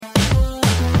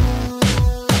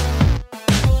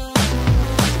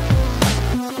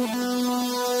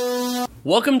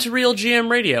Welcome to Real GM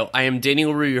Radio. I am Danny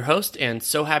LaRue, your host, and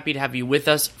so happy to have you with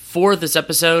us for this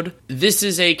episode. This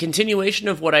is a continuation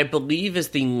of what I believe is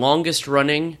the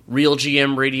longest-running Real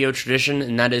GM Radio tradition,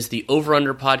 and that is the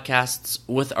Over-Under podcasts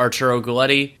with Arturo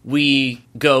Galletti. We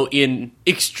go in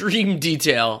extreme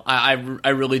detail. I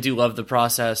really do love the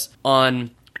process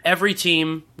on every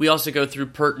team. We also go through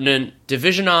pertinent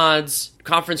division odds,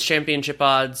 conference championship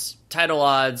odds, title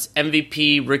odds,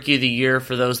 MVP, Rookie of the Year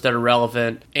for those that are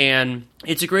relevant, and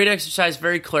it's a great exercise,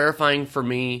 very clarifying for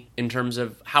me in terms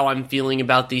of how I'm feeling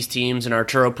about these teams, and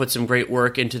Arturo put some great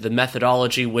work into the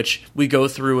methodology, which we go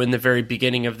through in the very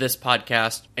beginning of this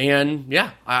podcast, and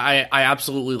yeah, I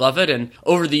absolutely love it, and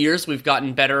over the years, we've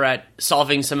gotten better at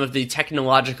solving some of the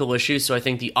technological issues, so I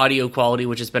think the audio quality,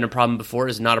 which has been a problem before,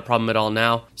 is not a problem at all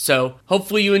now, so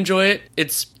hopefully you enjoy it.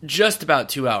 It's just about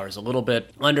 2 hours, a little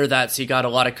bit under that, so you got a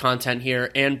lot of content here,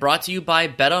 and brought to you by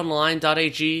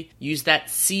betonline.ag. Use that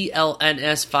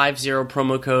CLNS50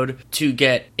 promo code to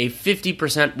get a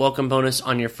 50% welcome bonus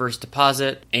on your first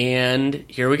deposit, and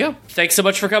here we go. Thanks so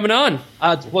much for coming on.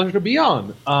 It's a pleasure to be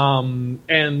on,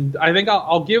 and I think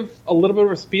I'll give a little bit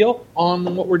of a spiel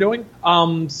on what we're doing.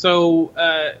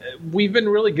 We've been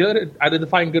really good at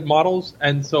identifying good models,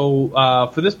 and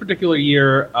so for this particular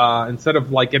year, instead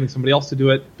of getting somebody else to do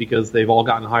it because they've all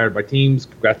gotten hired by teams,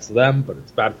 congrats to them, but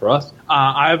it's bad for us.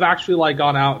 I've actually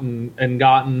gone out and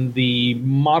gotten the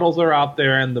models that are out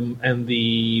there and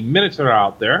the minutes that are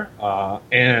out there,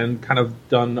 and kind of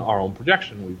done our own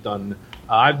projection.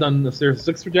 I've done a series of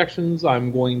 6 projections.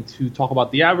 I'm going to talk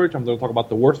about the average. I'm going to talk about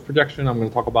the worst projection. I'm going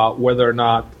to talk about whether or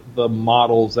not the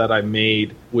models that I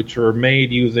made, which are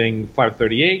made using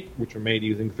 538, which are made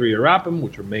using 3-year Rapim,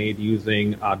 which are made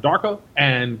using Darko,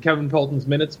 and Kevin Pelton's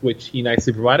minutes, which he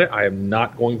nicely provided. I am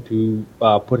not going to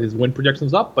put his win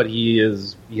projections up, but he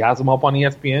has them up on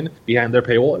ESPN behind their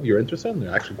paywall if you're interested, and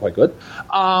they're actually quite good.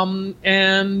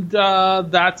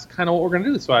 That's kind of what we're going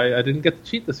to do. So I didn't get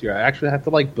to cheat this year. I actually had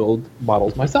to build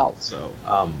models myself. So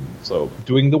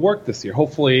doing the work this year.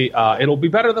 Hopefully it'll be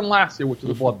better than last year, which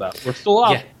was a bloodbath. We're still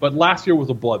up. Yeah. But last year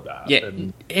was a bloodbath. Yeah,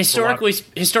 and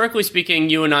historically speaking,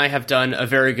 you and I have done a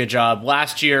very good job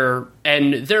last year,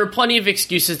 and there are plenty of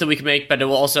excuses that we can make, but it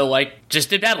will also just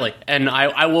did badly, and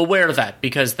I will wear that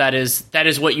because that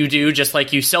is what you do. Just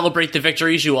like you celebrate the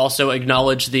victories, you also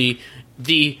acknowledge the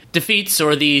defeats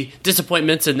or the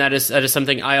disappointments, and that is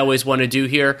something I always want to do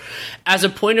here. As a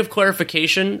point of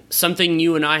clarification, something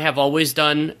you and I have always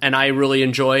done, and I really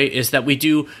enjoy, is that we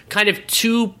do kind of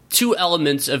two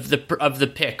elements of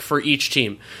the pick for each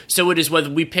team. So it is whether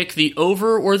we pick the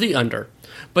over or the under,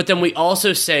 but then we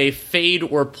also say fade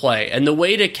or play. And the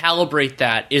way to calibrate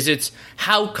that is it's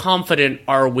how confident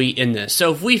are we in this?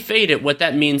 So if we fade it, what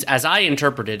that means, as I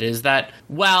interpret it, is that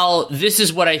while this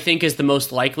is what I think is the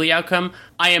most likely outcome,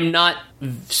 I am not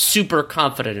super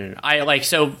confident in it.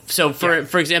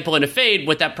 For example, in a fade,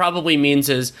 what that probably means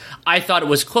is I thought it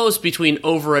was close between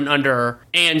over and under,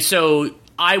 and so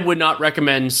I would not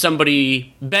recommend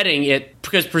somebody betting it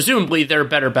because presumably there are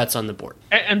better bets on the board.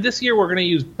 And this year we're going to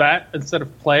use bet instead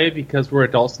of play because we're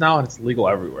adults now and it's legal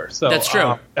everywhere. So that's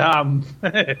true. Times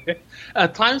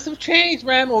have changed,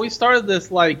 man. When we started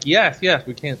this, yes,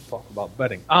 we can't talk about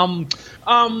betting.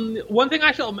 One thing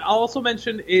I'll also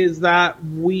mention is that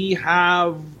we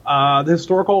have the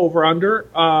historical over-under,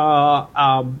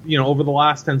 over the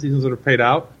last 10 seasons that have paid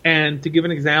out. And to give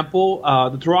an example,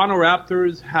 the Toronto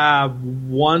Raptors have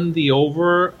won the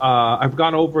over. I've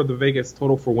gone over the Vegas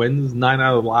total for wins 9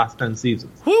 out of the last 10 seasons.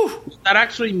 Whew. What that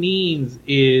actually means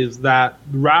is that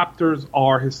the Raptors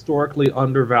are historically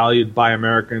undervalued by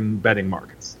American betting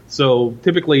markets. So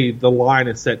typically the line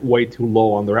is set way too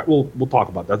low on the. We'll talk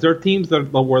about that. There are teams where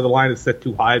the line is set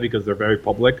too high because they're very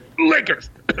public. Lakers.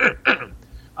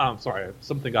 Sorry,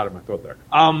 something got in my throat there.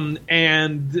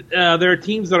 There are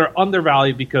teams that are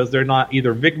undervalued because they're not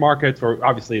either big markets or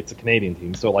obviously it's a Canadian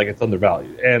team, so it's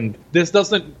undervalued. And this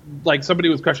doesn't somebody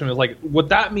was questioning what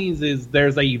that means is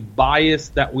there's a bias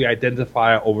that we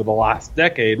identify over the last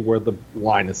decade where the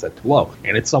line is set too low,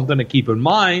 and it's something to keep in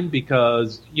mind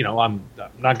because I'm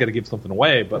not going to give something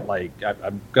away, but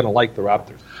I'm going to like the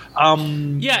Raptors.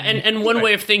 And one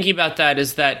way of thinking about that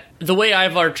is that the way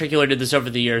I've articulated this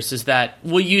over the years is that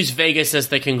we'll use Vegas as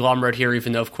the conglomerate here,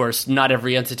 even though, of course, not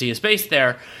every entity is based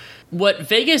there. What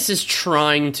Vegas is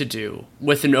trying to do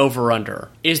with an over-under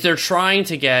is they're trying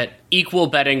to get equal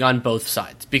betting on both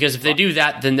sides. Because if they do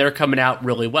that, then they're coming out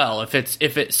really well.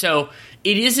 So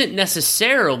it isn't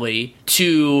necessarily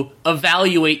to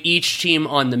evaluate each team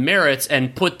on the merits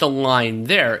and put the line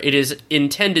there. It is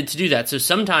intended to do that. So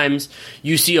sometimes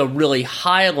you see a really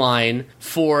high line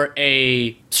for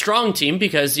a strong team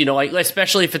because, like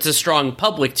especially if it's a strong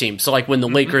public team. So like when the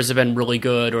Lakers have been really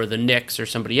good or the Knicks or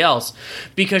somebody else,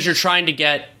 because you're trying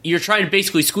to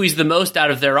basically squeeze the most out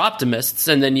of their optimists,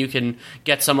 and then you can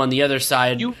get some on the other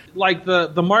side.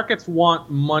 The markets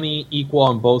want money equal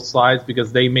on both sides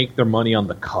because they make their money on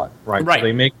the cut, right? Right. So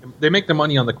they make their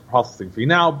money on the processing fee.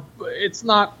 Now, it's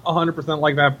not 100%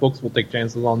 like that. Books will take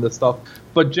chances on this stuff.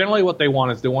 But generally what they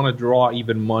want is they want to draw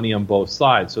even money on both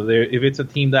sides. So if it's a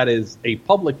team that is a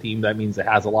public team, that means it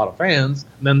has a lot of fans,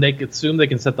 then they could assume they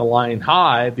can set the line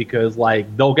high because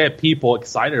like they'll get people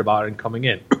excited about it and coming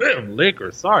in.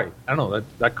 Lakers, sorry. I don't know,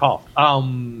 that cough.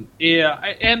 Yeah,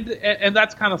 and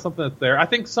that's kind of something that's there. I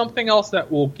think something else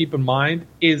that we'll keep in mind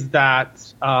is that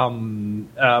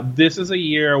this is a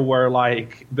year where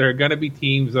like there are going to be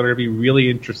teams that are going to be really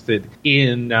interested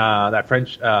in the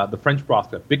French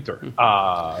prospect, Victor.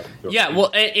 Yeah,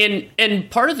 well, and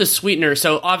part of the sweetener,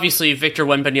 so obviously Victor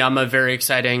Wembanyama, very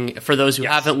exciting. For those who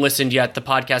haven't listened yet, the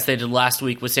podcast they did last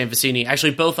week with Sam Vecini,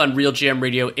 actually both on Real GM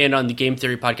Radio and on the Game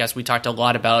Theory podcast, we talked a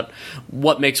lot about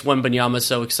what makes Wembanyama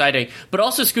so exciting, but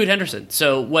also Scoot Henderson.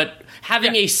 So what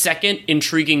having a second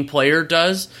intriguing player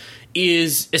does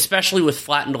is, especially with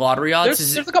flattened lottery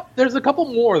odds, there's a couple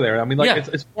more there. I mean, like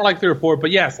it's more like 3 or 4,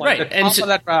 but yes, like the top of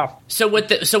that draft. So what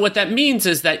that means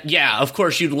is that of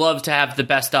course you'd love to have the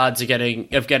best odds of getting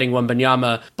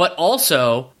Wembanyama, but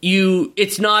also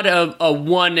it's not a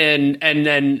one and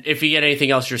then if you get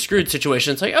anything else you're screwed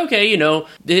situation. It's like, okay,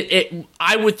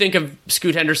 I would think of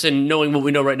Scoot Henderson, knowing what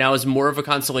we know right now, as more of a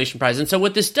consolation prize. And so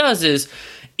what this does is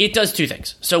it does two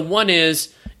things. So one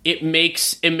is it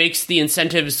makes the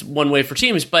incentives one way for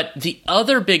teams, but the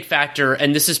other big factor,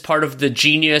 and this is part of the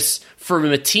genius from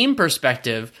a team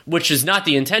perspective, which is not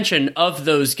the intention of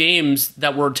those games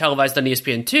that were televised on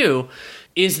ESPN2,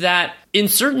 is that in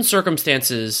certain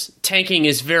circumstances, tanking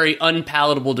is very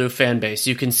unpalatable to a fan base.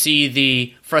 You can see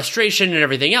the frustration and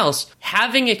everything else.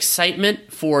 Having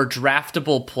excitement for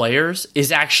draftable players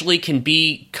can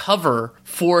be cover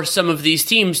for some of these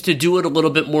teams to do it a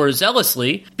little bit more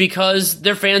zealously because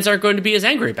their fans aren't going to be as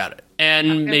angry about it.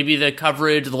 And maybe the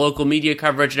coverage, the local media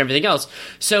coverage, and everything else.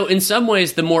 So in some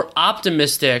ways, the more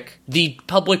optimistic the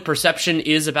public perception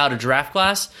is about a draft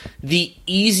class, the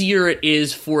easier it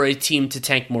is for a team to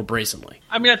tank more brazenly.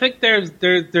 I mean, I think there's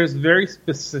very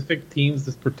specific teams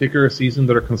this particular season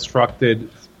that are constructed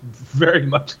very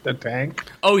much to tank.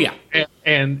 Oh yeah.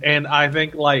 And I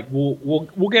think like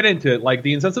we'll get into it. Like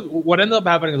the incentive, what ended up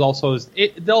happening is also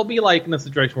they'll be like in a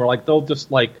situation where like they'll just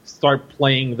like start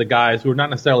playing the guys who are not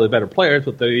necessarily better players,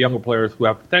 but they're younger players who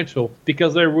have potential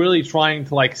because they're really trying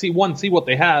to like see what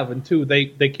they have, and two, they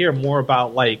care more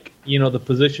about like the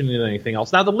position than anything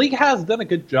else. Now the league has done a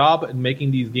good job in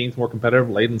making these games more competitive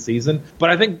late in the season, but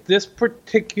I think this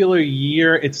particular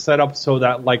year it's set up so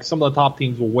that like some of the top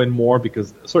teams will win more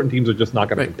because certain teams are just not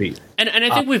going to compete. And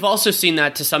I think we've also seen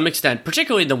that to some extent,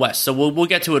 particularly in the West. So we'll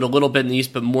get to it a little bit in the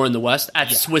East, but more in the West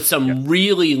with some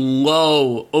really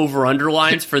low over/under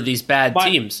lines for these bad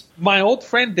teams. My old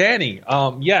friend Danny,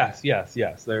 yes.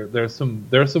 There's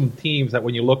some teams that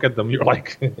when you look at them, you're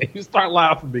like, you start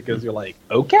laughing because you're like,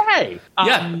 okay,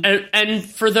 and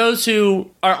for those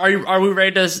who are we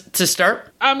ready to start?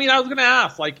 I mean, I was going to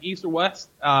ask, like, East or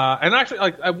West? And actually,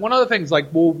 like, one of the things,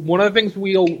 like, one of the things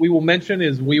we will mention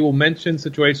is we will mention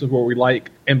situations where we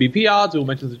like MVP odds. We'll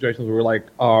mention situations where we like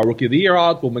Rookie of the Year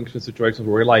odds. We'll mention situations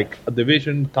where we like a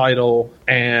division title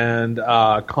and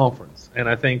conference. And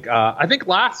I think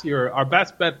last year our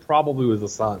best bet probably was the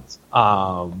Suns.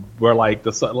 Where like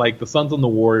the Suns and the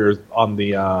Warriors on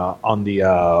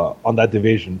that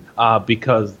division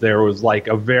because there was like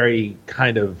a very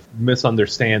kind of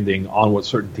misunderstanding on what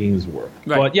certain teams were.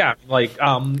 Right. But yeah, like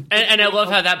and I love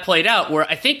how that played out. Where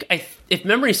I think if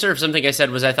memory serves, something I said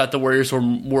was I thought the Warriors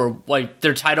were like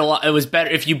their title. It was better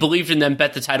if you believed in them,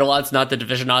 bet the title odds, not the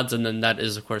division odds, and then that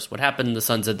is of course what happened. The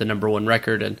Suns had the number 1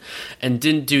 record and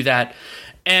didn't do that.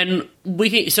 And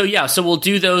so we'll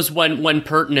do those when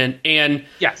pertinent. And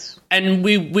yes, and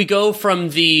we go from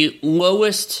the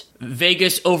lowest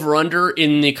Vegas over-under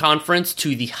in the conference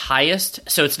to the highest.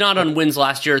 So it's not on wins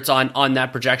last year; it's on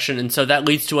that projection. And so that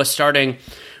leads to us starting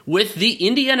with the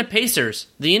Indiana Pacers.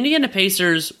 The Indiana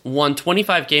Pacers won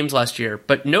 25 games last year,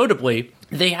 but notably,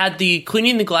 they had the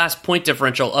cleaning the glass point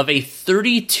differential of a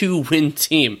 32-win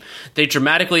team. They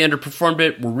dramatically underperformed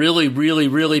it, were really, really,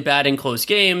 really bad in close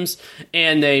games,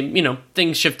 and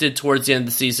things shifted towards the end of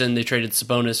the season. They traded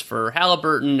Sabonis for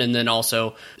Halliburton, and then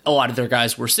also a lot of their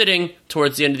guys were sitting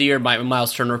towards the end of the year.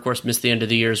 Miles Turner, of course, missed the end of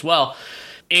the year as well.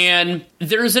 And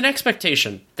there's an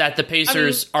expectation that the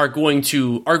Pacers are going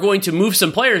to move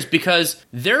some players because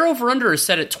their over-under is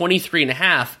set at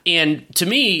 23.5. And to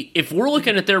me, if we're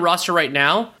looking at their roster right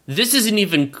now, this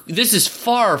is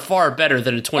far, far better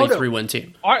than a 23-win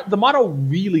team. The model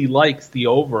really likes the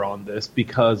over on this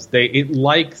because it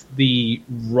likes the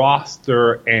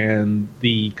roster and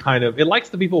it likes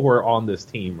the people who are on this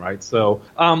team, right? So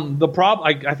the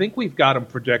problem, I think we've got them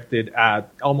projected at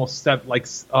almost 9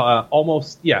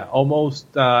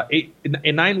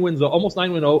 wins, almost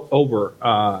 9 win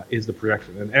over is the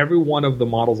projection, and every one of the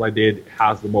models I did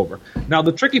has them over. Now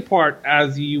the tricky part,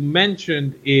 as you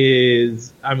mentioned,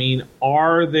 is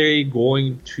are they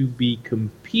going to be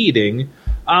competing?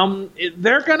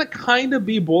 They're going to kind of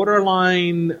be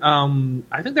borderline.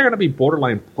 I think they're going to be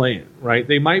borderline playing, right?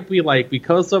 They might be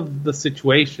because of the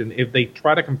situation, if they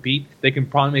try to compete, they can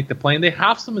probably make the play. And they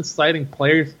have some exciting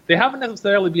players. They haven't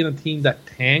necessarily been a team that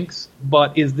tanks,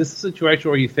 but is this a situation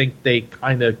where you think they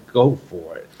kind of go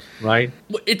for it? Right?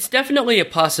 It's definitely a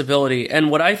possibility. And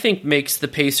what I think makes the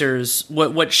Pacers,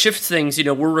 what shifts things,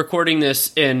 we're recording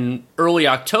this in early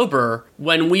October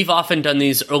when we've often done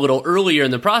these a little earlier in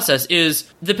the process,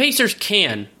 is the Pacers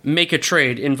can make a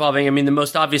trade involving, the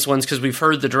most obvious ones, because we've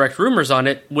heard the direct rumors on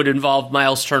it, would involve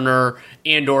Miles Turner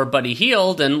and or Buddy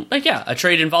Hield. And a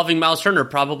trade involving Miles Turner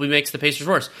probably makes the Pacers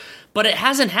worse. But it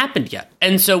hasn't happened yet.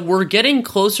 And so we're getting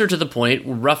closer to the point,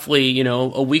 roughly,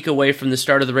 a week away from the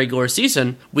start of the regular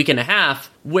season, week and a half,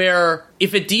 where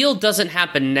if a deal doesn't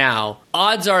happen now,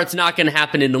 odds are it's not going to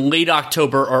happen in late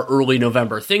October or early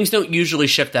November. Things don't usually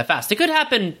shift that fast. It could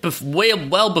happen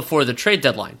well before the trade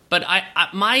deadline. But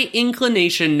my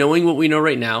inclination, knowing what we know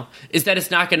right now, is that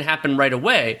it's not going to happen right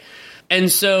away. And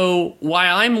so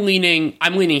while I'm leaning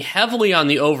heavily on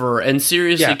the over and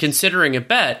seriously considering a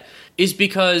bet, is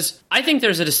because I think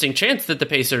there's a distinct chance that the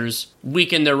Pacers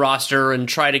weaken their roster and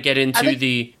try to get into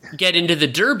the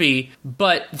Derby,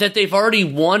 but that they've already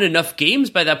won enough games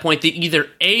by that point that either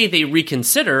A, they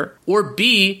reconsider, or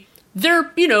B,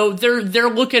 they're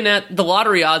looking at the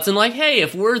lottery odds and hey,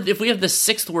 if we have the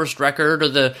 6th worst record or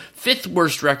the 5th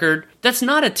worst record, that's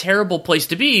not a terrible place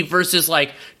to be versus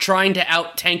trying to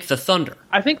out tank the Thunder.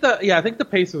 I think the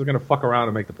Pacers are going to fuck around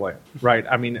and make the play, right?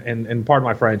 And pardon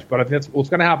my French, but I think what's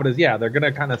going to happen is they're going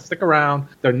to kind of stick around.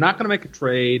 They're not going to make a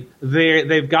trade.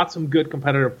 They've got some good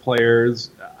competitive players.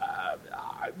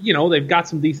 They've got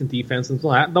some decent defense and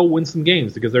so that. They'll win some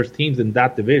games because there's teams in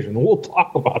that division. And we'll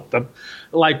talk about them,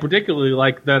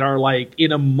 particularly that are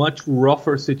in a much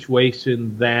rougher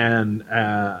situation than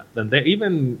they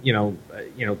even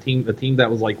a team that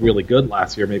was really good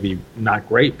last year, maybe not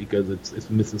great because it's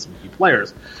missing some key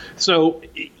players. So.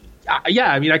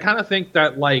 I kind of think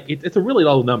that it's a really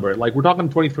low number. We're talking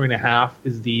 23.5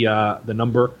 is the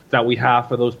number that we have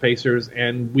for those Pacers,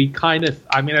 and we kind of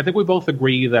I think we both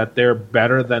agree that they're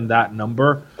better than that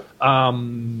number.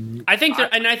 I think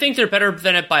they're better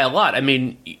than it by a lot.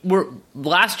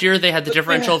 Last year they had the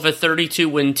differential of a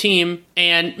 32-win team,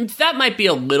 and that might be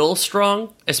a little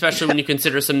strong, especially when you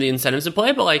consider some of the incentives in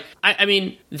play. But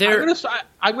I'm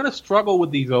gonna struggle with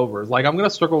these overs. I'm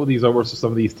gonna struggle with these overs for some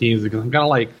of these teams because I'm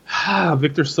kind of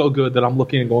Victor's so good that I'm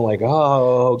looking and going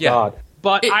oh god.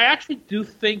 But I actually do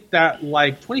think that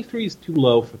 23 is too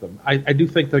low for them. I do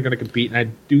think they're going to compete, and I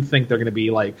do think they're going to be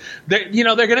they're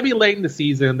going to be late in the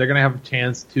season. They're going to have a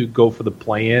chance to go for the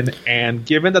play-in, and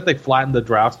given that they flattened the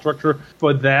draft structure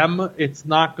for them, it's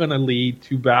not going to lead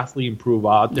to vastly improved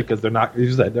odds because they're not. As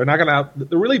you said, they're not going to have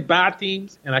the really bad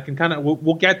teams, and I can kind of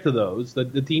we'll get to those.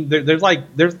 The team there's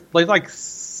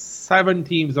 7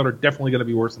 teams that are definitely going to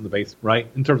be worse than the base, right?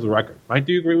 In terms of record, right?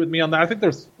 Do you agree with me on that? I think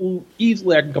there's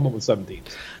easily I can come up with 7 teams.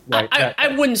 Right?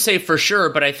 I wouldn't say for sure,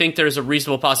 but I think there's a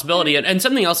reasonable possibility. And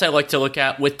something else I like to look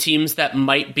at with teams that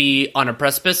might be on a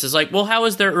precipice is how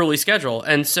is their early schedule?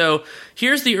 And so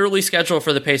here's the early schedule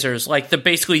for the Pacers.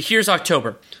 Here's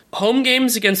October. Home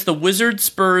games against the Wizards,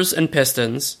 Spurs, and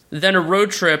Pistons. Then a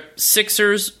road trip,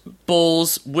 Sixers,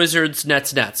 Bulls, Wizards,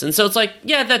 Nets. And so it's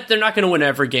that they're not going to win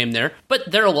every game there, but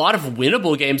there are a lot of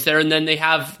winnable games there. And then they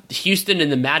have Houston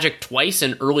and the Magic twice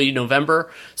in early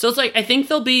November. So it's I think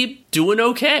they'll be doing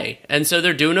okay. And so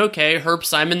they're doing okay. Herb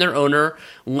Simon, their owner,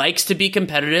 likes to be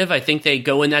competitive. I think they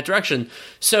go in that direction.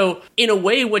 So in a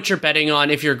way, what you're betting on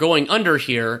if you're going under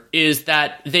here is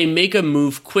that they make a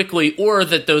move quickly or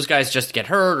that those guys just get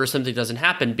hurt or something doesn't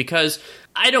happen, because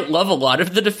I don't love a lot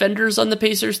of the defenders on the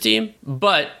Pacers team,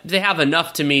 but they have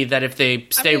enough to me that if they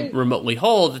stay remotely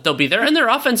whole, that they'll be there, and their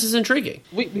offense is intriguing.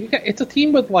 It's a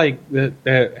team with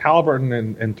the Halliburton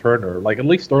and Turner, at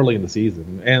least early in the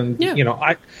season, and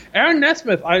Aaron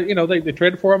Nesmith, they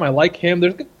traded for him. I like him.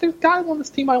 There's guys on this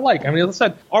team team I like. I mean, as I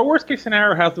said, our worst case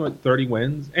scenario has them at 30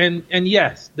 wins, and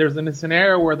yes, there's a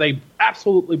scenario where they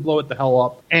absolutely blow it the hell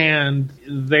up, and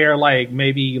they're like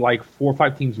maybe like 4 or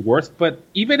 5 teams worse. But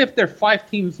even if they're 5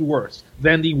 teams worse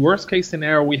than the worst case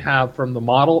scenario we have from the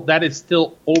model, that is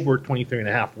still over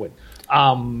 23.5 wins.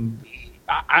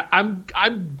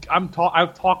 I've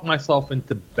talked myself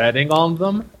into betting on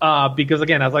them because,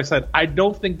 again, as I said, I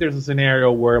don't think there's a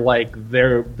scenario where like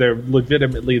they're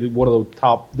legitimately one of the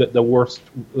top, the worst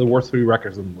 3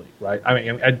 records in the league, right? I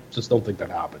mean, I just don't think that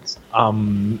happens.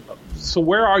 So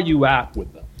where are you at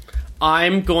with them?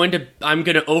 I'm going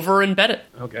to over and bet it.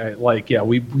 Okay, like yeah,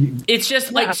 we it's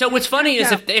just like, so what's funny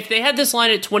is if they had this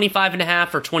line at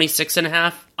 25.5 or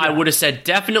 26.5, I would have said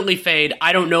definitely fade.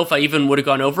 I don't know if I even would have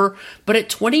gone over, but at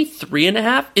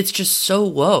 23.5, it's just so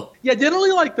low. Yeah,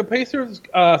 generally like the Pacers,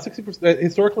 60%.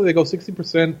 Historically, they go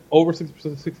 60%, over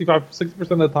 60%,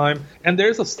 60% of the time, and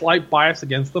there's a slight bias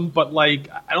against them. But like,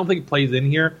 I don't think it plays in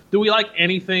here. Do we like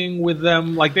anything with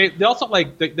them? Like they also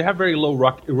like they have very low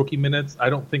rookie minutes.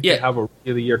 I don't think they have a rookie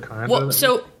of the year kind of. Well,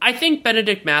 so I think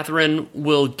Benedict Mathurin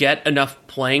will get enough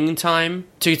playing time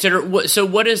to consider. So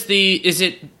what is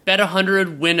it bet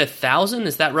 100, win 1,000?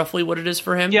 Is that roughly what it is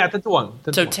for him? Yeah, 10 to 1.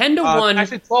 10 to 1.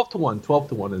 Actually, 12 to 1. 12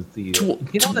 to 1 is the.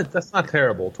 That's not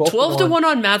terrible. 12 to 1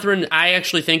 on Mathurin, I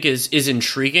actually think is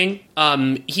intriguing.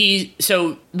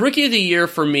 So rookie of the year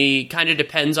for me kind of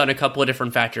depends on a couple of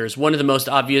different factors. One of the most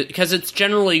obvious, because it's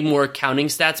generally more counting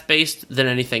stats based than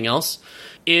anything else,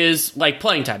 is like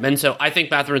playing time. And so I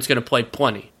think Mathurin's going to play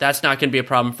plenty. That's not going to be a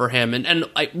problem for him. And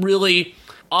like really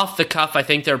off the cuff, I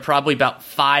think there are probably about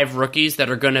 5 rookies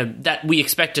that we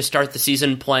expect to start the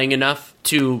season playing enough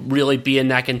to really be in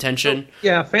that contention. So,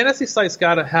 yeah, fantasy sites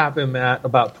got to have him at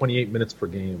about 28 minutes per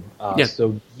game.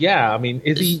 So yeah, I mean,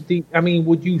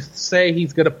 would you say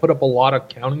he's going to put up a lot of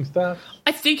counting stats?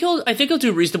 I think he'll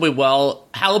do reasonably well.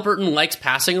 Halliburton likes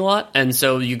passing a lot, and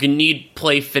so you can need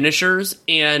play finishers,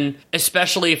 and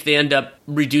especially if they end up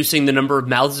reducing the number of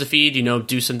mouths to feed,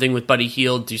 do something with Buddy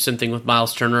Hield, do something with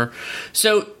Miles Turner.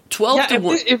 So 12 to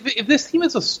 1. If this team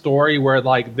is a story where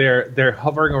like they're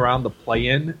hovering around the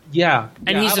play-in,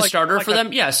 and he's a starter for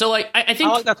them, So like I think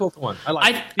I like that 12 to 1.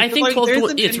 I think 12 to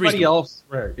 1. It's anybody else.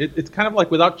 Right. It's kind of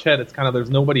like without Chet, it's kind of there's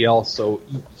nobody else. So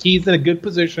he's in a good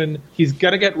position. He's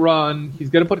gonna get run. He's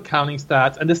gonna put counting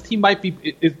stats, and this team might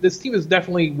be. This team is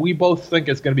definitely. We both think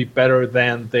it's gonna be better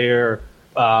than their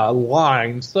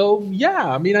line. So yeah,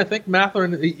 I mean, I think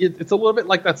Mathurin, it's a little bit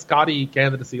like that Scotty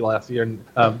candidacy last year,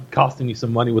 and costing you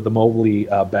some money with the Mobley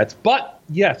bets. But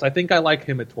yes, I think I like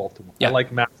him at 12 to 1. I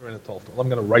like Mathurin at 12 to 1. I'm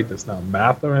going to write this down.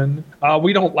 Mathurin.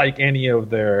 We don't like any of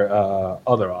their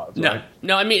other odds. Right?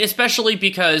 No. I mean, especially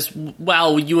because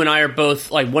while you and I are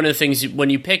both like, one of the things when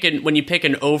you pick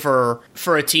an over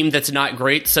for a team that's not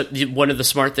great, so one of the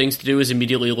smart things to do is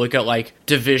immediately look at like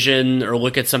division or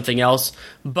look at something else.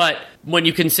 But when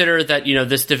you consider that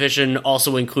this division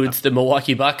also includes the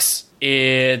Milwaukee Bucks,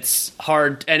 it's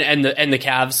hard, and the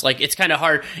Cavs, like it's kind of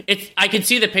hard. I can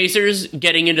see the Pacers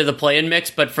getting into the play-in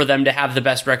mix, but for them to have the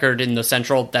best record in the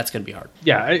Central, that's going to be hard.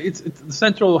 Yeah, it's the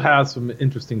Central has some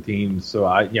interesting teams, so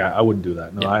I wouldn't do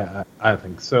that. No, I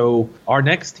think so. Our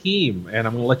next team, and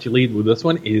I'm going to let you lead with this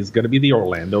one, is going to be the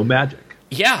Orlando Magic.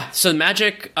 Yeah, so the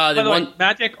Magic,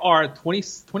 Magic are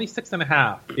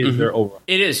 26.5 is their over.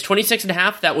 It is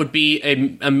 26.5. That would be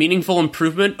a meaningful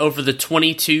improvement over the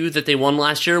 22 that they won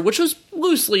last year, which was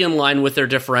loosely in line with their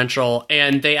differential.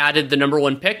 And they added the number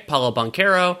 1 pick, Paolo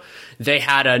Banchero. They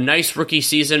had a nice rookie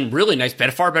season, really nice,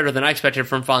 far better than I expected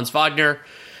from Franz Wagner.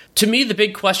 To me, the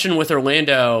big question with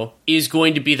Orlando is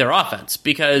going to be their offense,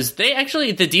 because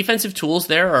the defensive tools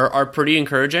there are pretty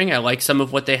encouraging. I like some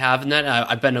of what they have in that.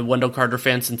 I've been a Wendell Carter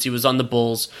fan since he was on the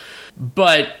Bulls,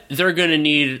 but they're going to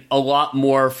need a lot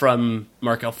more from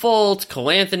Markelle Fultz,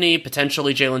 Cole Anthony,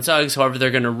 potentially Jalen Suggs, however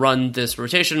they're going to run this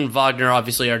rotation. Wagner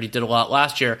obviously already did a lot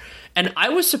last year. And I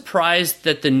was surprised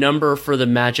that the number for the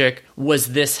Magic was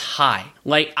this high.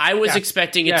 Like, I was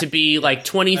expecting it to be like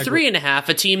 23.5,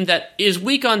 a team that is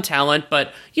weak on talent,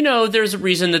 but, there's a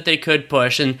reason that they could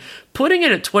push. And putting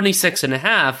it at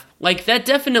 26.5, like, that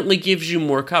definitely gives you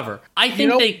more cover. I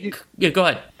think go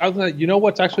ahead.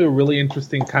 What's actually a really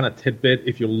interesting kind of tidbit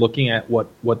if you're looking at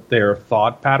what their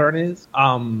thought pattern is?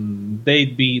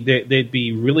 They'd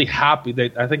be really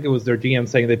happy. I think it was their GM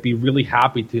saying they'd be really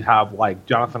happy to have like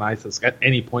Jonathan Isaac at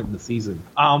any point in the season.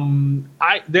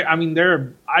 I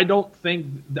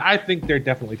think they're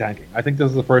definitely tanking. I think this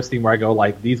is the first team where I go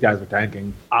like, these guys are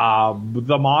tanking.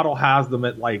 The model has them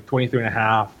at like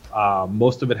 23.5.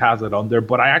 Most of it has it under,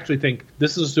 but I actually think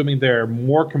this is assuming they're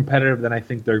more competitive than I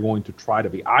think they're going to try to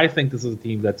be. I think this is a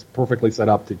team that's perfectly set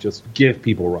up to just give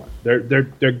people run.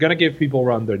 They're going to give people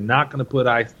run. They're not going to put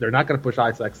ice. They're not going to push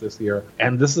ISEX this year,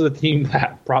 and this is a team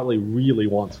that probably really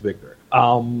wants victory.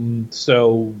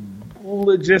 So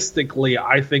logistically,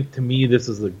 I think to me that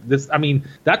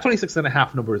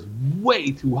 26.5 number is way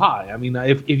too high. I mean,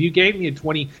 if you gave me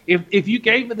if you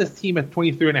gave me this team at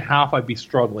 23.5, I'd be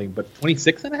struggling. But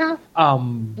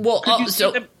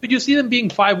 26.5, could you see them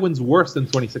being 5 wins worse than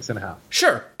 26.5?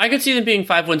 Sure, I could see them being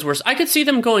 5 wins worse. I could see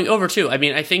them going over too. I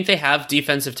mean, I think they have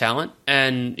defensive talent,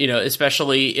 and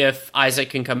especially if Isaac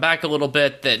can come back a little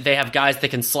bit, that they have guys that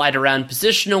can slide around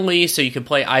positionally. So you can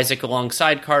play Isaac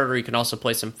alongside Carter. You can also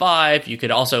play some 5. You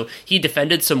could also, he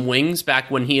defended some wings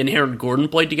back when he and Aaron Gordon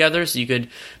played together, so you could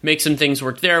make some things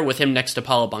work there with him next to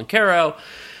Paolo Banchero.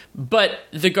 But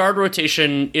the guard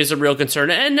rotation is a real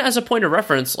concern. And as a point of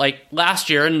reference, like last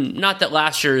year, and not that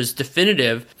last year is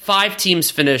definitive, 5 teams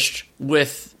finished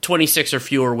with 26 or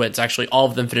fewer wins. Actually, all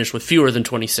of them finished with fewer than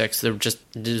 26. There were just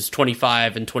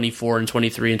 25 and 24 and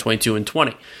 23 and 22 and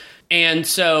 20. And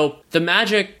so the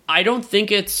Magic, I don't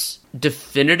think it's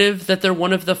definitive that they're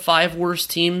one of the 5 worst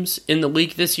teams in the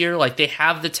league this year. Like, they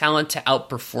have the talent to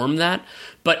outperform that.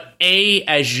 But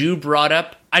as you brought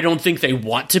up, I don't think they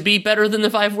want to be better than the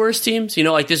 5 worst teams.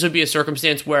 This would be a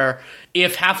circumstance where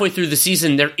if halfway through the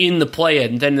season they're in the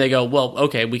play-in, then they go, well,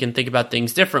 okay, we can think about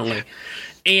things differently.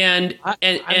 I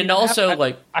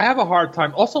have a hard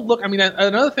time. Also, look,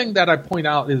 another thing that I point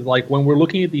out is, like, when we're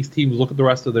looking at these teams, look at the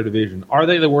rest of their division. Are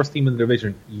they the worst team in the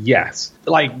division? Yes.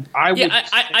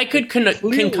 I could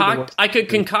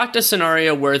concoct a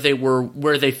scenario where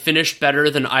they finished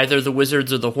better than either the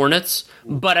Wizards or the Hornets,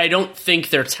 but I don't think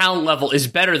their talent level is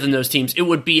better than those teams. It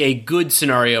would be a good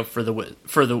scenario for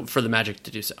the Magic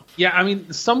to do so. Yeah,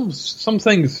 some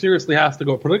things seriously has to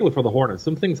go, particularly for the Hornets.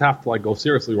 Some things have to go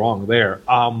seriously wrong there.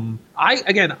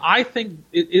 I think.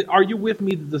 Are you with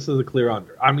me that this is a clear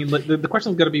under? The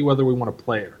question is going to be whether we want to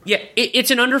play it or not. Yeah,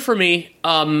 it's an under for me.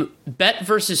 Bet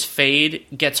versus fade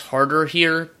gets harder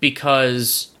here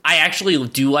because I actually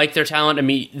do like their talent.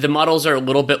 The models are a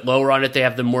little bit lower on it. They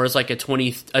have them more as like a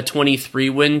 23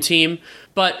 win team.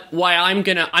 But why I'm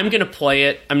gonna play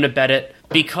it, I'm gonna bet it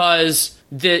because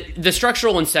the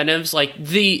structural incentives, like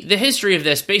the history of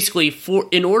this, basically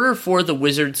in order for the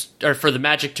Wizards or for the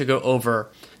Magic to go over,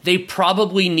 they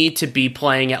probably need to be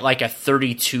playing at like a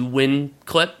 32 win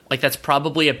clip. Like, that's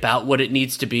probably about what it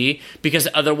needs to be, because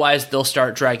otherwise they'll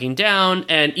start dragging down.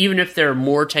 And even if they're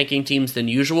more tanking teams than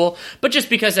usual, but just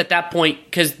because at that point,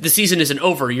 because the season isn't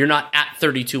over, you're not at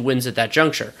 32 wins at that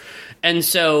juncture. And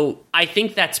so I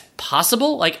think that's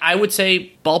possible. Like, I would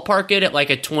say ballpark it at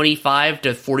like a 25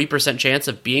 to 40% chance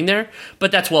of being there,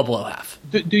 but that's well below half.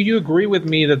 Do you agree with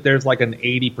me that there's like an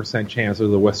 80% chance of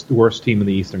the worst team in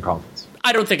the Eastern Conference?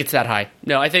 I don't think it's that high.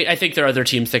 No, I think there are other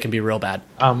teams that can be real bad.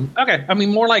 Okay.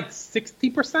 More like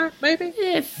 60%, maybe.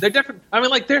 They're different.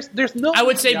 There's no. I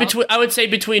would say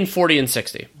between 40 and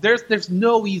 60. There's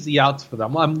no easy outs for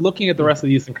them. I'm looking at the rest of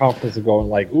the Eastern Conference and going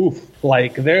like, oof.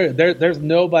 Like there's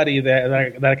nobody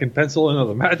that I can pencil in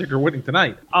the Magic are winning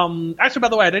tonight. Actually, by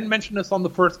the way, I didn't mention this on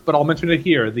the first, but I'll mention it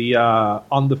here.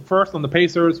 On the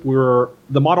Pacers,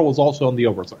 the model was also on the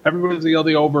over, so everybody was on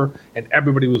the over and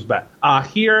everybody was bet.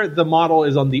 Here the model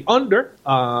is on the under.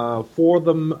 4 of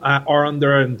them are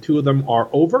under and 2 of them are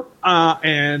over.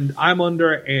 And I'm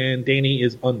under and Danny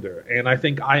is under. And I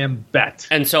think I am bet.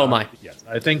 And so am I. Yes,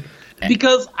 I think.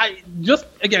 Because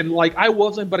I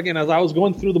wasn't, but again, as I was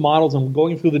going through the models and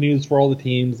going through the news for all the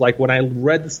teams, like when I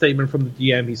read the statement from the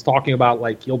GM, he's talking about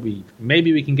like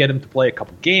maybe we can get him to play a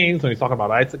couple games, and he's talking about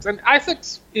ISEX. And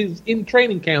ISEX is in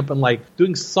training camp and like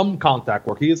doing some contact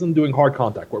work. He isn't doing hard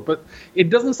contact work, but it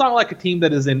doesn't sound like a team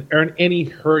that is in any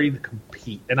hurry to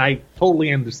compete. And I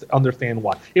totally understand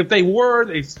why. If they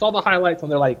saw the highlights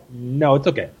and they're like, no, it's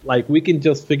okay. Like, we can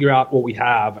just figure out what we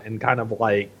have and kind of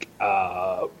like,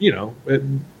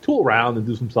 tool around and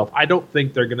do some stuff. I don't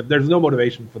think there's no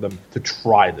motivation for them to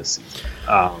try this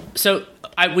season.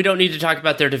 We don't need to talk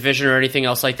about their division or anything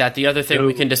else like that. The other thing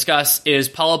we can discuss is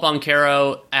Paolo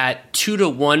Banchero at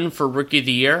 2-1 for Rookie of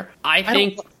the Year. I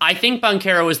think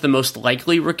Banchero is the most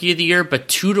likely Rookie of the Year, but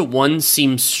 2-1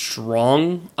 seems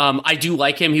strong. I do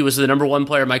like him. He was the number 1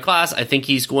 player in my class. I think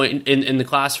he's going in the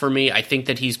class for me. I think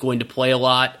that he's going to play a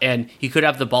lot, and he could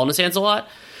have the ball in his hands a lot.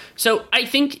 So I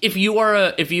think if you are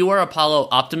a Paulo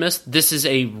optimist, this is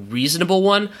a reasonable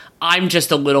one. I'm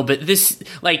just a little bit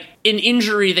an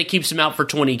injury that keeps him out for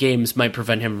 20 games might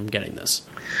prevent him from getting this.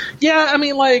 Yeah, I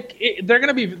mean, they're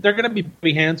gonna be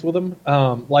big hands with him.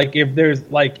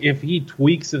 If he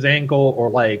tweaks his ankle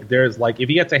or if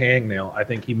he gets a hangnail, I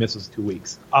think he misses 2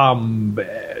 weeks. I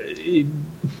mean,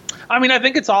 I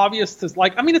think it's obvious to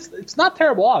it's not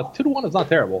terrible odds. 2-1 is not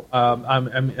terrible. I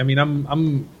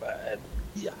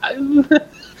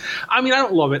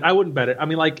don't love it. I wouldn't bet it. I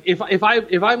mean, if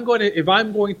I'm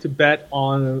going to bet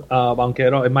on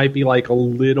Banchero, it might be a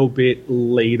little bit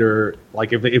later.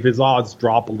 If his odds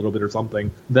drop a little bit or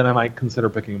something, then I might consider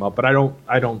picking him up. But I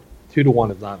don't.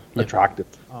 2-1 is not attractive.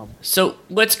 So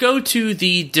let's go to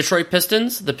the Detroit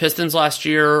Pistons. The Pistons last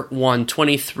year won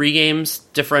 23 games.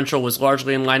 Differential was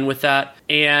largely in line with that.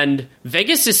 And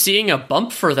Vegas is seeing a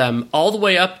bump for them all the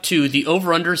way up to the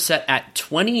over-under set at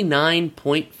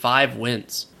 29.5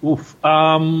 wins. Oof.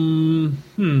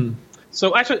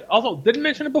 So actually, also didn't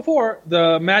mention it before.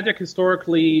 The Magic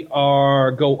historically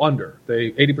go under.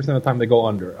 80% of the time they go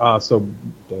under. So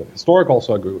the historic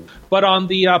also agree with. But on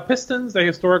the Pistons, they're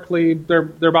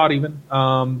about even.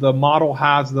 The model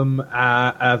has them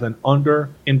as an under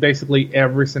in basically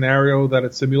every scenario that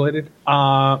it's simulated.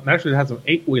 Actually, it has them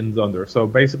 8 wins under. So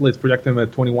basically, it's projecting them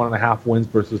at 21.5 wins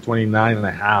versus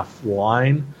 29.5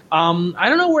 line. I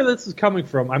don't know where this is coming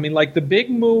from. I mean, the big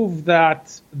move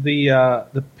that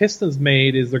the Pistons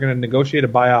made is they're going to negotiate a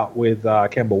buyout with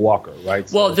Kemba Walker, right?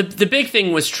 Well, the big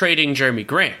thing was trading Jeremy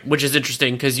Grant, which is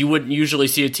interesting because you wouldn't usually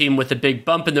see a team with a big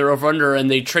bump in their over-under, and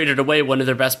they traded away one of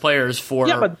their best players for...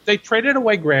 Yeah, but they traded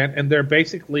away Grant, and they're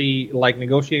basically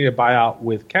negotiating a buyout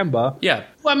with Kemba. Yeah.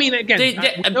 Well, I mean, again,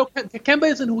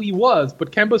 Kemba isn't who he was,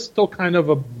 but Kemba's still kind of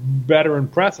a veteran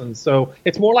presence. So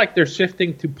it's more like they're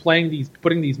shifting to putting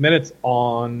these minutes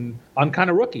on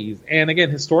kind of rookies. And again,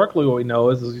 historically, what we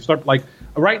know is you start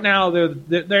right now they're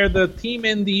the team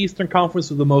in the Eastern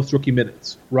Conference with the most rookie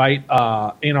minutes, right?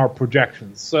 In our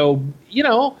projections. So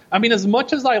I mean, as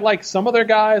much as I like some of their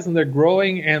guys and they're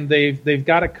growing and they've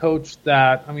got a coach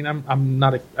that I'm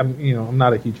not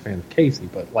a huge fan of Casey,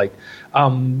 but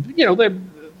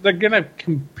they're gonna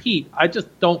compete. I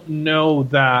just don't know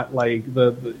that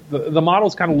the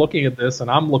model's kind of looking at this, and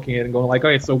I'm looking at it and going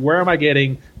okay, so where am I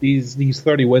getting these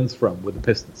 30 wins from with the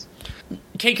Pistons?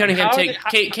 Cade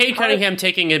Cunningham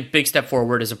taking a big step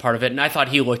forward is a part of it, and I thought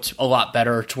he looked a lot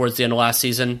better towards the end of last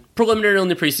season. Preliminarily in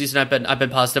the preseason, I've been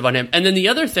positive on him. And then the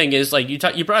other thing is, you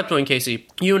brought up Dwayne Casey.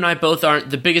 You and I both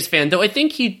aren't the biggest fan, though I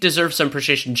think he deserves some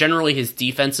appreciation. Generally, his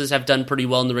defenses have done pretty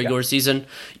well in the regular season.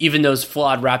 Even those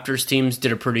flawed Raptors teams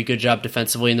did a pretty good job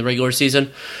defensively in the regular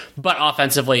season. But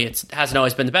offensively, it hasn't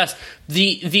always been the best.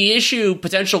 The issue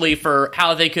potentially for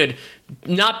how they could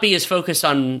not be as focused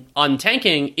on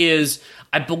tanking is,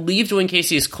 I believe Dwayne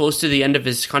Casey is close to the end of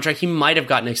his contract. He might have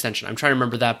gotten an extension. I'm trying to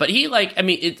remember that. But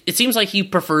it seems like he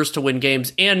prefers to win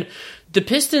games. And the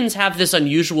Pistons have this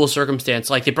unusual circumstance.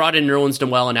 They brought in Nerlens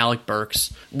Noel and Alec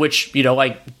Burks, which,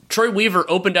 Troy Weaver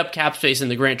opened up cap space in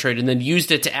the Grant trade and then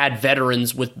used it to add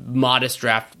veterans with modest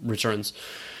draft returns.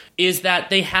 Is that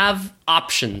they have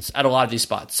options at a lot of these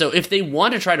spots. So if they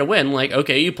want to try to win,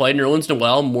 okay, you play Nerlens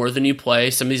Noel more than you play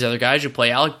some of these other guys. You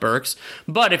play Alec Burks.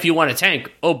 But if you want to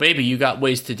tank, oh, baby, you got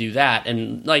ways to do that.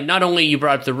 And, not only you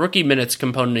brought up the rookie minutes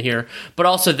component here, but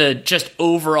also the just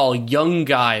overall young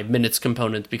guy minutes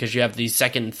component because you have these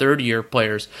second and third year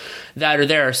players that are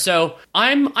there. So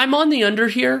I'm on the under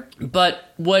here,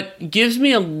 but what gives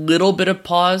me a little bit of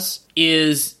pause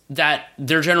is that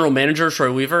their general manager,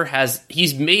 Troy Weaver,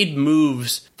 he's made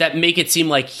moves that make it seem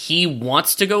like he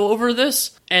wants to go over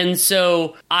this. And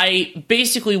so I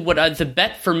basically the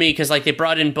bet for me, because they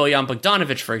brought in Bojan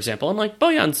Bogdanovic, for example, and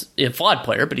Bojan's a flawed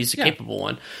player, but he's a capable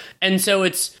one. And so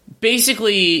it's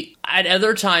basically at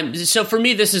other times. So for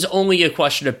me, this is only a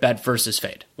question of bet versus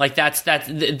fade.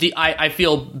 I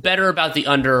feel better about the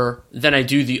under than I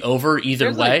do the over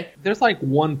either way. There's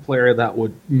one player that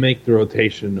would make the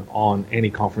rotation on any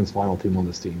conference final team on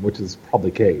this team, which is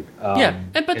probably Cade.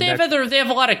 But they have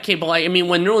a lot of capable. I mean,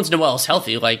 when Nerlens Noel is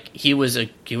healthy, he was a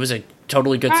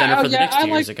totally good center for the Knicks 2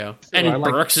 years ago. And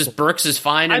Burks is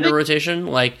fine in the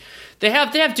rotation. They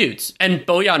have dudes, and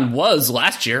Bojan was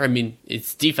last year. I mean,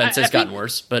 its defense has gotten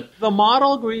worse, but the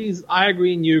model agrees. I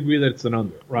agree, and you agree that it's an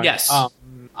under, right? Yes.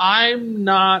 I'm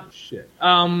not shit.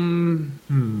 I'm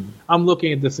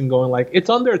looking at this and going it's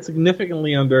under. It's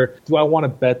significantly under. Do I want to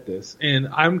bet this? And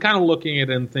I'm kind of looking at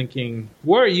it and thinking,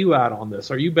 where are you at on this?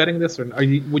 Are you betting this, or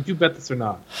would you bet this or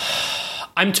not?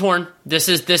 I'm torn. This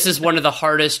is one of the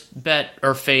hardest bet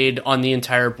or fade on the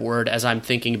entire board as I'm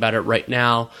thinking about it right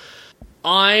now.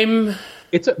 I'm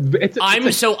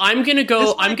I'm gonna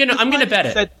go. I'm gonna bet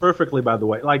it. Said perfectly, by the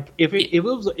way. Like if it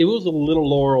was a little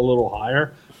lower, a little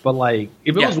higher. But like,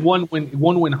 if it was one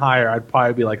win higher, I'd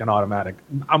probably be like an automatic.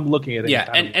 I'm looking at it. Yeah,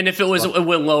 and if it was a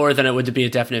win lower, then it would be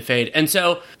a definite fade. And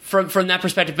so from that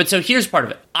perspective, but so here's part of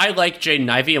it. I like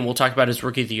Jaden Ivey, and we'll talk about his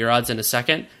Rookie of the Year odds in a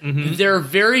second. Mm-hmm. There are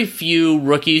very few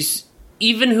rookies,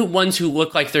 even ones who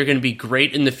look like they're going to be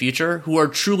great in the future, who are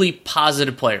truly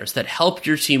positive players that help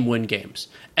your team win games.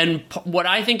 And what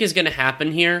I think is going to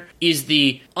happen here is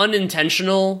the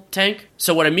unintentional tank.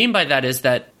 So what I mean by that is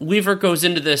that Lever goes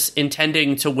into this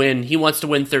intending to win. He wants to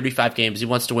win 35 games. He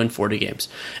wants to win 40 games.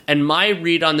 And my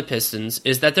read on the Pistons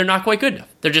is that they're not quite good enough.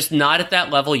 They're just not at that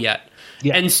level yet.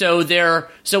 Yeah. And so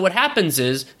what happens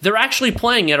is they're actually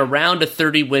playing at around a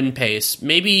 30-win pace,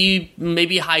 maybe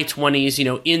high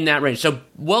 20s, in that range. So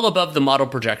well above the model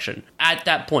projection at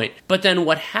that point. But then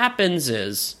what happens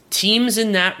is teams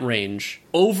in that range,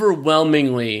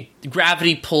 overwhelmingly,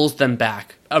 gravity pulls them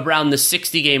back around the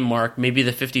 60-game mark, maybe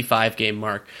the 55-game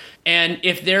mark. And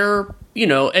if they're,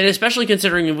 and especially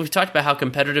considering we've talked about how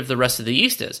competitive the rest of the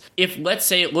East is, if let's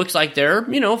say it looks like they're,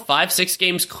 5-6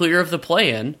 games clear of the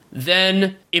play-in,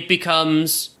 then it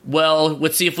becomes, well,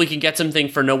 let's see if we can get something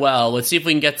for Noel. Let's see if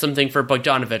we can get something for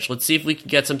Bogdanovich. Let's see if we can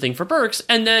get something for Burks.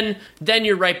 And then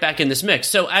you're right back in this mix.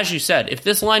 So as you said, if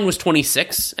this line was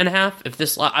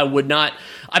 26.5,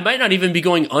 I might not even be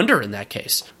going under in that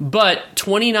case. But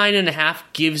 29.5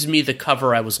 gives me the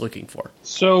cover I was looking for.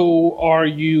 So are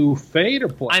you fade or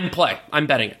play? I'm play. I'm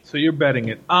betting it. So you're betting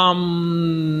it.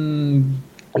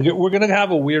 We're going to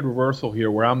have a weird reversal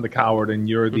here where I'm the coward and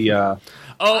you're the...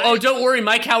 don't worry.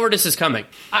 My cowardice is coming.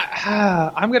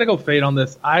 I'm going to go fade on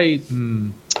this.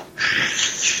 I'm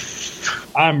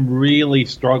really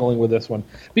struggling with this one.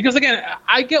 Because, again,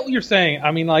 I get what you're saying.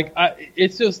 I mean,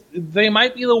 it's just they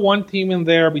might be the one team in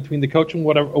there between the coach and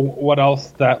what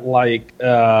else that,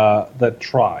 that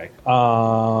try.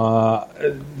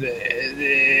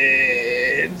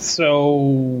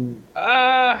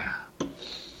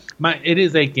 It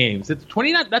is 8 games. It's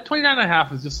 29. That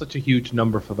 29.5 is just such a huge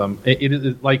number for them. It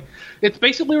is it's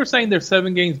basically we're saying they're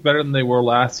 7 games better than they were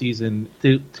last season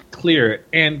to clear it.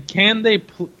 And can they?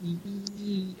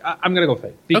 I'm gonna go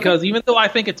fade because even though I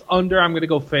think it's under, I'm gonna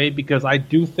go fade because I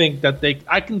do think that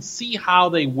I can see how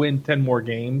they win 10 more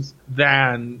games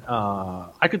than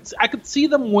I could see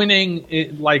them winning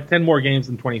 10 more games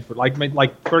than 20,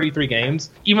 like 33 games,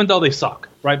 even though they suck.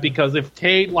 Right, because if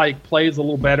Cade plays a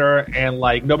little better and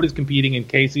nobody's competing and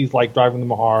Casey's driving them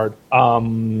hard,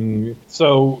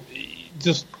 so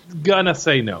just gonna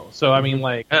say no. So I mean,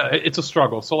 it's a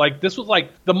struggle. So this was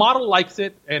the model likes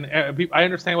it, and I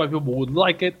understand why people would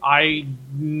like it. I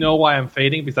know why I'm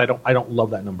fading because I don't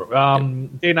love that number.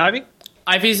 Jaden Ivey?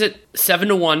 Ivey's at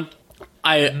 7-1.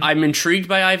 I'm intrigued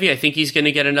by Ivey. I think he's going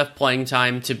to get enough playing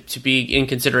time to be in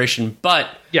consideration, but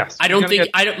yes,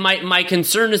 my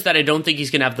concern is that I don't think he's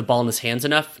going to have the ball in his hands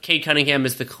enough. Cade Cunningham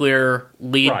is the clear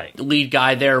lead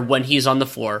guy there when he's on the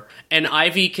floor, and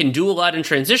Ivey can do a lot in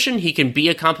transition. He can be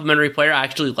a complementary player. I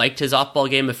actually liked his off-ball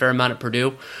game a fair amount at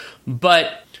Purdue,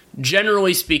 but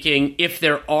generally speaking, if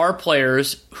there are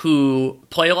players who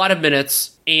play a lot of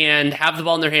minutes and have the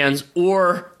ball in their hands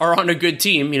or are on a good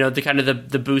team, the kind of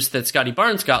the boost that Scotty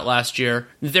Barnes got last year,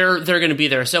 they're going to be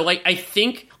there. So I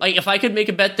think if I could make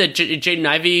a bet that Jaden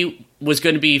Ivey was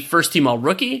going to be first team all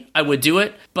rookie, I would do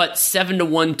it. But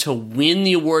 7-1 to win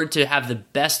the award, to have the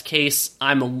best case,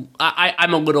 I'm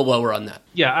a little lower on that.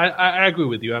 Yeah, I agree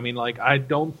with you. I mean, I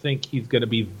don't think he's going to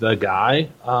be the guy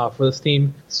for this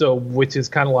team. So, which is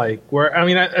kind of where, I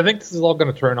mean, I think this is all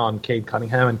going to turn on Cade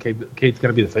Cunningham, and Cade's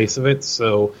going to be the face of it.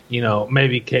 So,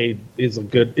 maybe Cade is a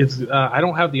good. I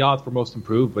don't have the odds for most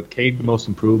improved, but Cade most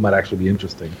improved might actually be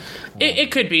interesting.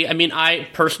 It could be. I mean, I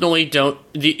personally don't.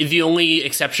 The only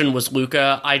exception was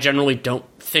Luka. I generally don't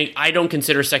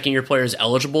consider second-year players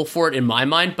eligible for it in my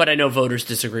mind, but I know voters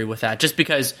disagree with that just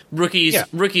because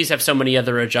rookies have so many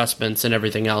other adjustments and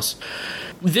everything else.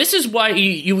 This is why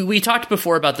we talked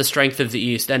before about the strength of the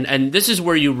East, and this is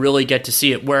where you really get to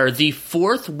see it, where the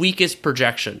fourth weakest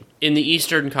projection in the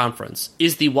Eastern Conference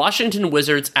is the Washington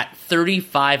Wizards at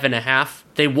 35.5.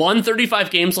 They won 35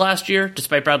 games last year,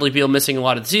 despite Bradley Beal missing a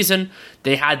lot of the season.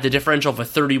 They had the differential of a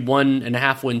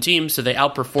 31.5 win team, so they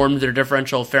outperformed their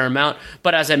differential a fair amount.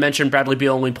 But as I mentioned, Bradley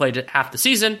Beal only played half the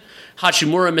season.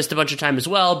 Hachimura missed a bunch of time as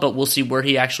well, but we'll see where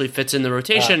he actually fits in the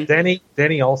rotation.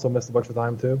 Denny also missed a bunch of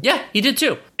time too. Yeah, he did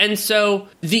too. And so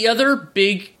the other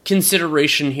big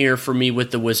consideration here for me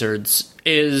with the Wizards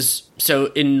is, so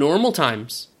in normal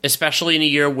times, especially in a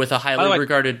year with a highly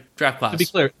regarded draft class. To be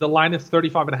clear, the line is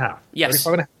 35.5. Yes,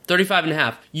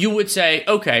 35.5. You would say,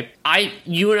 okay,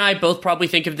 you and I both probably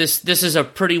think of this is a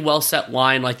pretty well set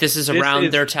line, like this is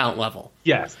around their talent level.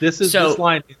 Yes, this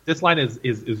line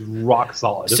is rock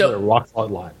solid. This is a rock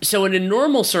solid line. So in a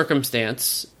normal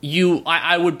circumstance,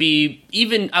 I would be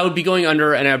going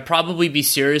under, and I'd probably be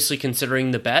seriously considering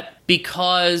the bet,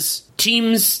 because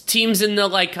teams in the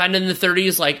like kind of in the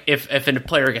 30s, like if a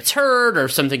player gets hurt or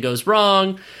something goes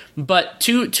wrong. But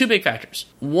two big factors.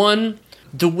 One,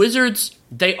 the Wizards,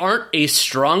 they aren't a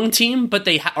strong team, but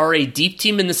they are a deep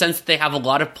team in the sense that they have a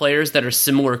lot of players that are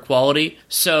similar quality.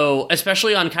 So,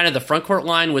 especially on kind of the frontcourt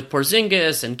line with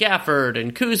Porzingis and Gafford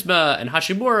and Kuzma and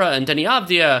Hachimura and Deni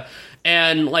Avdija,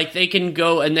 and like they can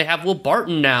go, and they have Will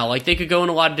Barton now. Like they could go in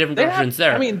a lot of different directions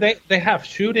there. I mean, they have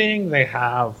shooting. They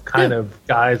have kind of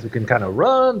guys who can kind of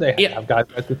run. They have guys.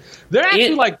 They're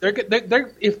actually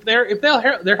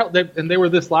and they were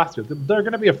this last year. They're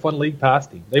going to be a fun league pass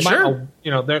team. They might,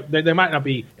 they might not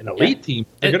be an elite team.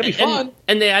 They're going to be fun.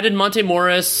 And they added Monte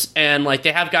Morris, and like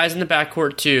they have guys in the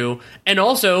backcourt too. And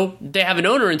also they have an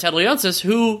owner in Ted Leonsis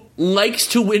who likes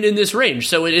to win in this range.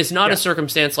 So it is not a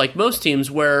circumstance like most teams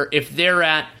where if they're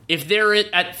at we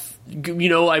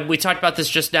talked about this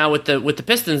just now with the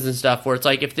Pistons and stuff, where it's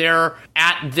like if they're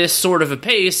at this sort of a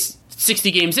pace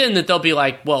 60 games in, that they'll be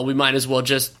like, well, we might as well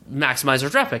just maximize our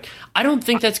draft pick. I don't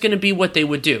think that's going to be what they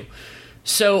would do.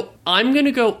 So I'm going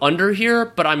to go under here,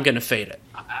 but I'm going to fade it.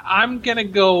 I'm going to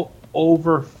go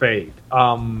over fade.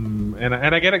 And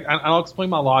I get it. I'll explain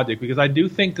my logic, because I do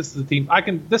think this is a team.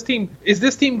 Is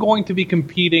this team going to be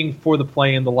competing for the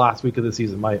play in the last week of the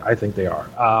season? I think they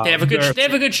are. They have a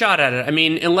good shot at it. I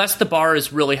mean, unless the bar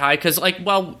is really high, because like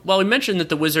while we mentioned that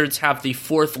the Wizards have the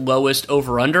fourth lowest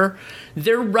over under,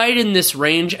 they're right in this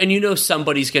range, and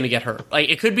somebody's going to get hurt. Like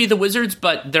it could be the Wizards,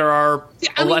 but there are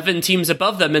 11 teams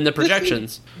above them in the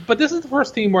projections. But this is the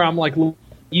first team where I'm like,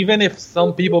 even if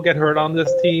some people get hurt on this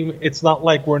team, it's not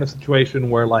like we're in a situation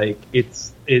where like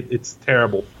it's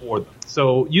terrible for them.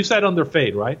 So you said under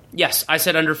fade, right? Yes, I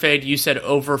said under fade. You said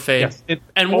over fade. Yes,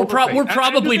 and we're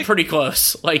probably pretty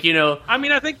close. Like I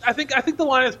mean, I think the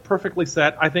line is perfectly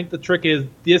set. I think the trick is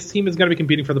this team is going to be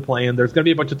competing for the play-in. There's going to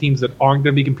be a bunch of teams that aren't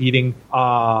going to be competing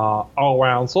all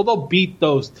around, so they'll beat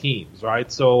those teams,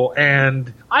 right? So,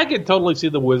 and I could totally see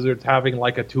the Wizards having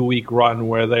like a 2-week run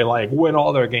where they like win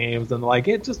all their games, and like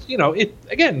it just they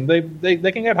can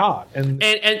get hot. And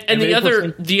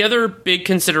the other big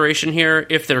consideration here,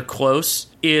 if they're close,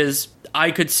 is I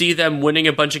could see them winning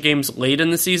a bunch of games late in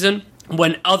the season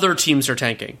when other teams are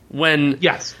tanking. When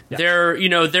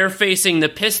they're facing the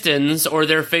Pistons or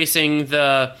they're facing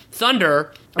the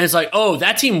Thunder, and it's like, oh,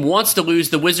 that team wants to lose.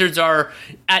 The Wizards are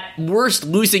at worst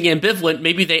losing ambivalent.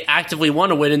 Maybe they actively want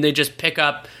to win and they just pick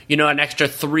up an extra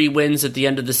 3 wins at the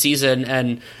end of the season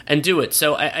and do it.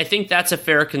 So I think that's a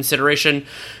fair consideration.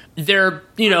 They're,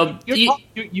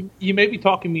 you may be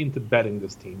talking me into betting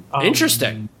this team.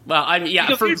 Interesting. Well,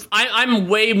 I'm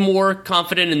way more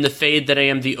confident in the fade than I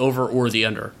am the over or the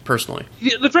under, personally.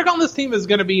 The trick on this team is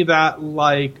going to be that,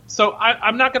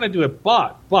 I'm not going to do it,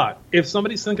 but if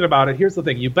somebody's thinking about it, here's the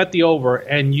thing: you bet the over,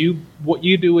 and what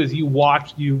you do is you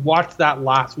watch that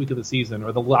last week of the season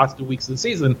or the last 2 weeks of the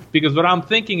season, because what I'm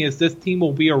thinking is this team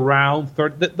will be around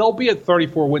they'll be at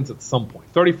 34 wins at some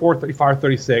point, 34, 35,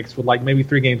 36, with like maybe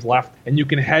 3 games left, and you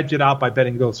can hedge it out by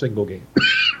betting those single games.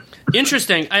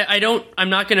 Interesting. I'm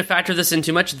not going to factor this in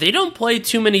too much. They don't play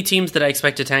too many teams that I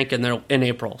expect to tank in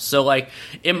April. So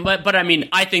but I mean,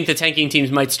 I think the tanking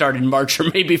teams might start in March or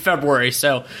maybe February.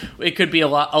 So it could be a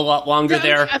lot longer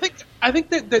there. I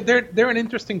think that they're an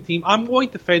interesting team. I'm going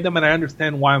to fade them, and I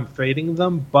understand why I'm fading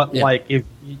them. But if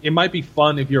it might be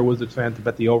fun if you're a Wizards fan to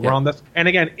bet the over on this. And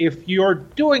again, if you're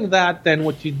doing that, then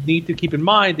what you need to keep in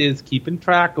mind is keeping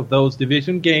track of those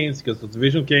division games, because those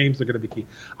division games are going to be key.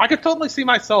 I could totally see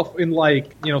myself in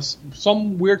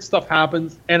some weird stuff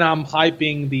happens, and I'm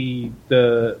hyping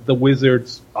the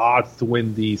Wizards odds to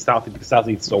win the Southeast, because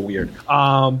Southeast is so weird.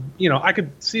 I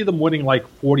could see them winning like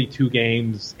 42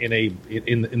 games in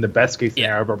the best case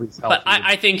scenario. But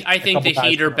I think the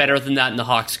Heat are better than that, and the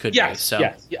Hawks could be. So.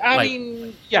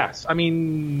 Yes. I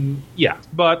mean, yes.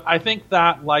 But I think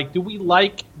that, do we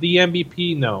like the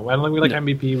MVP? No. I don't think we like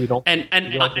MVP. We don't. And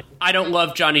I don't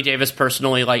love Johnny Davis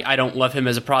personally. I don't love him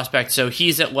as a prospect. So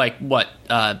he's at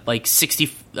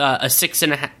 60, a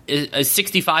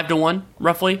 65 to 1,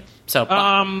 roughly. So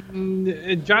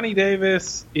Johnny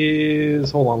Davis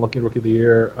is looking rookie of the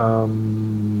year.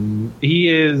 He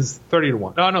is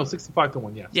 30-1. Oh no,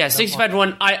 65-1. Yes. Yeah,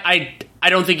 65-1. I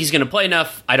don't think he's going to play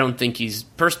enough. I don't think he's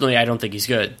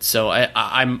good. So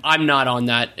I'm not on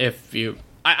that.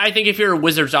 I think if you're a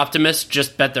Wizards optimist,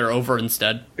 just bet they're over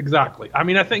instead. Exactly. I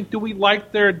mean, I think, do we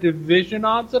like their division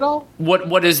odds at all?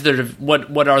 What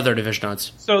are their division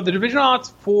odds? So the division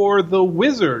odds for the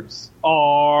Wizards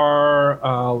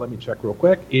are let me check real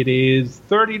quick. It is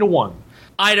 30-1.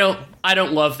 I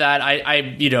don't love that.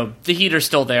 The Heat are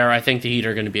still there. I think the Heat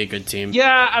are going to be a good team.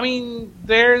 Yeah, I mean,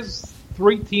 there's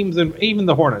 3 teams, and even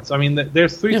the Hornets. I mean,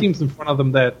 there's 3 teams in front of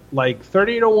them that, like,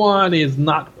 30-1 is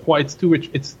not quite. It's too rich.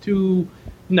 It's too.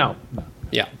 No.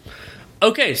 Yeah.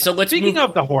 Okay, so Speaking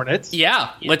of the Hornets,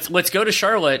 let's go to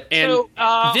Charlotte. And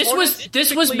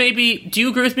this was maybe. Do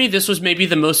you agree with me? This was maybe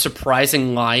the most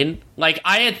surprising line. Like,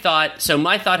 I had thought. So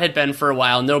my thought had been for a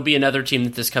while, and there'll be another team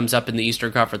that this comes up in the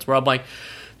Eastern Conference where I'm like,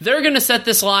 they're going to set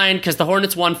this line because the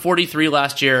Hornets won 43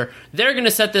 last year. They're going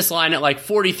to set this line at like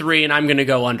 43, and I'm going to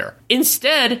go under.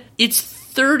 Instead, it's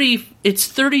 30. It's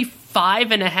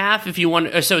 35.5 if you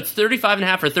want. So it's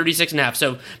 35.5 or 36.5.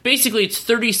 So basically, it's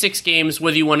 36 games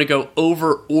whether you want to go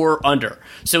over or under.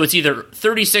 So it's either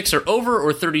 36 or over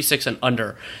or 36 and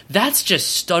under. That's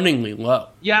just stunningly low.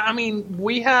 Yeah, I mean,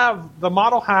 the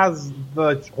model has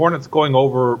the Hornets going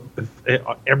over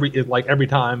every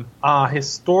time.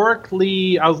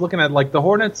 Historically, I was looking at, like, the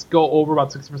Hornets go over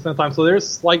about 60% of the time, so there's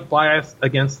slight bias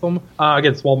against them.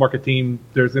 Again, small market team,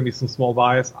 there's going to be some small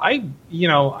bias.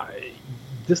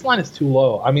 This line is too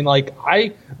low. I mean, like,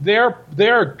 there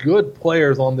are good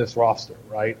players on this roster,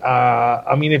 right?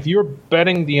 I mean, if you're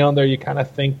betting the under, you kind of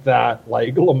think that,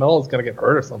 like, LaMelo's going to get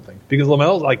hurt or something, because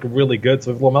LaMelo's, like, really good.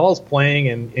 So if LaMelo's playing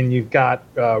and you've got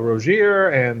Rozier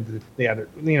and Hayward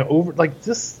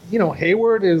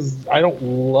is,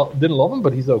 didn't love him,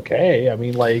 but he's okay. I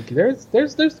mean, like, there's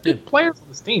good players on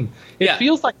this team. It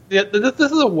feels like this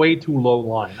is a way too low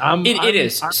line. It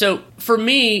is. So for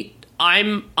me,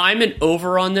 I'm an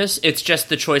over on this. It's just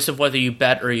the choice of whether you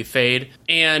bet or you fade.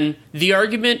 And the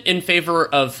argument in favor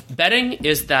of betting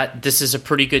is that this is a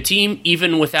pretty good team,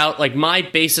 even without, like, my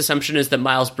base assumption is that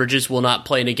Miles Bridges will not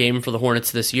play in a game for the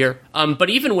Hornets this year.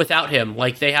 But even without him,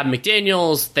 like, they have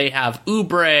McDaniels, they have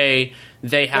Oubre,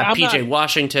 they have PJ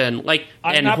Washington. Like,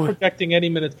 I'm not projecting any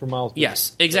minutes for Miles Bridges.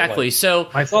 Yes, exactly. So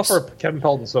myself or Kevin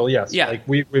Pelton. So yes, like,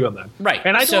 we on that. Right.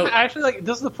 And I actually, like,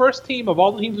 this is the first team of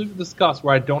all the teams we've discussed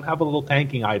where I don't have a little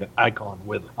tanking icon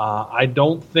with it. I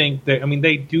don't think that. I mean,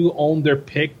 they do own their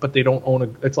pick, but they don't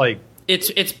own it's like.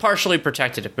 It's partially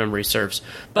protected if memory serves,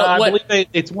 but I believe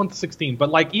it's 1-16. But,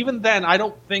 like, even then, I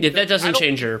don't think that doesn't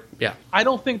change your. Yeah, I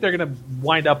don't think they're going to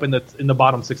wind up in the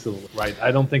bottom 6 of the league, right?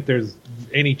 I don't think there's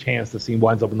any chance the team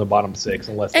winds up in the bottom 6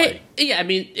 unless. I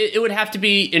mean, it would have to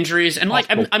be injuries, and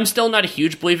possible. Like, I'm still not a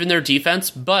huge believer in their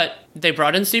defense, but they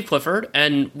brought in Steve Clifford,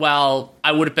 and while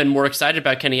I would have been more excited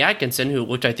about Kenny Atkinson, who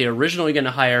looked like they were originally going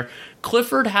to hire,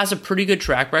 Clifford has a pretty good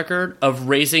track record of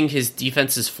raising his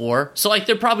defense's floor. So, like,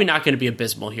 they're probably not going to be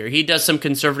abysmal here. He does some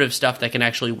conservative stuff that can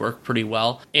actually work pretty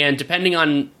well. And depending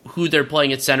on who they're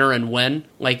playing at center and when,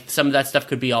 like, some of that stuff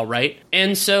could be all right.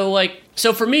 And so, like,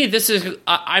 so for me,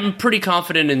 I'm pretty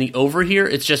confident in the over here.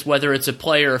 It's just whether it's a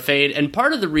play or a fade. And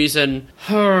part of the reason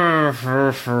why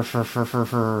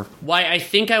I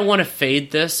think I want to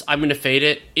fade this, I'm going to fade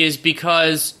it, is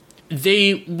because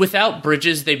without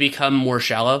Bridges, they become more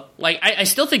shallow. Like, I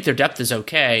still think their depth is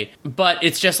okay, but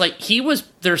it's just like he was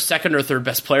their second or third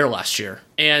best player last year,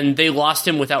 and they lost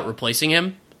him without replacing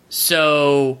him.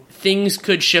 So things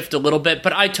could shift a little bit,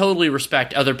 but I totally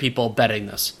respect other people betting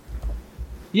this.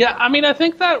 Yeah, I mean, I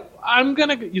think that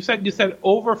you said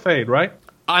over fade, right?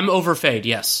 I'm over fade,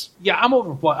 yes. Yeah, I'm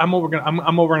over and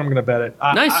I'm going to bet it.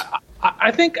 Nice.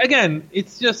 I think, again,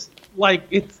 it's just, like,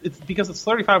 it's because it's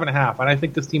 35.5, and I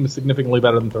think this team is significantly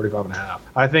better than 35.5.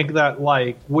 I think that,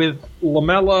 like, with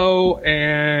LaMelo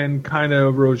and kind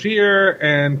of Rozier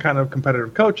and kind of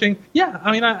competitive coaching, yeah,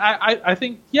 I mean, I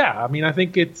think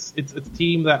it's a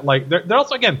team that, like, they're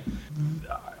also, again,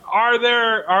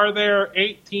 are there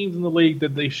 8 teams in the league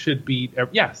that they should beat?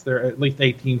 Yes, there are at least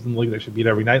 8 teams in the league they should beat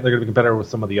every night. They're going to be competitive with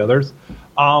some of the others.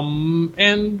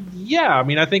 And yeah, I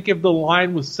mean, I think if the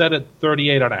line was set at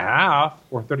 38.5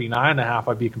 or 39.5,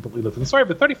 I'd be a completely different story.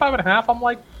 But 35.5, I'm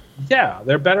like, yeah,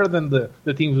 they're better than the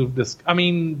teams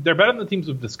they're better than the teams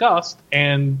we've discussed.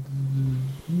 And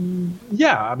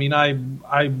yeah, I mean,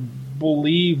 I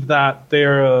believe that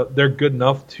they're good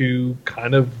enough to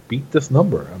kind of beat this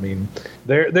number. I mean,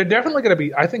 they're definitely going to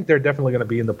be. I think they're definitely going to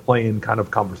be in the play-in kind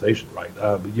of conversation, right?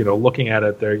 Looking at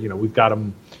it, we've got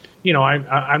them.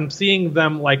 I'm seeing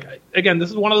them like, again, this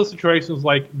is one of those situations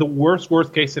like the worst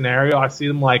case scenario. I see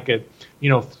them like at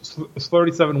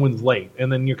 37 wins late,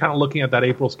 and then you're kind of looking at that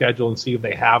April schedule and see if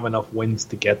they have enough wins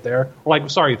to get there. Or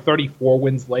 34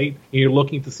 wins late, and you're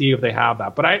looking to see if they have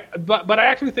that. But I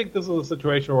actually think this is a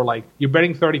situation where like you're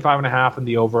betting 35.5 in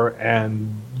the over,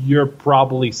 and you're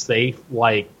probably safe,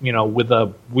 with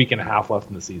a week and a half left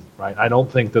in the season, right? I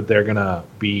don't think that they're gonna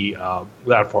be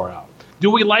that far out. Do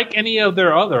we like any of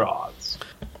their other odds?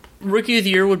 Rookie of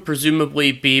the Year would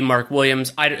presumably be Mark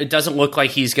Williams. It doesn't look like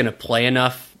he's going to play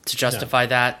enough to justify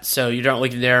that, so you don't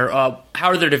look there. How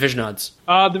are their division odds?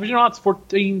 Division odds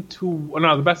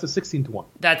 14-1. The best is 16-1.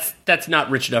 That's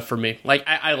not rich enough for me. Like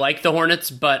I like the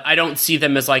Hornets, but I don't see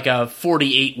them as like a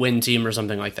 48 win team or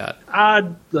something like that.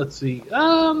 Let's see.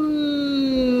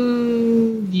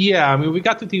 Yeah, I mean, we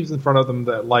got two teams in front of them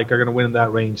that are going to win in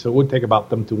that range, so it would take about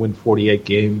them to win 48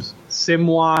 games.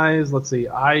 Sim-wise, let's see.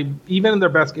 Even in their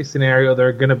best case scenario,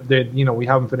 we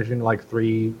have them finishing a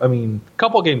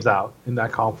couple games out in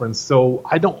that conference. So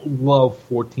I don't love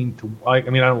 14-1. I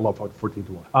don't love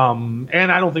 14-1.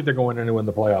 And I don't think they're going anywhere in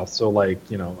the playoffs. So unless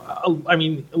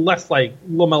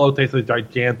LaMelo takes a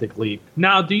gigantic leap.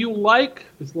 Now, do you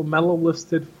is LaMelo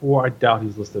listed for? I doubt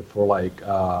he's listed for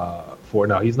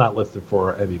no, he's not listed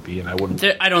for MVP, and I wouldn't.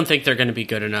 I don't think they're going to be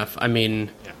good enough. I mean.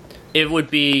 Yeah. It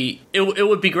would be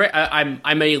great. I'm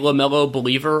a LaMelo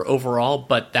believer overall,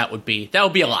 but that would be a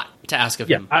lot to ask of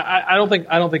him. I don't think.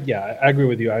 Yeah, I agree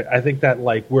with you. I think that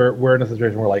we're in a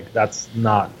situation where that's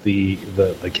not the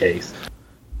case.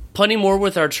 Plenty more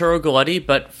with Arturo Galletti,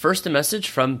 but first a message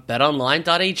from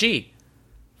BetOnline.ag.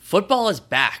 Football is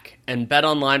back, and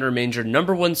BetOnline remains your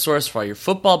number one source for all your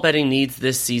football betting needs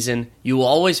this season. You will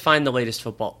always find the latest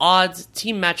football odds,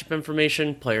 team matchup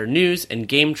information, player news, and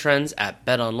game trends at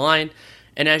BetOnline.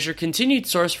 And as your continued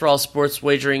source for all sports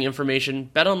wagering information,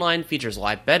 BetOnline features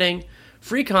live betting,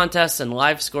 free contests, and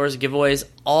live scores giveaways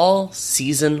all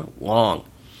season long.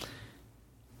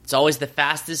 It's always the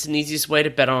fastest and easiest way to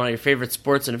bet on all your favorite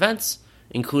sports and events,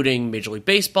 including Major League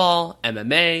Baseball,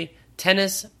 MMA,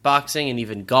 tennis, boxing, and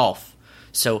even golf.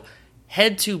 So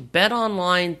head to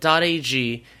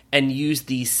betonline.ag and use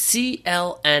the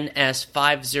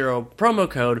CLNS50 promo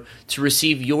code to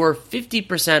receive your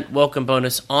 50% welcome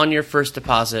bonus on your first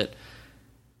deposit.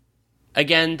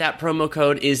 Again, that promo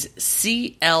code is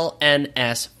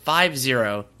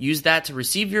CLNS50. Use that to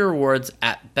receive your rewards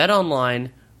at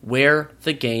BetOnline, where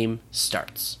the game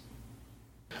starts.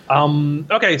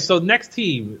 Okay, so next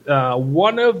team,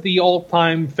 one of the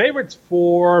all-time favorites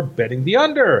for betting the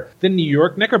under, the New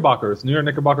York Knickerbockers. New York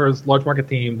Knickerbockers, large market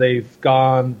team. They've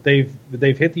hit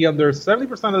the under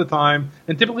 70% of the time,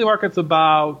 and typically markets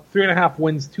about 3.5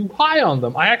 wins too high on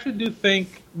them. I actually do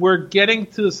think we're getting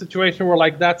to the situation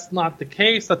where that's not the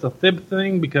case. That's a fib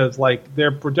thing because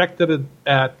they're projected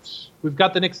at. We've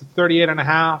got the Knicks at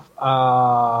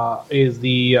 38.5 is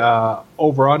the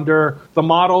over-under. The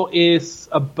model is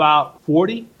about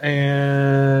 40,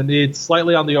 and it's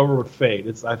slightly on the over with fade.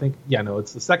 It's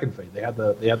the second fade. They had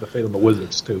the fade on the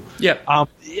Wizards too. Yeah.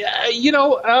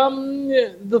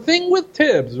 The thing with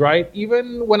Tibbs, right?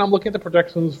 Even when I'm looking at the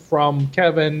projections from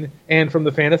Kevin and from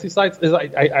the fantasy sites, is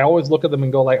I always look at them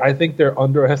and go I think they're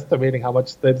underestimating how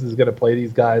much Tibbs is going to play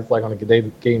these guys on a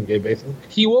game basis.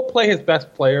 He will play his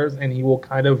best players, and he will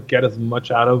kind of get as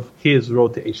much out of his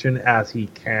rotation as he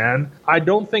can. I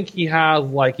don't think he has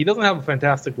he doesn't have a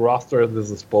fantastic roster at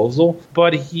his disposal,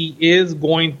 but he is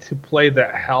going to play the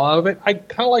hell out of it. I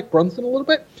kind of like Brunson a little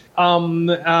bit.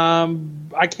 I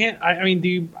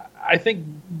think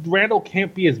Randall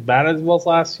can't be as bad as he was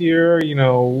last year,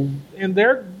 and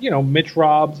they're, Mitch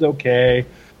Rob's okay.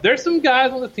 There's some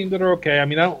guys on the team that are okay. I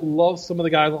don't love some of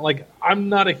the guys. I'm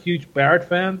not a huge Barrett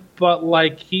fan, but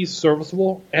he's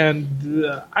serviceable. And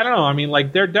I don't know.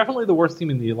 They're definitely the worst team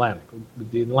in the Atlantic.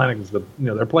 The Atlantic is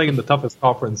they're playing in the toughest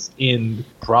conference in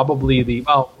probably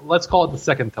let's call it the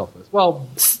second toughest. Well,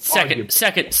 second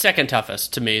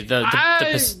toughest to me.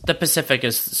 The Pacific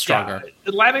is stronger. Yeah,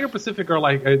 Atlantic or Pacific are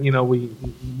we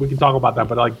can talk about that,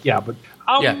 but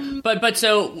but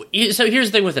so here's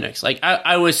the thing with the Knicks.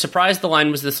 I was surprised the line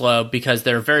was this low because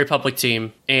they're a very public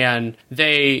team, and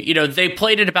they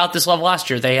played at about this level last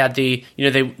year. They had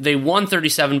they won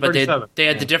 37, but they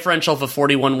had the differential of a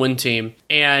 41 win team,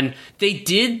 and they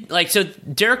did so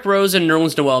Derrick Rose and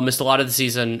Nerlens Noel missed a lot of the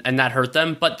season, and that hurt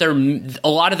them. But a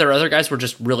lot of their other guys were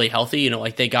just really healthy.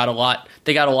 They got a lot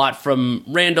from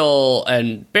Randall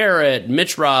and Barrett,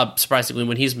 Mitch Robb, surprisingly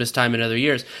when he's missed time in other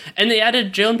years, and they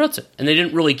added Jalen Brunson, and they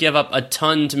didn't really give up a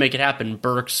ton to make it happen.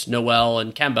 Burks, Noel,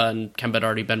 and Kemba had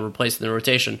already been replaced in the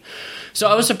rotation. So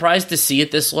I was surprised to see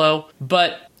it this low,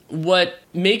 but what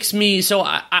makes me so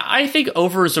I think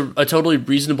over is a totally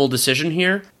reasonable decision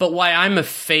here, but why I'm a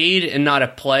fade and not a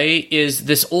play is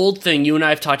this old thing. You and I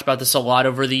have talked about this a lot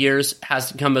over the years,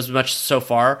 hasn't come as much so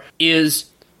far, is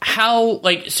how,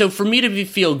 like, so for me to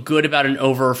feel good about an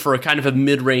over for a kind of a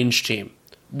mid-range team,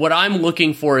 what I'm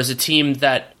looking for is a team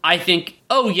that I think,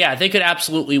 oh yeah, they could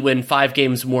absolutely win 5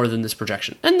 games more than this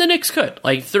projection. And the Knicks could.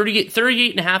 Like 38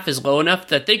 and a half is low enough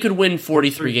that they could win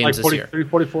 43 games this year.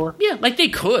 44? Yeah, like they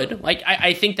could. Like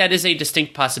I think that is a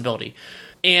distinct possibility.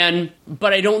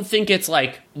 But I don't think it's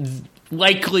like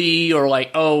likely or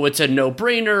like, oh, it's a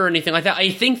no-brainer or anything like that. I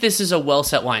think this is a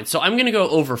well-set line. So I'm going to go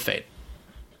over fade.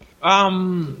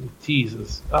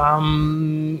 Jesus.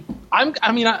 I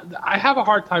have a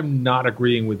hard time not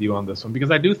agreeing with you on this one because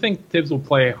I do think Tibbs will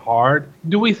play hard.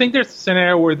 Do we think there's a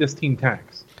scenario where this team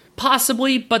tanks?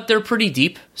 Possibly, but they're pretty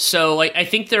deep. So like, I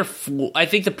think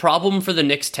the problem for the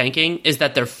Knicks tanking is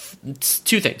that it's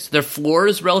 2 things. Their floor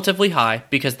is relatively high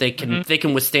because they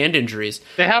can withstand injuries.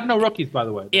 They have no rookies, by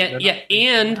the way.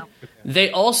 And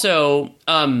they also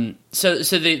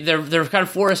their kind of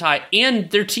floor is high,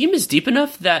 and their team is deep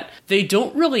enough that they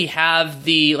don't really have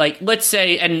the, like, let's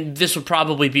say, and this would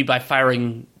probably be by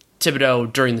firing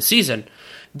Thibodeau during the season.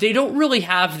 They don't really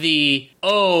have the,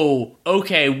 oh,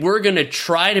 okay, we're going to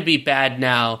try to be bad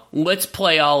now. Let's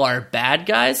play all our bad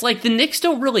guys. Like, the Knicks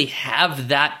don't really have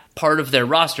that part of their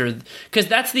roster, because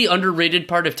that's the underrated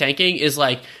part of tanking is,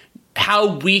 like,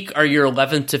 how weak are your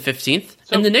 11th to 15th?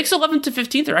 And the Knicks 11th to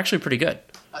 15th are actually pretty good.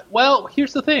 Well,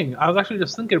 here's the thing. I was actually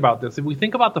just thinking about this. If we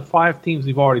think about the 5 teams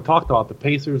we've already talked about, the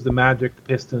Pacers, the Magic, the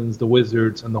Pistons, the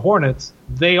Wizards, and the Hornets,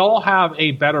 they all have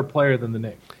a better player than the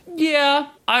Knicks. Yeah,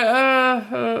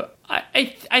 I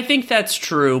think that's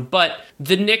true, but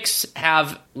the Knicks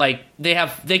have, like, they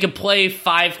can play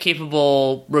 5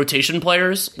 capable rotation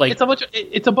players. Like, it's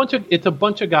a bunch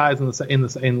of guys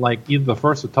in like either the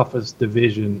first or toughest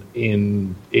division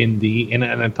in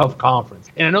a tough conference.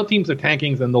 And I know teams are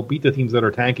tanking and they'll beat the teams that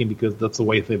are tanking because that's the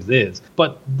way Thibs is.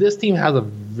 But this team has a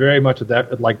very much of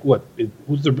that. Like,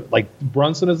 who's their, like,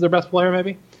 Brunson is their best player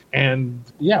maybe. And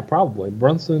yeah, probably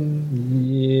Brunson.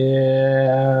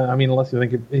 Yeah, I mean, unless you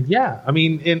think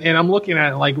and I'm looking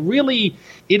at it, like, really,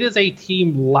 it is a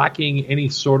team lacking any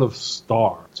sort of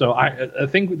star. So I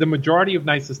think the majority of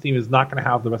nights this team is not going to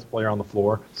have the best player on the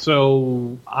floor.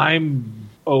 So I'm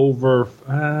over.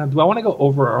 Do I want to go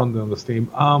over or under on this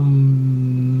team?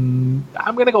 I'm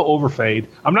going to go over fade.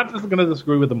 I'm not just going to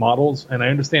disagree with the models, and I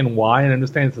understand why, and I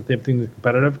understand it's the same thing that's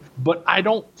competitive, but I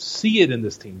don't see it in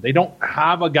this team. They don't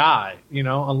have a guy,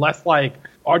 unless, like,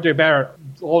 RJ Barrett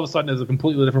all of a sudden is a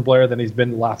completely different player than he's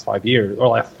been the last 5 years or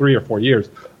last 3 or 4 years.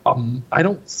 I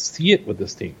don't see it with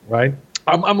this team, right?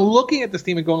 I'm looking at this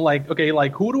team and going, like, okay,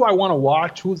 like, who do I want to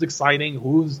watch? Who's exciting?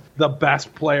 Who's the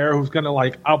best player? Who's going to,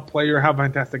 like, outplay or have a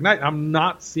fantastic night? I'm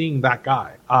not seeing that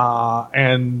guy.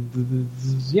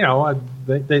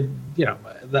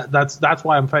 That's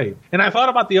why I'm fading. And I thought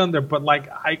about the under, but, like,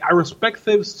 I respect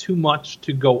Thibs too much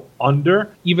to go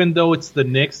under, even though it's the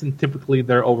Knicks and typically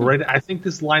they're overrated. I think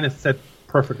this line is set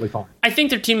perfectly fine. I think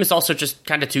their team is also just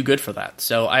kind of too good for that,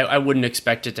 so I wouldn't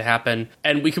expect it to happen.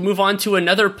 And we can move on to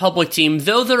another public team,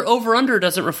 though their over-under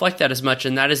doesn't reflect that as much,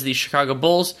 and that is the Chicago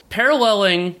Bulls,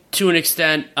 paralleling to an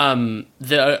extent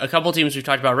a couple teams we've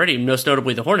talked about already, most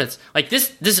notably the Hornets. Like,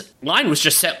 this line was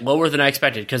just set lower than I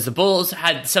expected, because the Bulls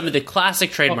had some of the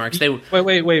classic trademarks.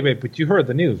 Wait, but you heard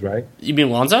the news, right? You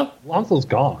mean Lonzo? Lonzo's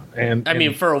gone. I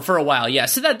mean, for a while, yeah.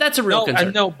 So that's a real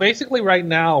concern. No, basically right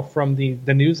now, from the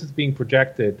news that's being projected,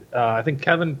 I think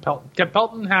Kevin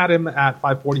Pelton had him at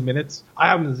 540 minutes. I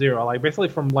have him at 0. Like, basically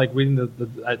from, like, reading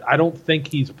I don't think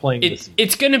he's playing this season.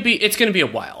 It's gonna be a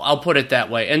while. I'll put it that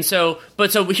way. And so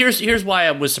here's why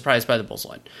I was surprised by the Bulls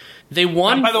line. They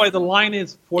won. By the way, the line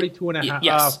is 42.5.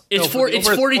 Yes, it's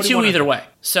 42 either way.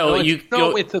 So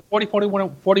it's a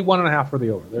 41 and a half for the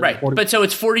over. Right, but so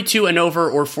it's 42 and over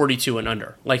or 42 and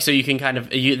under. Like, so you can kind of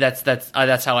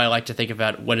that's how I like to think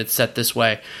about it when it's set this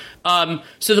way.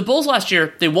 So the Bulls last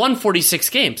year, they won 46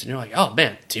 games, and you're like, oh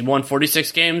man, team won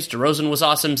 46 games. DeRozan was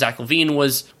awesome. Zach LaVine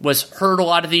was hurt a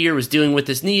lot of the year, was dealing with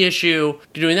this knee issue,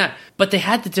 doing that. But they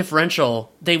had the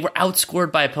differential. They were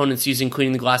outscored by opponents using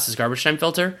cleaning the glasses garbage time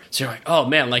filter. So you're like, oh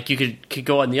man, like you could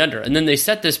go on the under. And then they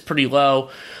set this pretty low,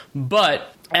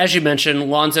 but as you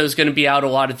mentioned, Lonzo is going to be out a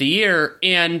lot of the year,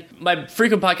 and my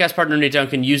frequent podcast partner Nate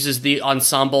Duncan uses the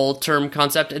ensemble term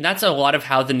concept, and that's a lot of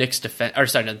how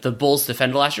the Bulls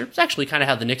defend last year. It's actually kind of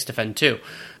how the Knicks defend too.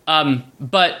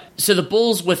 But so the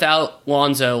Bulls without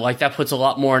Lonzo, like that puts a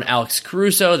lot more on Alex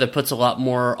Caruso, that puts a lot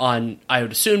more on Ayo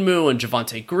Dosunmu and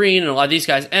Javonte Green and a lot of these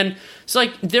guys. And so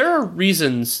like there are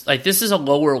reasons, like this is a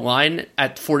lower line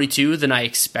at 42 than I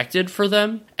expected for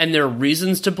them, and there are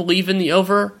reasons to believe in the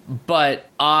over, but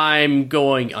I'm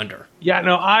going under. Yeah,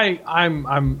 no,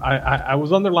 I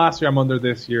was under last year. I'm under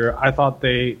this year. I thought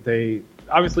they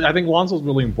obviously, I think Lonzo's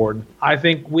really important. I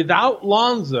think without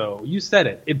Lonzo, you said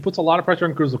it, it puts a lot of pressure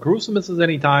on Caruso. Caruso misses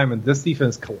any time, and this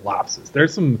defense collapses.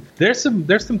 There's some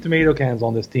tomato cans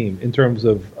on this team in terms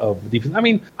of defense. I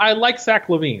mean, I like Zach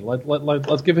LaVine.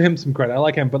 Let's give him some credit. I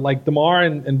like him, but like DeMar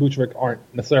and Vucevic aren't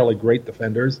necessarily great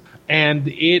defenders, and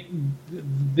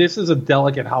this is a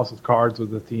delicate house of cards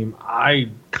with the team.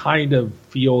 I kind of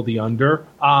feel the under.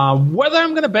 Whether I'm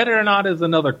going to bet it or not is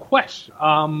another question.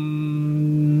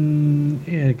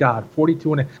 Yeah, God,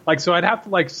 42 and like, so I'd have to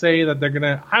like say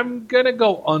that I'm gonna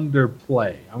go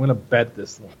underplay. I'm gonna bet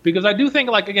this one because I do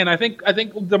think, like, again, I think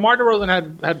DeMar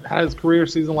DeRozan had his career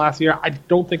season last year. I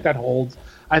don't think that holds.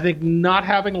 I think not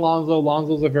having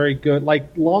Lonzo's a very good,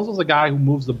 like, Lonzo's a guy who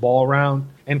moves the ball around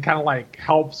and kind of like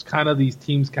helps kind of these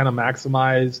teams kind of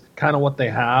maximize kind of what they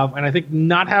have. And I think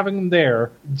not having him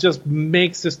there just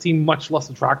makes this team much less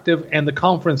attractive. And the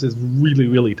conference is really,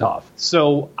 really tough.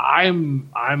 So I mean,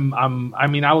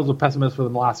 I was a pessimist for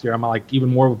them last year. I'm like even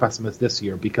more of a pessimist this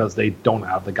year because they don't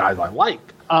have the guys I like.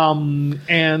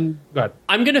 And go ahead.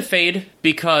 I'm going to fade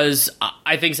because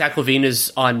I think Zach LaVine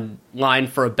is on line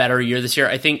for a better year this year.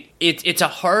 I think it's a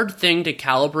hard thing to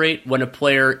calibrate when a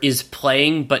player is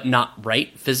playing but not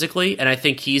right physically, and I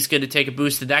think he's going to take a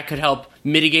boost, and that could help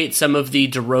mitigate some of the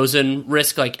DeRozan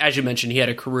risk. Like, as you mentioned, he had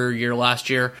a career year last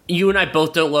year. You and I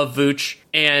both don't love Vooch,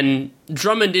 and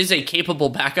Drummond is a capable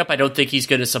backup. I don't think he's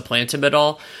going to supplant him at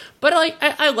all. But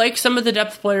I like some of the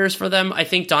depth players for them. I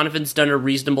think Donovan's done a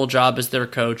reasonable job as their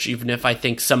coach, even if I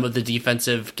think some of the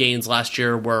defensive gains last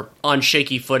year were on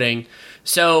shaky footing.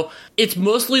 So it's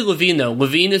mostly LaVine, though.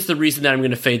 LaVine is the reason that I'm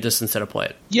going to fade this instead of play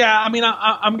it. Yeah, I mean,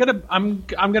 I'm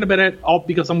gonna bet it all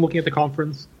because I'm looking at the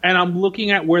conference and I'm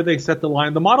looking at where they set the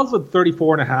line. The model's at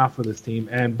 34.5 for this team,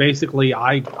 and basically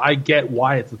I get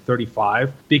why it's at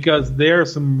 35 because there are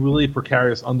some really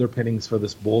precarious underpinnings for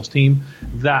this Bulls team.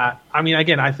 That, I mean,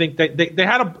 again, I think they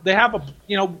have a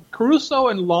you know, Caruso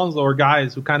and Lonzo are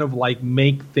guys who kind of like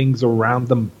make things around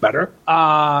them better.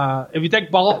 If you take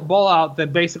ball out,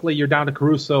 then basically you're down to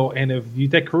Caruso, and if you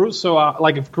take Caruso out,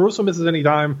 like if Caruso misses any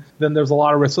time, then there's a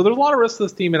lot of risk. So there's a lot of risk to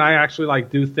this team, and I actually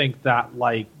do think that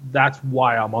that's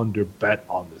why I'm under bet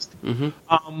on this team.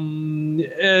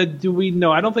 Mm-hmm. Do we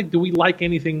know? Do we like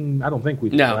anything? I don't think we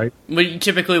do. No. Right? But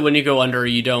typically when you go under,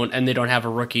 you don't, and they don't have a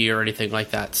rookie or anything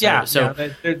like that. So,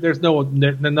 there's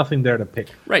nothing there to pick.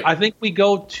 Right. I think we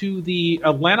go to the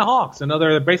Atlanta Hawks,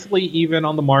 another basically even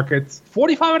on the markets,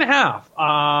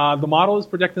 45.5. The model is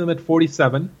projecting them at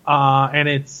 47, and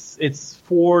it's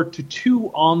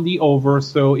 4-2 on the over,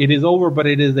 so it is over, but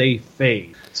it is a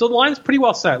fade. So the line's pretty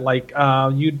well set. Like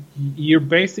you're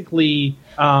basically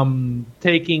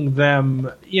taking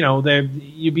them, you know,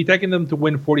 you'd be taking them to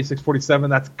win 46-47.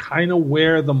 That's kind of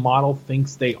where the model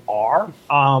thinks they are.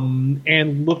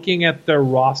 And looking at their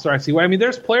roster, I mean,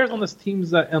 there's players on this team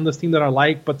that I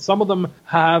like, but some of them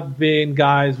have been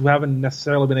guys who haven't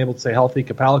necessarily been able to stay healthy.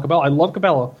 Capella. I love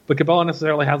Capella, but Capella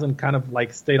necessarily hasn't kind of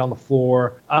like stayed on the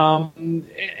floor.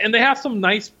 And they have some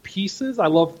nice pieces. I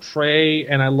love Trey,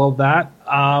 and I love that.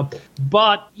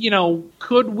 But, you know,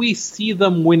 could we see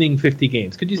them winning 50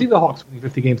 games? Could you see the Hawks winning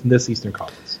 50 games in this Eastern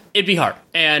Conference? It'd be hard.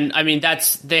 And, I mean,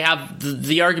 they have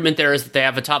the argument there is that they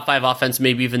have a top 5 offense,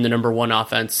 maybe even the number 1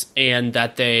 offense, and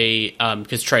that they,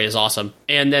 because Trey is awesome.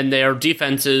 And then their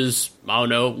defense is, I don't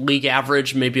know, league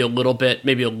average, maybe a little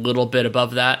bit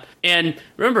above that. And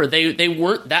remember, they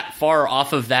weren't that far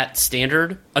off of that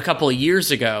standard a couple of years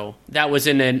ago. That was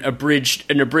in an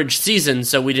abridged season,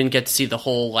 so we didn't get to see the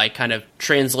whole like kind of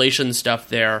translation stuff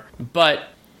there. But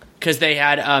because they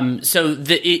had and so in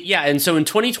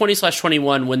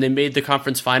 2020/21 when they made the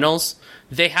conference finals,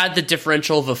 they had the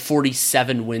differential of a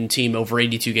 47 win team over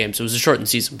 82 games. So it was a shortened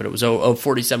season, but it was a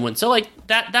 47 win. So like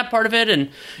that part of it and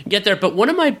get there. But one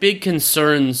of my big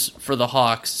concerns for the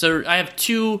Hawks, so I have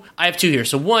two here.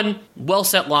 So one, well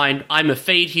set line. I'm a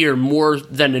fade here more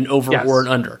than an over or an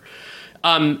under.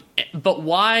 But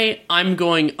why I'm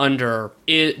going under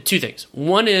is two things.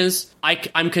 One is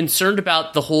I'm concerned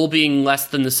about the whole being less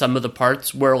than the sum of the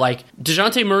parts, where like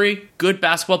DeJounte Murray, good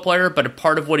basketball player, but a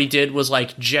part of what he did was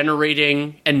like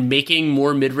generating and making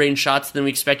more mid-range shots than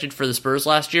we expected for the Spurs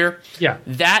last year. Yeah.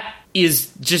 That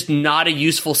is just not a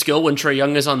useful skill when Trae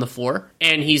Young is on the floor,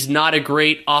 and he's not a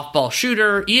great off-ball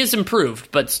shooter. He is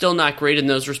improved, but still not great in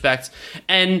those respects.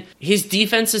 And his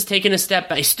defense has taken a step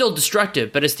back. He's still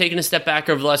destructive, but has taken a step back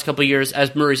over the last couple of years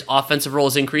as Murray's offensive role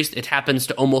has increased. It happens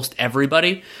to almost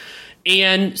everybody.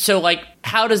 And so, like,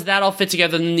 how does that all fit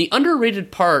together? And the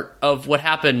underrated part of what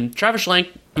happened, Travis Schlenk,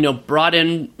 brought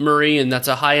in Murray, and that's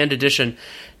a high-end addition.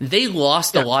 They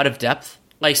lost a lot of depth.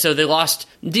 Like, so they lost,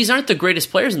 these aren't the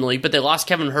greatest players in the league, but they lost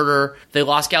Kevin Huerter, they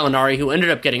lost Gallinari, who ended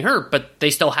up getting hurt, but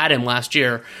they still had him last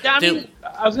year. Yeah,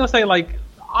 I was going to say, like,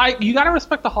 you got to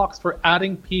respect the Hawks for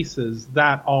adding pieces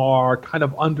that are kind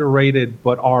of underrated,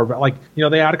 but are, like,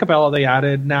 they added Capella, they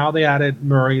added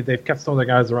Murray, they've kept some of the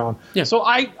guys around. Yeah. So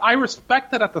I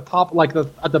respect that at the top, like,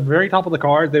 at the very top of the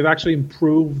card, they've actually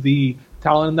improved the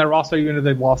talent in their roster, even if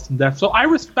they've lost some depth. So I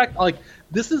respect, like,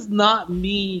 this is not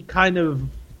me kind of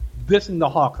dissing the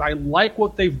Hawks. I like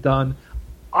what they've done.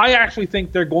 I actually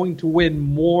think they're going to win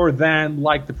more than,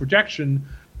 like, the projection.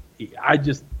 I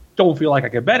just don't feel like I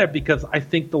could bet it because I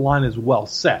think the line is well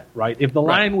set, right? If the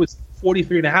line was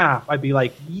 43.5, I'd be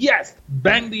like, yes,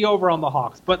 bang the over on the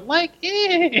Hawks. But, like,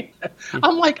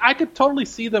 I'm like, I could totally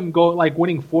see them go, like,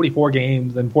 winning 44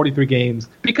 games and 43 games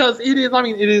because it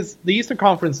is the Eastern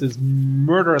Conference is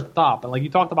murder at the top. And, like, you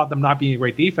talked about them not being a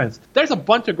great defense. There's a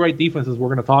bunch of great defenses we're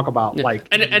going to talk about. Yeah. Like,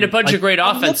 and a bunch of great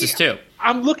offenses, too.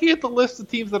 I'm looking at the list of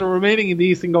teams that are remaining in the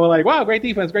East and going like, wow, great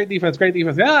defense, great defense, great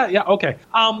defense. Yeah, okay.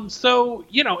 So,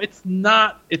 it's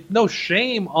no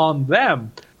shame on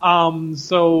them.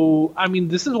 So,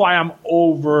 this is why I'm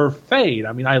over fade.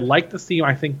 I like this team.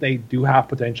 I think they do have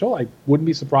potential. I wouldn't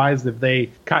be surprised if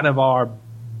they kind of are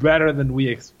better than we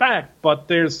expect, but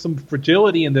there's some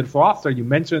fragility in the roster. You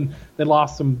mentioned they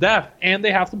lost some depth, and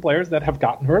they have some players that have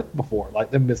gotten hurt before, like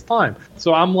they missed time.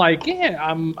 So I'm like,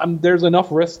 there's enough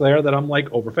risk there that I'm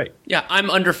like overfade. Yeah, I'm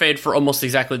underfade for almost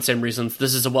exactly the same reasons.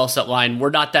 This is a well-set line. We're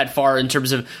not that far in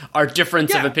terms of our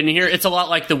difference of opinion here. It's a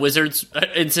lot like the Wizards,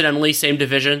 incidentally, same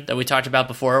division that we talked about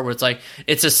before, where it's like,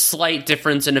 it's a slight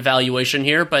difference in evaluation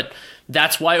here, but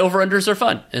that's why over-unders are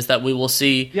fun, is that we will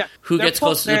see who gets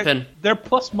close to the pin. They're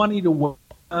plus money to win.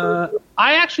 I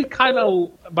actually kind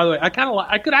of, by the way,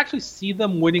 I could actually see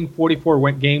them winning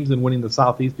 44 games and winning the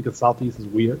Southeast because Southeast is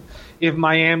weird. If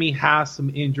Miami has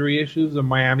some injury issues or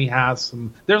Miami has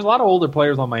some, there's a lot of older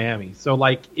players on Miami. So,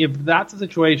 like, if that's a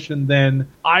situation, then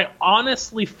I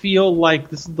honestly feel like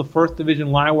this is the first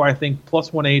division line where I think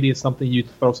plus 180 is something you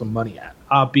throw some money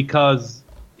at because.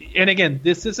 And again,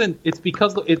 this isn't. It's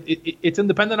because it's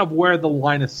independent of where the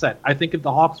line is set. I think if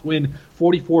the Hawks win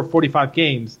 44, 45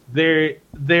 games, they're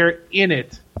in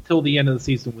it till the end of the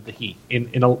season with the Heat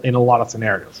in a lot of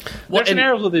scenarios. There are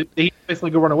scenarios where the Heat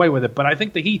basically could run away with it, but I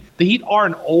think the Heat are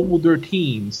an older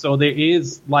team, so there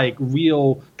is like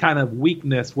real kind of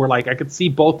weakness where like I could see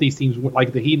both these teams,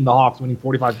 like the Heat and the Hawks, winning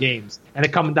 45 games, and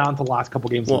it coming down to the last couple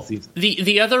games of the season.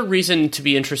 The other reason to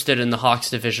be interested in the Hawks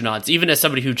division odds, even as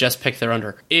somebody who just picked their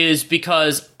under, is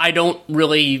because I don't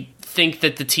really think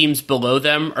that the teams below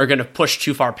them are going to push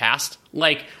too far past.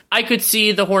 Like, I could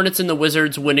see the Hornets and the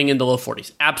Wizards winning in the low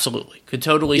 40s. Absolutely. Could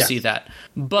totally see that.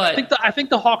 But I think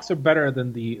the Hawks are better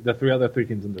than the three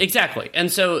teams in the Exactly.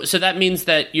 And so that means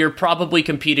that you're probably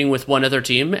competing with one other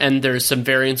team, and there's some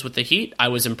variance with the Heat. I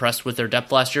was impressed with their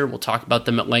depth last year. We'll talk about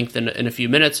them at length in a few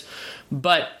minutes.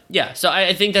 But yeah, so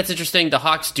I think that's interesting. The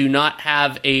Hawks do not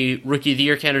have a Rookie of the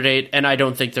Year candidate, and I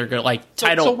don't think they're going to, like,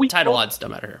 title odds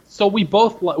don't matter here. So we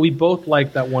both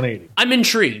like that 180. I'm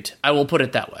intrigued. I will put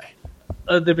it that way.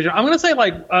 Division. I'm going to say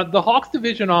like the Hawks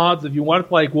division odds. If you want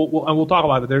to, like, we'll talk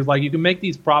about it. There's like you can make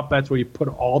these prop bets where you put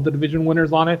all the division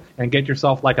winners on it and get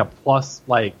yourself like a plus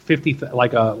like 50,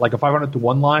 like a 500 to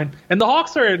 1 line. And the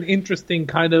Hawks are an interesting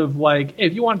kind of like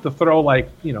if you wanted to throw like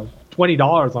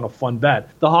 $20 on a fun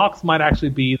bet, the Hawks might actually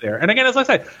be there. And again, as I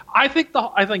said, I think.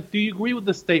 Do you agree with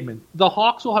this statement? The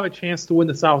Hawks will have a chance to win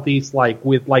the Southeast like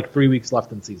with like 3 weeks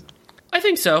left in the season. I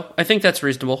think so. I think that's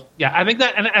reasonable. Yeah, I think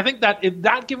that if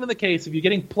that given the case, if you're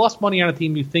getting plus money on a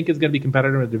team you think is going to be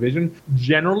competitive in a division,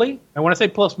 generally, and when I say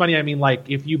plus money, I mean like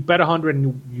if you bet 100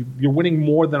 and you're winning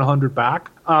more than 100 back,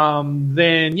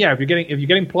 then yeah, if you're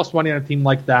getting plus money on a team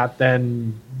like that,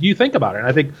 then you think about it. And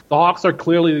I think the Hawks are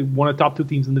clearly one of the top 2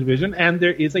 teams in the division, and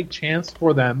there is a chance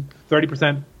for them,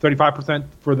 30%, 35%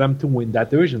 for them to win that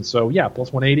division. So yeah,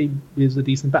 plus 180 is a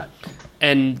decent bet.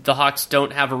 And the Hawks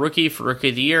don't have a rookie for Rookie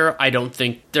of the Year. I don't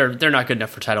think they're not good enough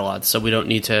for title odds, so we don't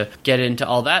need to get into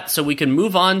all that. So we can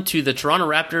move on to the Toronto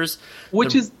Raptors.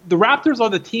 The Raptors are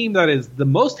the team that is the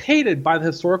most hated by the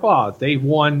historical odds. They've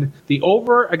won the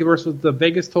over versus the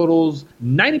Vegas totals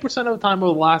 90% of the time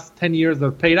over the last 10 years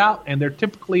they've paid out, and they're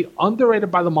typically historically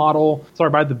underrated by the model. Sorry,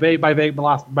 by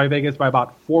Vegas by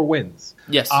about 4 wins.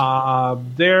 Yes.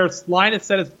 Their line is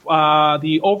set as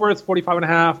the over is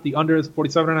 45.5, the under is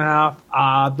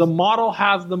 47.5. The model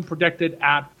has them projected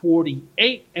at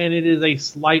 48, and it is a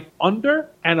slight under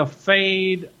and a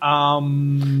fade.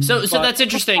 So that's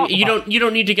interesting. You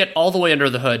don't need to get all the way under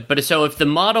the hood, but so if the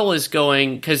model is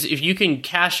going, because if you can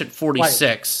cash at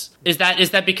 46. Right. Is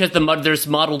that because there's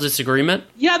model disagreement?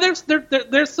 Yeah, there's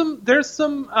some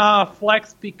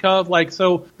flex because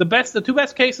the 2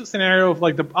 best cases scenario,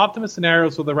 like the optimist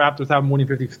scenario, so the Raptors have them winning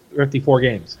 54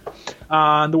 games.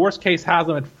 And the worst case has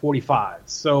them at 45.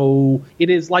 So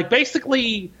it is like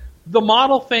basically the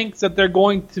model thinks that they're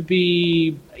going to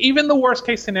be, even the worst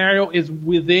case scenario is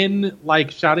within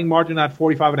like shouting margin at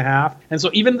 45.5. And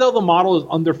so even though the model is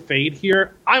under fade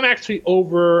here, I'm actually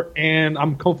over and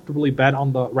I'm comfortably bet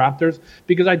on the Raptors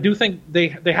because I do think they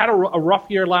had a rough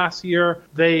year last year.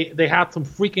 They had some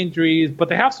freak injuries, but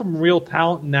they have some real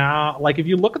talent now. Like if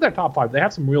you look at their top 5, they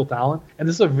have some real talent. And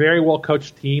this is a very well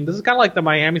coached team. This is kind of like the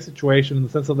Miami situation in the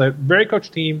sense of they're a very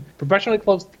coached team, professionally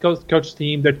coached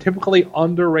team. They're typically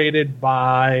underrated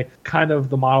by kind of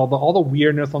the model. All the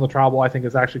weirdness on the travel, I think,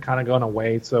 is actually kind of gone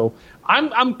away. So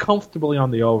I'm comfortably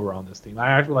on the over on this team.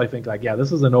 I actually think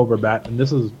this is an over bet, and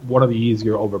this is one of the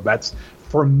easier over bets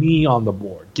for me on the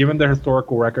board, given their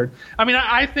historical record. I mean,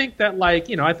 I think that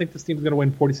I think this team's going to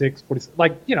win 46, they're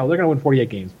going to win 48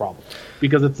 games probably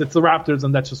because it's the Raptors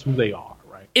and that's just who they are.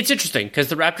 It's interesting because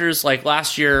the Raptors, like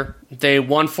last year, they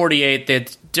won 48.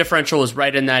 The differential was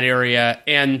right in that area,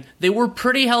 and they were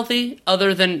pretty healthy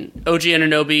other than OG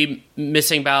Anunoby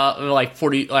missing about like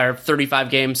 40 or 35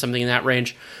 games, something in that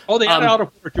range. Oh, they added Otto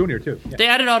Porter Jr. too. Yeah. They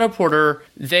added Otto Porter.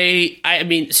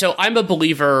 So I'm a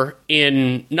believer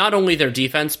in not only their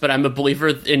defense, but I'm a believer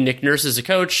in Nick Nurse as a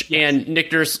coach, and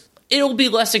Nick Nurse. It'll be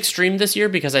less extreme this year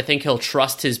because I think he'll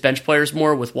trust his bench players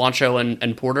more with Juancho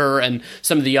and Porter and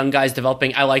some of the young guys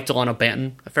developing. I like Delano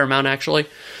Banton a fair amount, actually.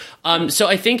 So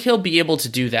I think he'll be able to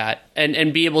do that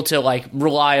and be able to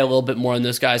rely a little bit more on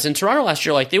those guys. In Toronto last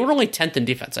year, they were only 10th in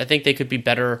defense. I think they could be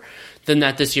better than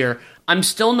that this year. I'm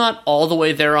still not all the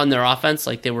way there on their offense.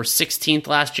 They were 16th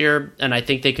last year, and I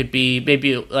think they could be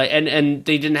maybe and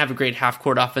they didn't have a great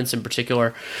half-court offense in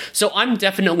particular. So I'm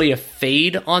definitely a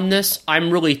fade on this.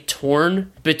 I'm really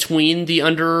torn between the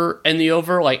under and the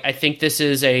over. I think this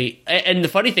is and the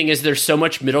funny thing is there's so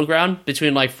much middle ground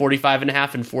between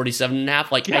 45.5 and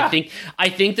 47.5. I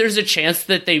think there's a chance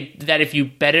that if you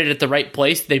bet it at the right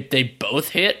place, they both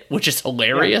hit, which is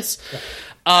hilarious. Yeah.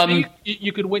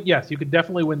 You could win. Yes, you could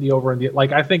definitely win the over. And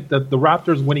I think that the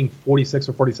Raptors winning 46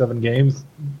 or 47 games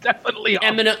definitely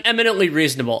eminently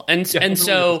reasonable.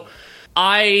 The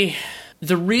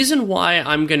reason why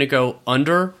I'm going to go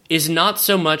under is not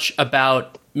so much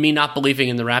about me not believing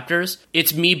in the Raptors.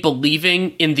 It's me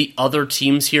believing in the other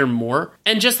teams here more.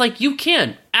 And just you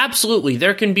can absolutely,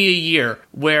 there can be a year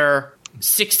where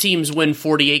 6 teams win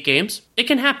 48 games. It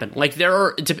can happen. If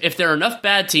there are enough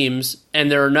bad teams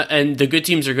and and the good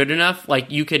teams are good enough,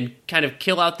 you can kind of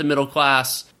kill out the middle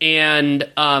class and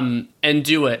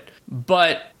do it.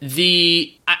 But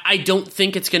I don't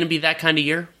think it's going to be that kind of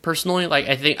year personally.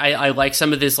 I think I like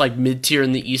some of this mid tier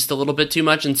in the East a little bit too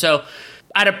much, and so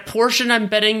at a portion I'm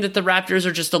betting that the Raptors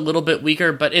are just a little bit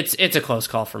weaker. But it's a close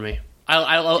call for me.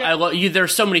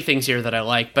 There's so many things here that I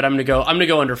like, but I'm gonna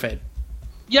go under fade.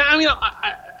 Yeah, I mean,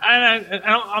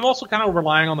 I'm also kind of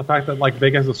relying on the fact that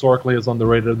Vegas historically has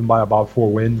underrated them by about 4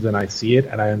 wins, and I see it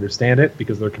and I understand it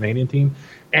because they're a Canadian team.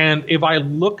 And if I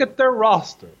look at their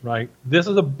roster, right, this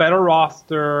is a better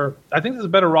roster. I think this is a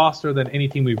better roster than any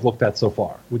team we've looked at so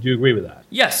far. Would you agree with that?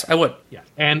 Yes, I would. Yeah,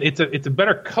 and it's a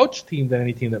better coach team than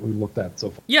any team that we've looked at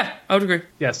so far. Yeah, I would agree.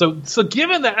 Yeah, so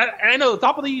given that, I know the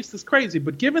top of the East is crazy,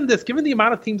 but given the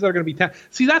amount of teams that are going to be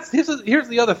here's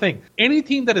the other thing. Any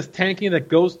team that is tanking that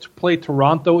goes to play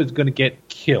Toronto is going to get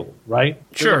killed, right?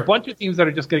 Sure. There's a bunch of teams that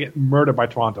are just going to get murdered by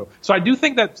Toronto. So I do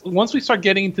think that once we start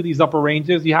getting into these upper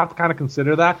ranges, you have to kind of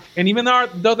consider that. And even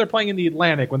though they're playing in the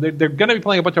Atlantic, when they're going to be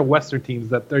playing a bunch of Western teams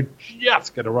that they're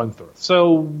just going to run through.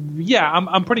 So yeah,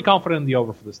 I'm pretty confident in the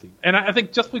over for this team. And I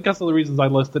think just because of the reasons I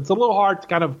listed, it's a little hard to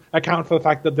kind of account for the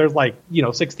fact that there's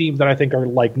 6 teams that I think are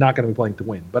not going to be playing to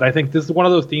win. But I think this is one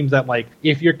of those teams that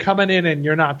if you're coming in and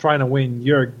you're not trying to win,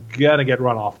 you're gonna get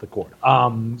run off the court.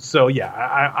 So yeah,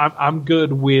 I'm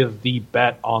good with the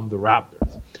bet on the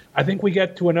Raptors. I think we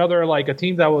get to another a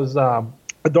team that was a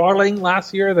darling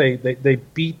last year. They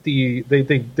beat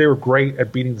they were great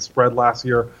at beating the spread last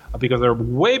year because they're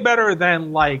way better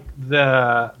than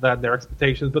their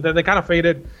expectations. But then they kind of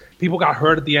faded people got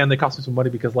hurt at the end. They cost me some money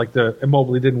because like the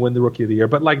Mobley didn't win the Rookie of the Year,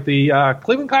 but like the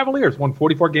Cleveland Cavaliers won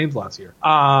 44 games last year,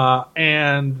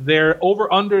 and their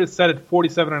over under is set at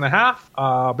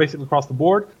 47.5, basically across the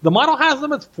board. The model has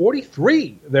them at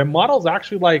 43. Their model's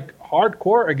actually like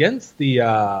hardcore against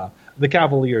the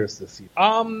Cavaliers this year.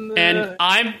 And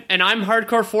I'm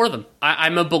hardcore for them.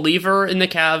 I'm a believer in the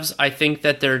Cavs. I think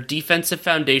that their defensive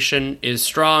foundation is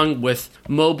strong with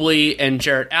Mobley and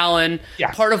Jarrett Allen.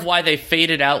 Yes. Part of why they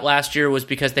faded out last year was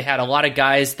because they had a lot of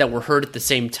guys that were hurt at the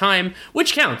same time,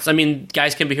 which counts. I mean,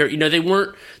 guys can be hurt.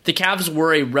 The Cavs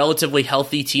were a relatively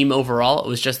healthy team overall. It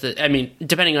was just that, I mean,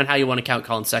 depending on how you want to count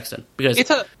Colin Sexton. Because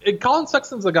Colin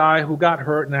Sexton's a guy who got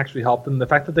hurt and actually helped them. The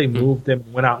fact that they moved him,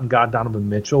 went out and got Donovan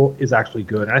Mitchell is actually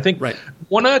good. And I think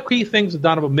one of the key things with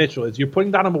Donovan Mitchell is you're putting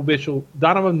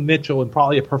Donovan Mitchell in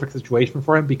probably a perfect situation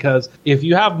for him, because if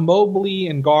you have Mobley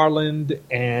and Garland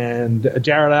and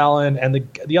Jarrett Allen and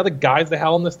the other guys they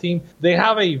have on this team, they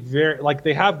have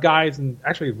they have guys, and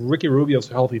actually Ricky Rubio's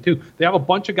healthy too. They have a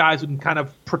bunch of guys who can kind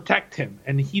of protect him,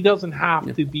 and he doesn't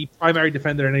have to be primary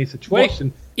defender in any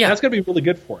situation. Well, that's going to be really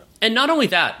good for him. And not only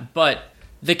that, but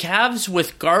the Cavs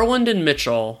with Garland and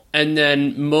Mitchell, and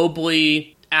then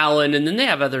Mobley, Allen, and then they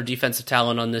have other defensive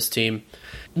talent on this team.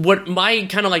 What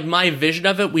my vision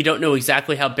of it, we don't know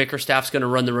exactly how Bickerstaff's going to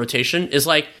run the rotation, is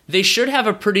like they should have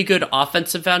a pretty good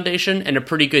offensive foundation and a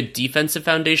pretty good defensive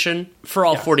foundation for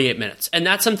all 48 minutes. And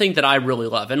that's something that I really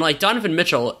love. And like Donovan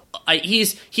Mitchell,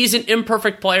 he's an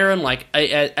imperfect player, and like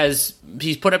as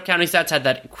he's put up counting stats, had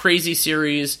that crazy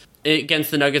series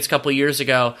against the Nuggets a couple of years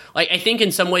ago. Like, I think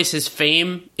in some ways his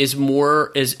fame is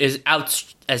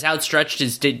outstretched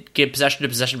as did give possession to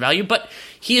possession value, but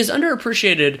he is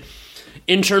underappreciated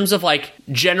in terms of like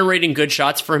generating good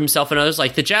shots for himself and others.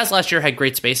 Like the Jazz last year had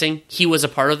great spacing. He was a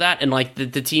part of that, and like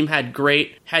the team had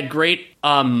great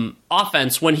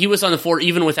offense when he was on the floor,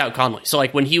 even without Conley. So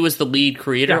like when he was the lead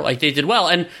creator, like they did well.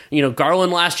 And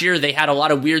Garland last year, they had a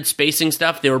lot of weird spacing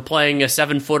stuff. They were playing a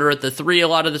 7-footer at the 3 a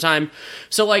lot of the time.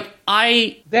 So like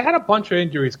they had a bunch of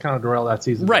injuries kind of derail that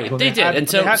season. Right, they did. And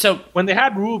so when they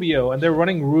had Rubio and they're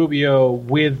running Rubio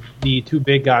with the two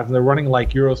big guys and they're running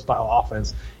like Euro style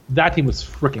offense, that team was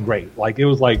freaking great. Like it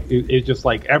was like it just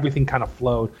like everything kind of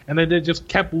flowed, and then they just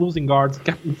kept losing guards, and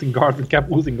kept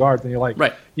losing guards, and you're like,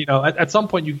 at some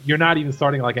point you're not even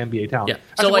starting like NBA talent.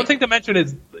 Yeah. So one thing to mention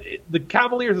is the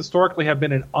Cavaliers historically have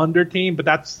been an under team, but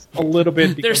that's a little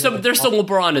bit. There's some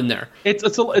LeBron in there. It's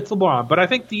LeBron, but I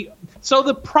think the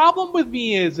problem with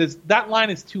me is that line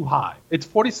is too high. It's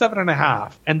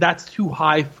 47.5, and that's too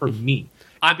high for me.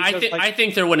 I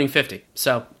think they're winning 50,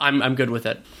 so I'm good with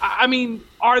it. I mean,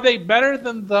 are they better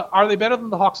than the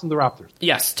Hawks and the Raptors?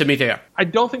 Yes, to me they are. I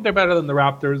don't think they're better than the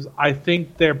Raptors. I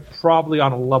think they're probably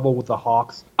on a level with the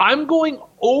Hawks. I'm going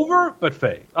over, but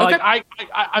fade. Okay. Like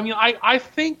I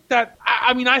think that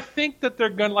they're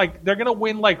gonna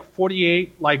win like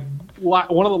 48, like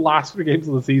one of the last 3 games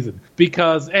of the season,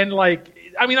 because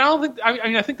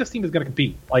I think this team is going to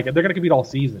compete. Like they're going to compete all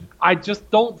season. I just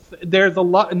don't. There's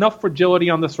enough fragility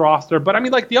on this roster, but I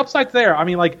mean, like the upside's there. I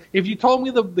mean, like if you told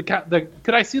me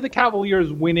could I see the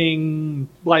Cavaliers winning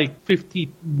like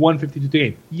 51, 52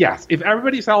 games? Yes, if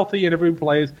everybody's healthy and everybody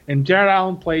plays, and Jarrett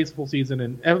Allen plays full season,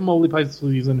 and Evan Mobley plays full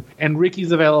season, and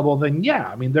Ricky's available, then yeah,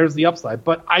 I mean, there's the upside.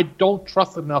 But I don't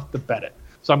trust it enough to bet it.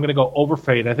 So I'm going to go over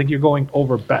fade. I think you're going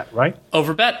over bet, right?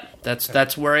 Over bet.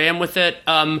 That's where I am with it.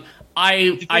 I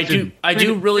do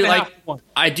really like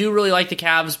the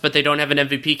Cavs, but they don't have an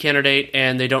MVP candidate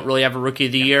and they don't really have a Rookie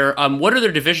of the Year. What are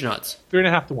their division odds?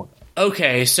 3.5 to 1.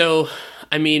 Okay, so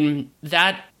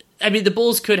the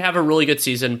Bulls could have a really good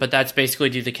season, but that's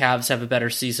basically do the Cavs have a better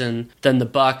season than the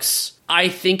Bucks? I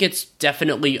think it's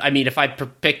definitely. I mean, if I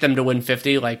pick them to win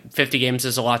 50, like 50 games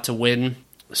is a lot to win.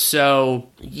 So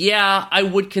yeah, I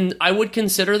would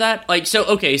consider that. Like, so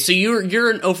okay, so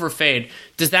you're an over fade.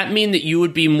 Does that mean that you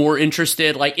would be more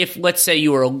interested? Like, if let's say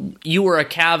you were a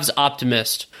Cavs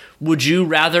optimist, would you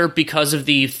rather, because of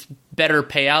the better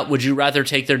payout, would you rather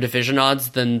take their division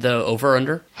odds than the over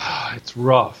under? It's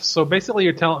rough. So basically,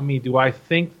 you're telling me, do I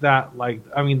think that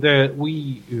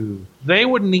they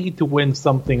would need to win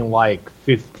something like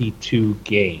 52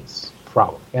 games?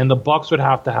 Probably. And the Bucks would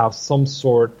have to have some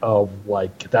sort of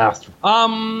like catastrophe.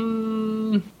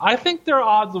 I think their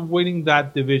odds of winning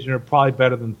that division are probably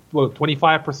better than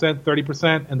 25%,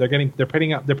 30%, and they're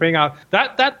paying out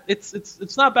that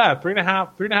it's not bad.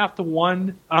 3.5 to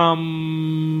 1.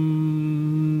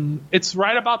 It's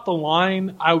right about the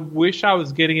line. I wish I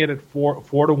was getting it at 4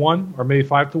 to 1 or maybe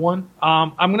 5 to 1.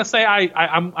 I'm gonna say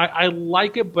I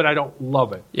like it, but I don't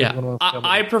love it. Yeah,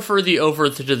 I prefer the over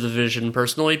to the division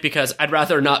personally, because I'd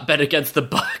rather not bet against the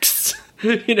Bucks.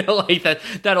 Like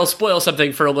that'll spoil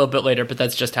something for a little bit later, but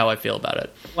that's just how I feel about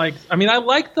it. Like, I mean, I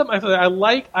like them. I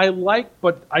like,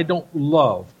 but I don't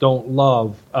love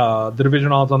the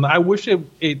division odds on that. I wish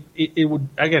it would.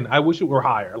 Again, I wish it were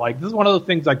higher. Like, this is one of those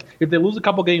things. Like, if they lose a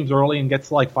couple games early and gets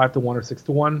to like 5-1 or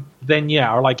 6-1, then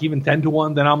yeah, or like even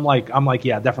 10-1, then I'm like,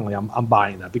 yeah, definitely, I'm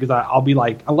buying that, because I'll be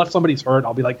like, unless somebody's hurt,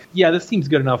 I'll be like, yeah, this team's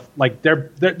good enough. Like,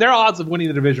 their odds of winning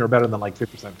the division are better than like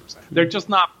 50%. They're just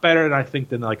not better than, I think,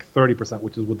 than like 30%,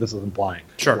 which is what this is implying.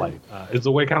 Sure, like, is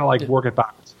the way kind of like work it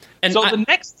backwards. And so the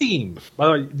next team, by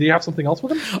the way, do you have something else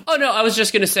with them? Oh, no, I was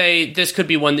just going to say this could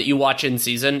be one that you watch in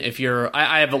season. If you're,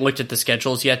 I haven't looked at the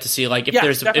schedules yet to see like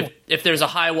if there's a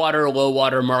high water or low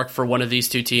water mark for one of these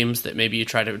two teams that maybe you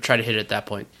try to hit at that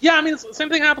point. Yeah, I mean, same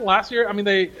thing happened last year. I mean,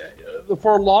 they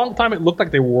for a long time it looked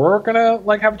like they were gonna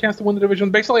like have a chance to win the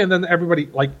division basically, and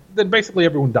then basically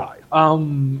everyone died.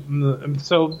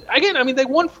 So again, I mean, they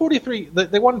won 43.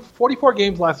 They won 44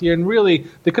 games last year, and really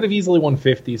they could have easily won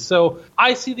 50. So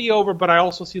I see the over, but I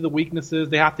also see the weaknesses.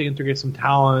 They have to integrate some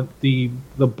talent. The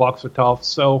Bucks are tough,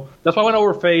 so that's why I went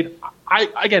over fade.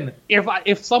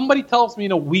 If somebody tells me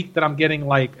in a week that I'm getting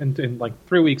like in like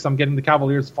 3 weeks I'm getting the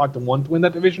Cavaliers 5-1 to win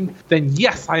that division, then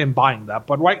yes, I am buying that.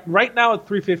 But right now at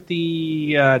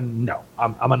 350, no,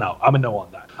 I'm a no. I'm a no on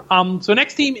that. So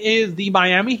next team is the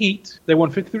Miami Heat. They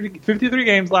won 53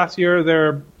 games last year.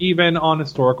 They're even on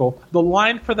historical. The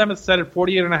line for them is set at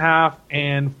 48.5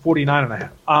 and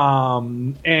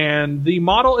 49.5. And the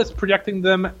model is projecting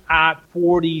them at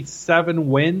 47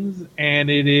 wins, and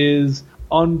it is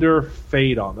under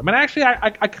fade on them. And actually, I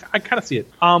kind of see it.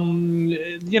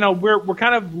 We're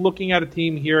kind of looking at a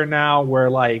team here now where,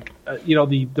 like,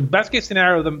 the best case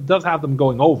scenario of them does have them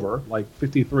going over, like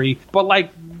 53. But,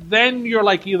 like, then you're,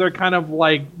 like, either kind of,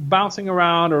 like, bouncing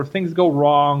around, or if things go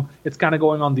wrong, it's kind of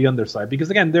going on the underside. Because,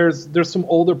 again, there's some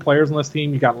older players on this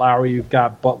team. You've got Lowry, you've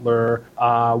got Butler,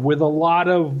 with a lot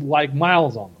of, like,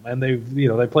 miles on them. And they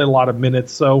played a lot of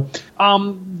minutes. So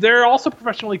they're also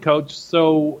professionally coached.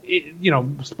 So,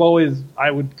 Spo is, I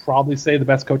would probably say, the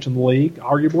best coach in the league,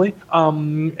 arguably.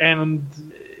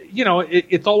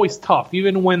 It's always tough.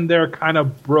 Even when they're kind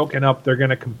of broken up, they're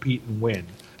going to compete and win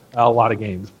a lot of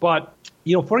games. But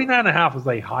 49.5 is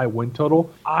a high win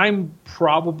total. I'm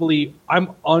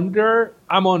under.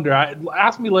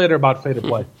 Ask me later about fade to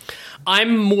play.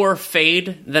 I'm more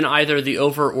fade than either the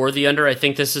over or the under. I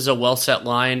think this is a well-set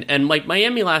line. And like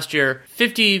Miami last year,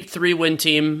 53-win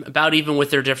team, about even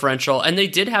with their differential. And they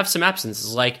did have some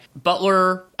absences. Like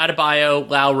Butler, Adebayo,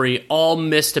 Lowry, all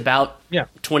missed about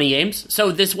 20 games.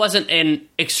 So this wasn't an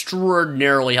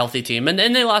extraordinarily healthy team. And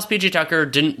they lost P.J. Tucker,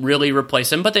 didn't really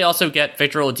replace him. But they also get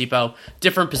Victor Oladipo,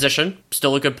 different position,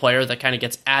 still a good player that kind of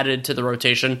gets added to the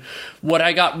rotation. What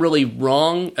I got really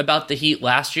wrong about the Heat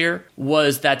last year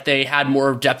was that they had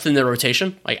more depth in their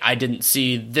rotation. Like, I didn't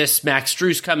see this Max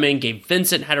Strus coming. Gabe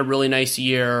Vincent had a really nice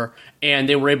year. And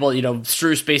they were able,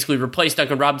 Strus basically replaced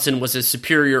Duncan Robinson, was a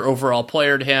superior overall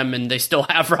player to him, and they still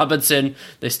have Robinson,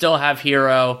 they still have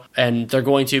Hero, and they're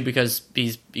going to because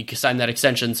he signed that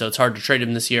extension, so it's hard to trade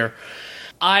him this year.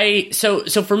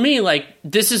 So for me, like,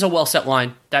 this is a well-set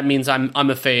line. That means I'm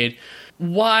a fade.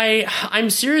 Why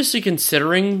I'm seriously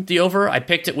considering the over, I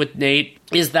picked it with Nate,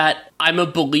 is that I'm a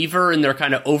believer in their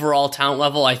kind of overall talent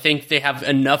level. I think they have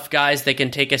enough guys that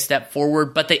can take a step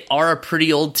forward, but they are a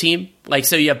pretty old team. Like,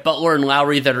 so you have Butler and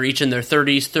Lowry that are each in their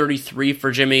 30s, 33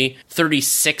 for Jimmy,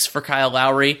 36 for Kyle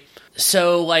Lowry.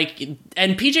 So, like,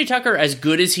 and PJ Tucker, as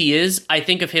good as he is, I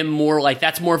think of him more like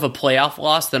that's more of a playoff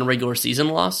loss than a regular season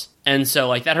loss. And so,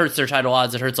 like, that hurts their title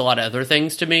odds. It hurts a lot of other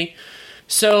things to me.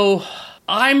 So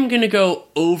I'm going to go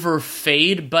over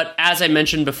fade, but as I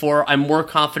mentioned before, I'm more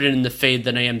confident in the fade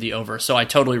than I am the over, so I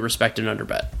totally respect an under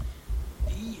bet.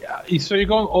 Yeah, so you're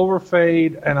going over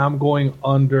fade, and I'm going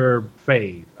under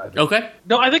fade. I think. Okay.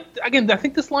 No, I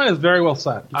think this line is very well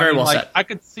set. Very well set. I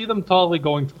could see them totally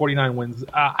going 49 wins.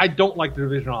 I don't like the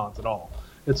division odds at all.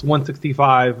 It's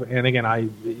 165, and again,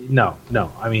 no.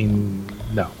 And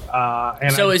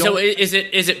so is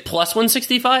it plus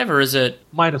 165 or is it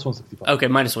minus 165? Okay,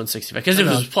 minus 165. Because if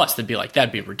it was plus,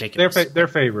 that'd be ridiculous. They're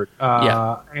favored.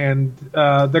 And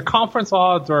their conference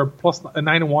odds are plus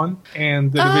 9-1,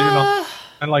 and the division odds.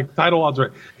 And like title odds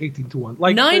are 18-1.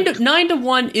 Like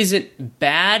 9-1 isn't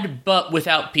bad, but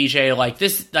without PJ, like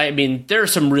this, I mean, there are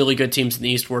some really good teams in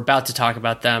the East. We're about to talk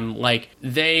about them. Like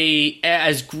they,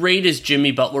 as great as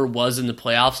Jimmy Butler was in the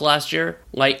playoffs last year,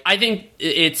 like I think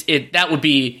that would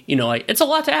be, like it's a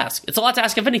lot to ask. It's a lot to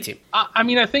ask of any team. I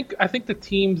mean, I think the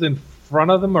teams in front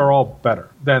of them are all better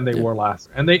than they were last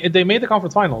year. And they made the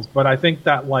conference finals, but I think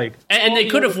that like... And they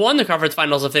could have won the conference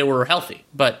finals if they were healthy,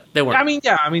 but they weren't.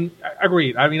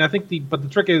 Agreed. I think the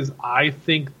trick is, I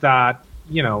think that,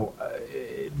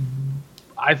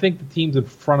 I think the teams in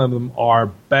front of them are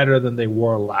better than they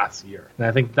were last year, and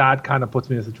I think that kind of puts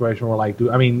me in a situation where, like,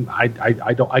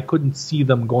 I couldn't see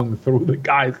them going through the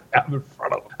guys out in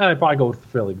front of them, and I'd probably go with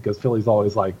Philly because Philly's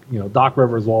always like, Doc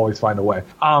Rivers will always find a way.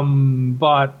 I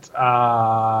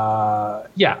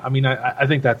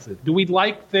think that's it. Do we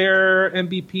like their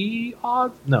MVP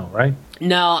odds? No, right?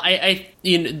 No, I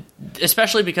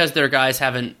especially because their guys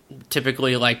haven't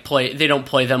typically they don't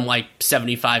play them like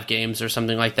 75 games or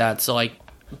something like that. So like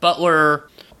Butler,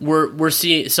 we're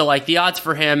seeing, so like the odds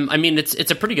for him, I mean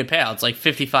it's a pretty good payout. It's like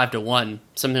 55-1,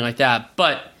 something like that.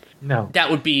 But no,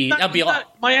 that'd be a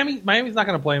lot. Miami's not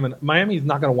going to play him. Miami's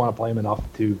not going to want to play him enough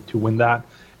to win that.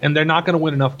 And they're not going to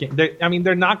win enough games.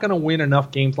 They're not going to win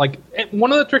enough games. Like,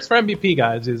 one of the tricks for MVP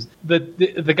guys is that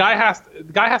the guy has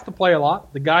to play a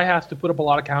lot. The guy has to put up a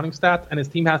lot of counting stats, and his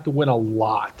team has to win a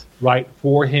lot, right,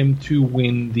 for him to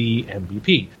win the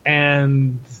MVP.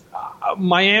 And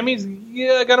Miami's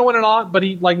going to win a lot, but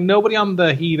nobody on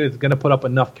the Heat is going to put up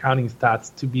enough counting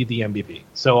stats to be the MVP.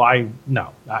 So I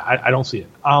don't see it.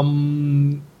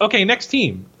 Okay, next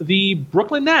team, the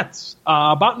Brooklyn Nets.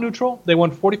 About neutral. They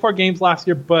won 44 games last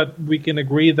year, but we can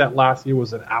agree that last year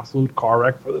was an absolute car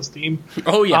wreck for this team.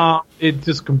 Oh, yeah. It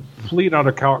just complete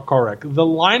utter car wreck. The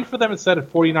line for them is set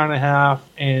at 49.5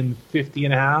 and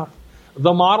 50.5.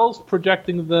 The model's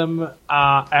projecting them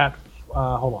at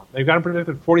hold on. They've got them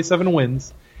projected 47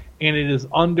 wins, and it is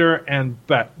under and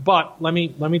bet. But let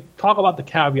me talk about the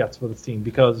caveats for this team,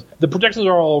 because the projections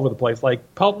are all over the place.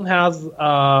 Like, Pelton has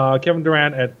Kevin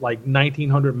Durant at like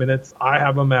 1,900 minutes. I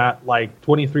have him at like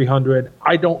 2,300.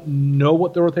 I don't know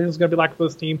what the rotation is going to be like for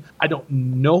this team. I don't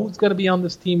know who's going to be on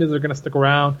this team. Is they're going to stick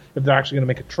around? If they're actually going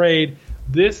to make a trade?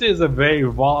 This is a very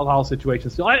volatile situation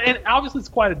still, and obviously it's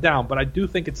quieted down, but I do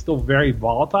think it's still very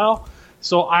volatile.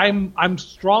 So I'm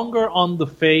stronger on the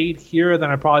fade here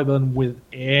than I've probably been with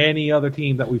any other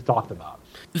team that we've talked about.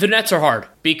 The Nets are hard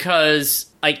because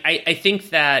I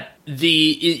think that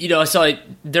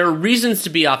there are reasons to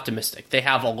be optimistic. They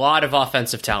have a lot of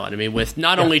offensive talent. I mean, with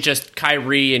not only just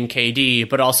Kyrie and KD,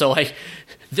 but also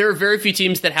there are very few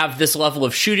teams that have this level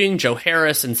of shooting, Joe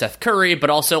Harris and Seth Curry, but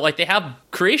also they have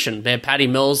creation. They have Patty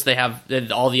Mills. They have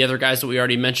all the other guys that we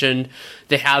already mentioned.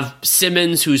 They have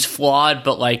Simmons, who's flawed,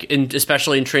 but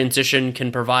especially in transition,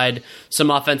 can provide some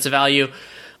offensive value.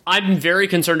 I'm very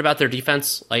concerned about their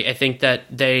defense. I think that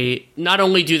they not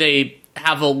only do they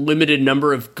have a limited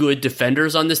number of good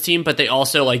defenders on this team, but they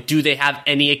also do they have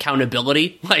any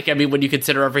accountability? When you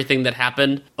consider everything that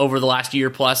happened over the last year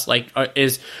plus,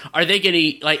 is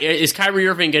Kyrie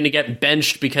Irving going to get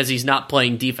benched because he's not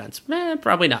playing defense?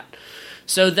 Probably not.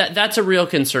 So that's a real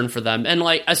concern for them. And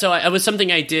I was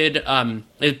something I did.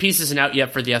 The piece isn't out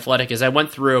yet for The Athletic. Is I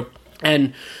went through.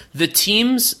 And the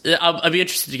teams, I'll be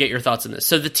interested to get your thoughts on this.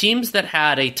 So the teams that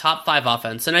had a top 5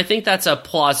 offense, and I think that's a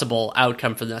plausible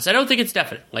outcome for this. I don't think it's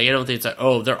definite. I don't think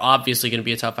it's they're obviously going to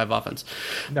be a top 5 offense.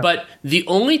 No. But the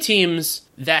only teams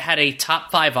that had a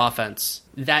top 5 offense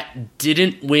that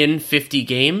didn't win 50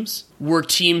 games were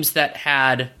teams that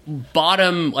had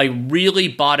really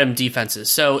bottom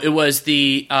defenses. So it was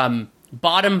the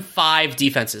bottom 5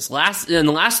 defenses. In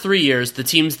the last 3 years, the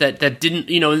teams that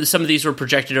didn't, some of these were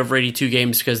projected over 82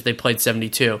 games because they played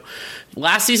 72.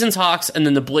 Last season's Hawks and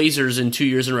then the Blazers in 2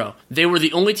 years in a row. They were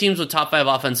the only teams with top 5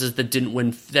 offenses that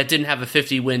didn't have a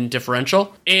 50-win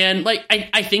differential. And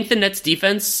I think the Nets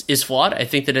defense is flawed. I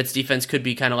think the Nets defense could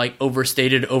be kind of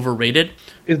overstated, overrated.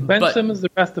 Is Ben Simmons the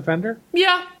best defender?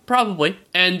 Yeah, probably.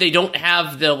 And they don't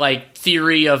have the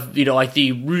theory of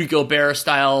the Rudy Gobert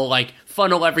style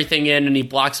funnel everything in and he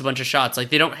blocks a bunch of shots.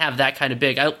 They don't have that kind of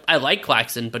big. I like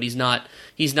Claxton, but he's not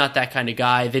that kind of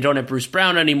guy. They don't have Bruce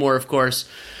Brown anymore, of course.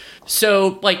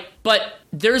 So but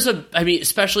there's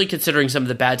especially considering some of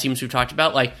the bad teams we've talked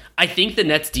about, I think the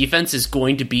Nets defense is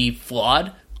going to be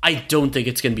flawed. I don't think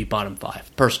it's going to be bottom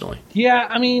 5, personally. Yeah,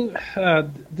 I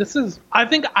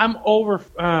think I'm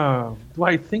over. Do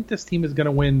I think this team is going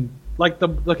to win? So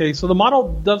the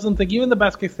model doesn't think even the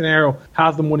best case scenario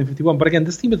has them winning 51. But again,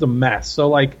 this team is a mess.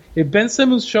 So if Ben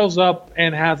Simmons shows up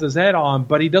and has his head on,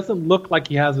 but he doesn't look like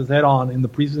he has his head on in the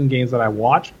preseason games that I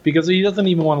watch, because he doesn't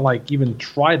even want to even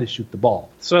try to shoot the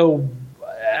ball. So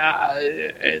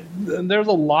there's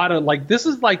a lot of this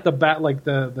is the bad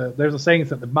there's a saying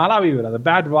that the mala vibra, the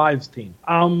bad vibes team.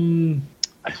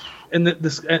 And the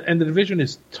division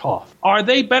is tough. Are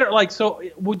they better? So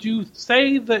would you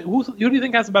say that who do you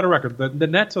think has a better record, the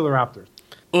Nets or the Raptors?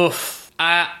 Oof.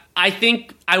 I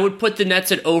think I would put the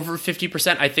Nets at over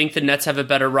 50%. I think the Nets have a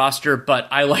better roster, but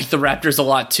I like the Raptors a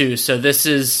lot too. So this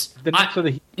is the Nets or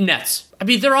the Nets. I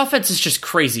mean, their offense is just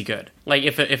crazy good. Like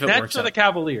if it Nets works. Nets or the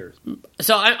Cavaliers.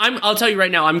 So I'll tell you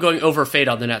right now, I'm going over fade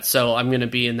on the Nets. So I'm going to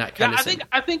be in that kind of.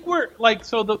 I think we're like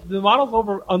so the model's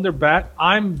over under bet.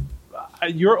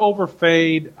 You're over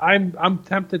fade. I'm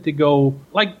tempted to go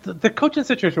like the coaching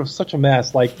situation was such a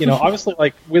mess. Like obviously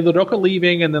like with Udoka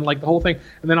leaving and then like the whole thing,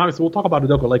 and then obviously we'll talk about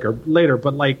Udoka later.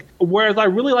 But like whereas I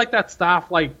really like that staff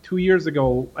like 2 years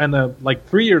ago and like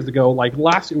 3 years ago, like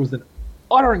last year was an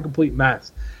utter and complete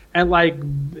mess, and like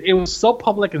it was so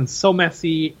public and so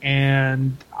messy,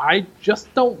 and I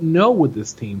just don't know with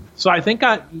this team. So I think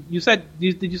you said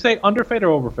did you say under fade or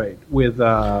over fade with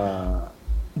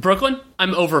Brooklyn?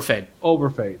 I'm over fade. Over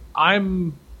fade.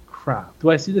 I'm crap. Do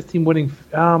I see this team winning?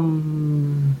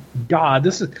 God,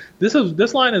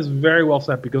 this line is very well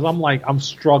set because I'm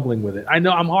struggling with it. I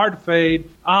know I'm hard fade.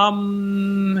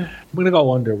 I'm gonna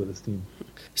go under with this team.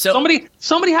 So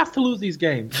somebody has to lose these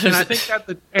games, and I think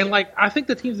I think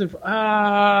the teams.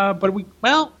 But we're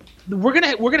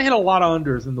gonna hit a lot of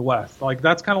unders in the West. Like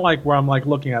that's kind of like where I'm like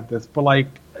looking at this, but like.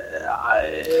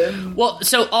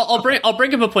 So I'll bring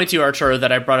up a point to you, Arturo,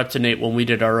 that I brought up to Nate when we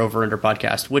did our Over Under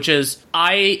podcast, which is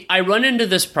I run into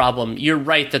this problem. You're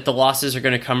right that the losses are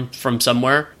going to come from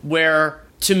somewhere. Where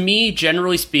to me,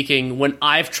 generally speaking, when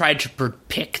I've tried to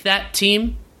pick that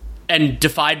team and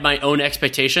defied my own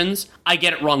expectations, I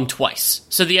get it wrong twice.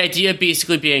 So the idea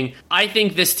basically being, I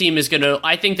think this team is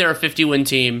I think they're a 50-win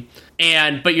team.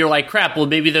 But you're like, crap, well,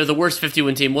 maybe they're the worst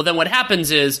 50-win team. Well, then what happens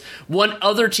is one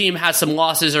other team has some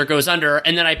losses or goes under,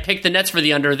 and then I pick the Nets for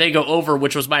the under, they go over,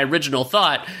 which was my original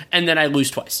thought, and then I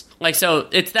lose twice. Like, so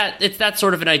it's that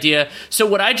sort of an idea. So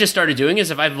what I just started doing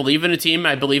is if I believe in a team,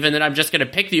 I believe in it, I'm just going to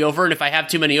pick the over, and if I have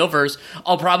too many overs,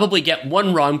 I'll probably get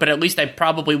one wrong, but at least I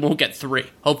probably won't get three,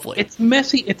 hopefully. It's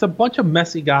messy. It's a bunch of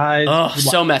messy guys. Oh,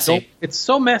 so messy. It's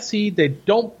so messy.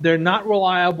 They're not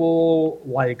reliable.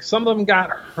 Like, some of them got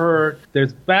hurt.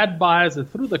 There's bad buys. They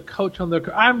threw the coach on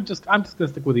their. I'm just gonna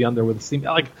stick with the under with the team.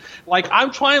 Like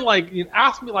I'm trying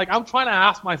I'm trying to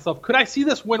ask myself, could I see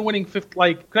this winning 50?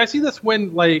 Like, could I see this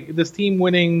this team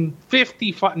winning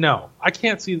 55? No, I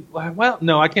can't see. Well,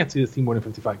 no, I can't see this team winning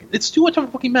 55 games. It's too much of a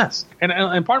fucking mess. And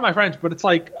pardon my French, but it's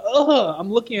like, I'm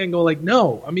looking and go like,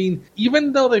 no. I mean,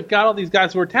 even though they've got all these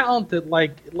guys who are talented,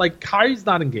 like Kyrie's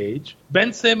not engaged.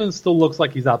 Ben Simmons still looks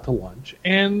like he's out to lunch.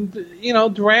 And,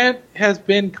 Durant has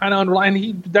been kind of underlying.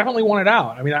 He definitely wanted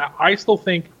out. I mean, I still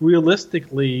think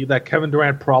realistically that Kevin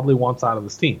Durant probably wants out of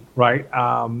this team, right?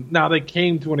 Now they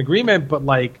came to an agreement, but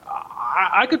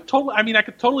I could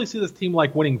totally see this team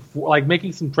winning,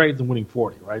 making some trades and winning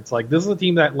 40, right? It's like, this is a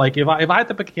team that if I had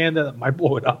to pick a candidate that might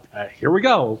blow it up, here we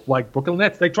go. Like Brooklyn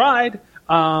Nets, they tried.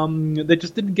 They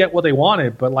just didn't get what they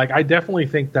wanted, but I definitely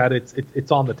think that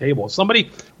it's on the table.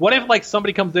 What if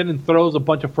somebody comes in and throws a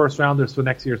bunch of first rounders for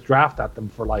next year's draft at them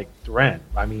for Durant?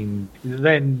 I mean,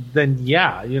 then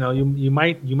yeah, you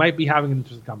might be having an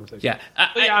interesting conversation. Yeah,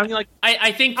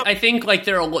 I think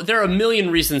there are a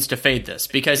million reasons to fade this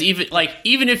because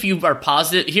even if you are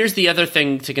positive, here's the other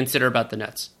thing to consider about the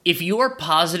Nets. If you are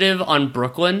positive on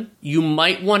Brooklyn, you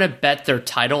might want to bet their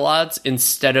title odds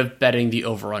instead of betting the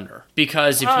over/under.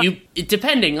 Because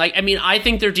I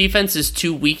think their defense is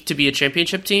too weak to be a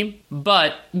championship team.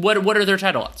 But what are their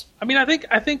title odds? I mean, I think.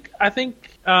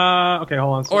 Okay,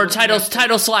 hold on. So or title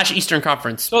 / Eastern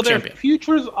Conference. So champion. Their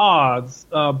futures odds,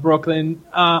 Brooklyn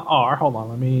are. Hold on,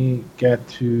 let me get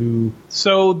to.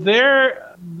 So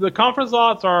the conference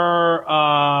odds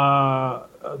are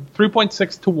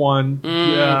 3.6 to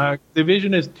 1.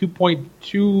 Division is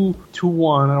 2.2 to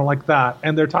 1. I don't like that.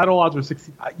 And their title odds are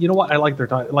 16. You know what? I like their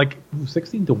title.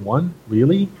 16 to 1?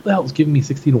 Really? What the hell is giving me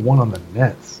 16 to 1 on the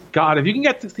Nets? God, if you can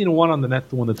get 16 to 1 on the Nets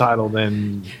to win the title,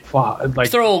 then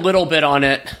throw a little bit on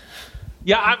it.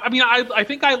 Yeah, I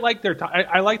think I like their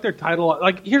I like their title.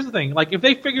 Here's the thing: if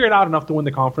they figure it out enough to win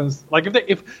the conference,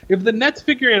 if the Nets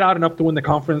figure it out enough to win the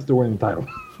conference, they're winning the title,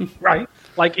 right?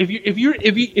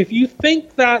 If you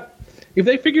think that if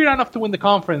they figure it out enough to win the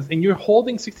conference and you're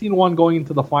holding 16-1 going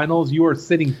into the finals, you are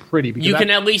sitting pretty. Because you can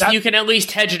at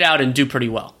least hedge it out and do pretty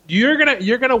well. You're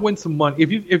gonna win some money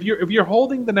if you're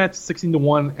holding the Nets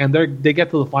 16-1 and they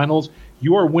get to the finals.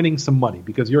 you are winning some money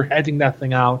because you're hedging that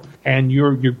thing out and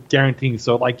you're guaranteeing.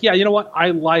 So like, yeah, you know what?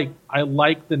 I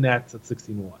like the Nets at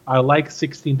 16-1. I like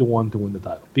 16-1 to win the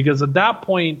title because at that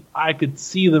point I could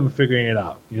see them figuring it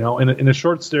out. You know, in a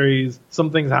short series,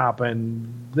 some things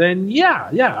happen. Then yeah,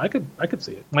 I could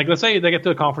see it. Like let's say they get to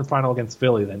a conference final against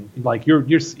Philly, then like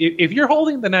if you're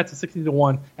holding the Nets at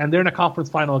 16-1 and they're in a conference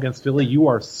final against Philly, you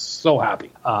are so happy.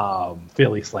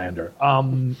 Philly slander.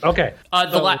 Okay.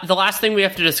 The last thing we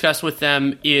have to discuss with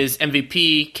them is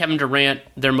MVP Kevin Durant,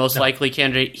 their most likely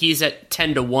candidate. He's at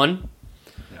 10-1.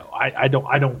 I don't.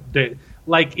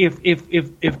 Like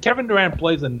if Kevin Durant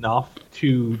plays enough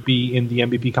to be in the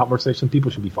MVP conversation,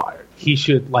 people should be fired. He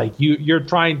should you're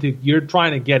trying to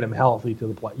get him healthy to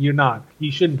the play. You're not.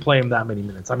 You shouldn't play him that many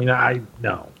minutes. I mean, I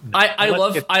love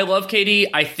KD.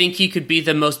 I think he could be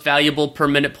the most valuable per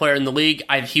minute player in the league.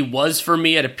 He was for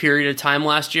me at a period of time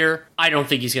last year. I don't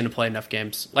think he's going to play enough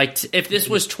games. Like if this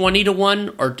was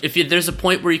 20-1, or if there's a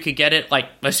point where you could get it, like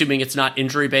assuming it's not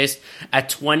injury based, at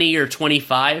 20 or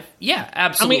 25, yeah,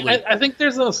 absolutely. I think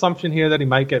there's an assumption here that he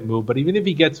might get moved, but even if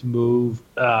he gets moved,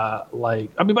 by the way,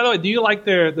 do you like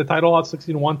the title of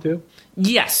 16-1 too?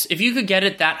 Yes, if you could get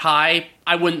it that high,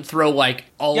 I wouldn't throw like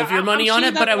all of your money on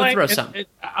it, but I would throw some.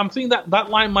 I'm seeing that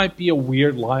line might be a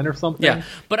weird line or something. Yeah,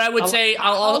 but I would say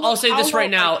I'll say this right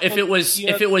now: if it was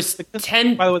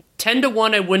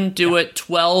 10-1, I wouldn't do it.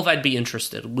 12, I'd be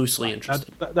interested, loosely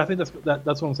interested. I think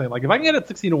that's what I'm saying. Like if I can get it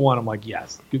 16-1, I'm like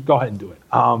yes, go ahead and do it.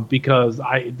 Because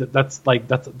that's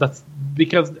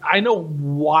because I know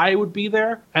why it would be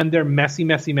there, and they're messy.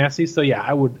 So yeah,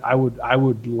 I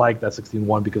would like that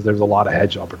 16-1 because there's a lot of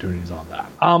hedge opportunities on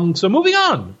that. So moving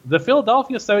on, the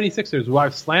Philadelphia 76ers, who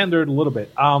I've slandered a little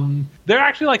bit. They're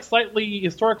actually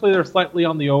historically they're slightly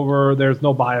on the over. There's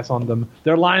no bias on them.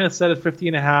 Their line is set at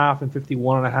 50.5 and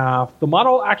 51.5. The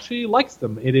model actually likes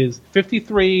them. It is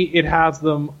 53. It has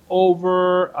them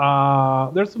over.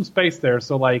 There's some space there,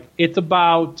 so like it's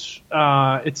about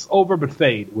it's over but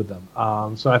fade with them.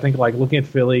 So I think like looking at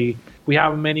Philly, we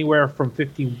have them anywhere from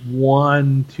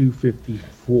 51 to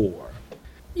 54.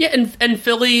 Yeah, and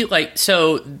Philly, like,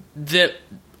 so the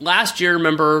last year,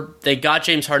 remember, they got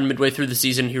James Harden midway through the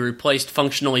season. He replaced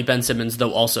functionally Ben Simmons,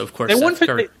 though also, of course,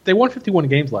 they won 51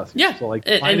 games last year. Yeah, so like,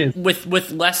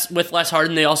 with less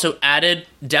Harden, they also added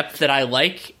depth that I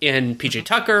like in PJ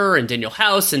Tucker and Daniel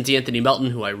House and DeAnthony Melton,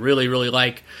 who I really, really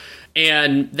like.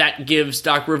 And that gives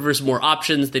Doc Rivers more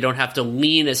options. They don't have to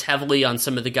lean as heavily on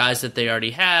some of the guys that they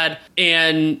already had.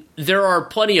 And there are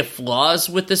plenty of flaws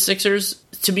with the Sixers.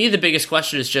 To me, the biggest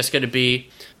question is just going to be,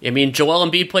 I mean, Joel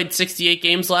Embiid played 68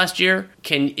 games last year.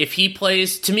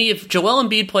 If Joel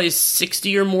Embiid plays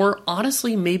 60 or more,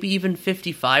 honestly, maybe even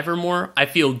 55 or more, I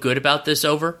feel good about this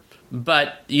over.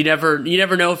 But you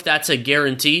never know if that's a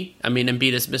guarantee. I mean,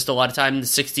 Embiid has missed a lot of time. The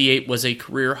 68 was a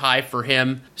career high for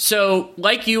him. So,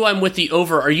 like you, I'm with the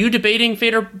over. Are you debating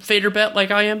fader bet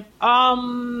like I am?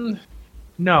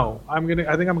 No, I think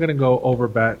I'm gonna go over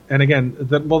bet. And again,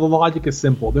 the logic is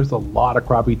simple. There's a lot of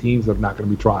crappy teams that are not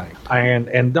gonna be trying.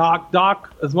 And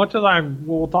Doc, as much as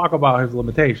we'll talk about his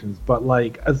limitations, but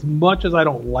like as much as I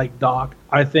don't like Doc,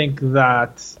 I think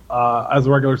that as a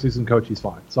regular season coach, he's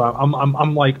fine. So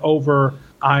I'm like over.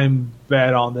 I'm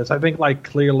bet on this. I think like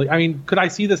clearly. I mean, could I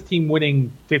see this team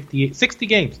winning 60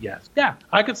 games? Yes. Yeah,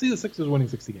 I could see the Sixers winning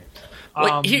 60 games.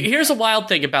 Here's a wild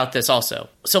thing about this also.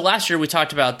 So last year we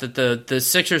talked about that the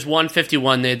Sixers won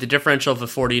 51. They had the differential of a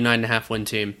 49.5 win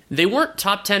team. They weren't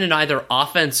top 10 in either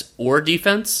offense or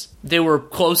defense. They were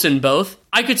close in both.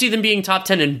 I could see them being top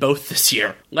 10 in both this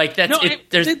year. Like that's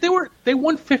they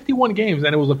won 51 games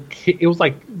and it was a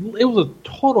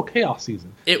total chaos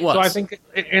season. It was. So I think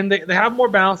and they have more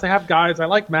balance. They have guys. I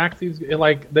like Maxi's.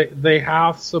 Like they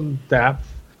have some depth.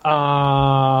 They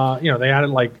added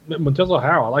like Montrezl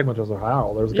Harrell. I like Montrezl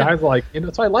Harrell. There's guys like,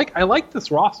 so I like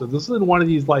this roster. This isn't one of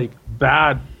these like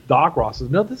bad Doc rosters.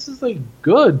 No, this is a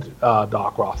good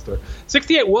Doc roster.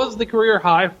 68 was the career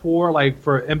high for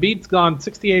Embiid's gone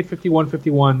 68, 51,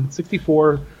 51,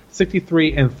 64,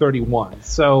 63, and 31.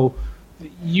 So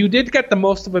you did get the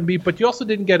most of Embiid, but you also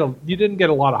didn't get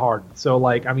a lot of Harden. So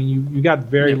like, I mean, you got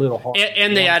very little Harden.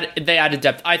 And they added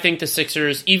depth. I think the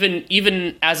Sixers,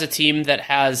 even as a team that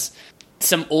has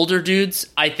some older dudes,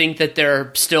 I think that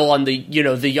they're still on the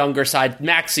younger side.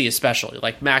 Maxey especially,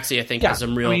 like Maxey, I think has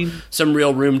some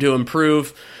real room to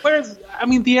improve. Whereas, I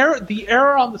mean, the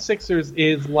error on the Sixers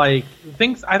is like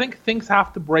I think things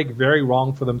have to break very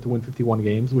wrong for them to win 51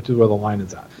 games, which is where the line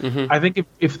is at. Mm-hmm. I think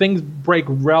if things break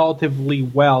relatively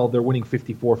well, they're winning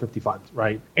 54, 55,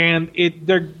 right? And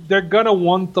they're gonna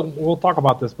want we'll talk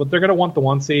about this, but they're gonna want the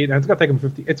 1 seed, and it's gonna take them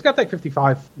 50. It's gonna take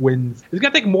 55 wins. It's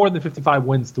gonna take more than 55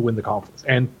 wins to win the conference. conference.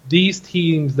 And these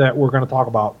teams that we're going to talk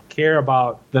about care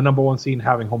about the number one seed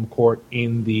having home court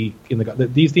in the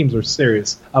these teams are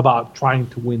serious about trying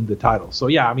to win the title. So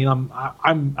yeah, I mean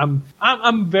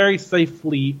I'm very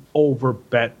safely over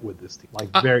bet with this team. Like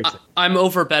very safe. I'm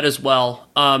over bet as well.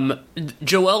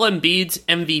 Joel Embiid's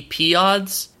MVP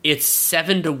odds, it's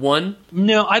 7-1.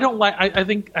 No, I don't like I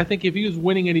think if he was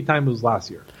winning any time it was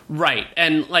last year. Right.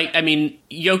 And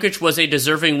Jokic was a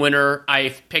deserving winner.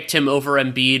 I picked him over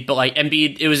Embiid, but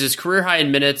Embiid, it was his career high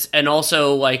in minutes, and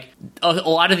also a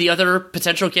lot of the other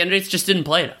potential candidates just didn't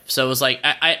play enough. So it was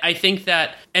I think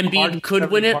that Embiid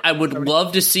could win it. I would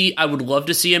love to see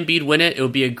Embiid win it. It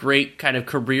would be a great kind of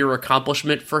career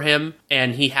accomplishment for him.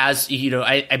 And he has,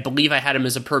 I believe I had him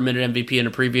as a per minute MVP in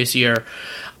a previous year.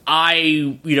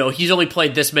 He's only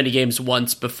played this many games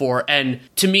once before, and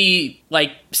to me,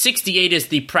 68 is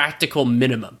the practical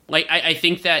minimum. I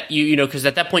think that because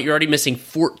at that point you're already missing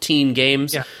 14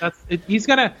 games. Yeah, he's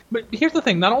gonna. But here's the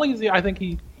thing: not only is I think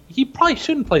he probably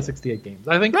shouldn't play 68 games.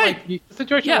 I think the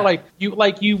situation where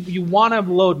you want to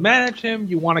load manage him,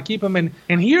 you want to keep him in,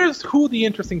 and here's who the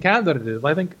interesting candidate is.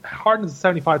 I think Harden's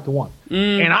 75-1,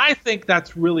 and I think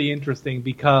that's really interesting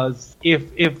because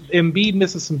if Embiid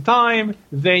misses some time,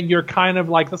 then you're kind of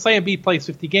let's say Embiid plays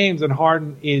 50 games and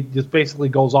Harden just basically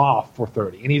goes off for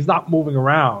 30, and he's not moving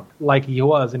around like he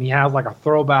was, and he has a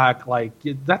throwback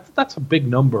that's a big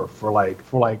number for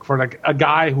a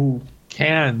guy who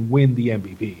can win the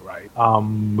MVP, right?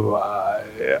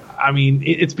 I mean,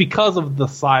 it's because of the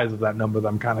size of that number that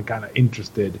I'm kind of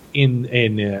interested in,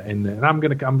 and I'm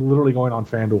literally going on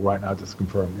FanDuel right now just to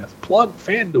confirm. Yes, plug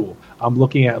FanDuel. I'm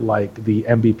looking at the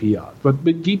MVP odds, but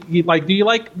do you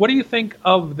what do you think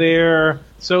of their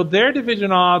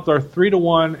division odds are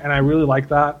 3-1, and I really like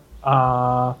that.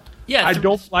 Yeah, I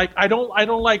don't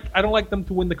like them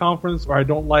to win the conference, or I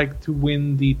don't like to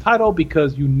win the title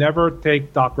because you never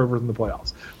take Doc Rivers in the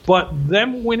playoffs. But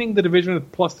them winning the division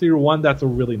at plus 3-1, that's a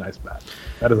really nice bet.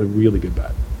 That is a really good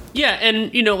bet. Yeah,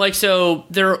 and so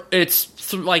it's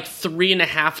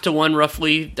 3.5 to 1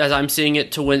 roughly as I'm seeing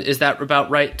it to win. Is that about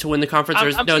right to win the conference?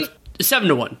 It's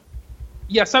 7-1.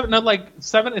 Yeah, 7.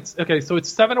 It's okay. So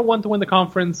it's 7-1 to win the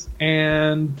conference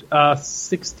and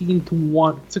 16-1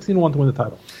 to win the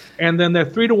title. And then they're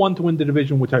 3-1 to win the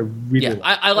division, which I really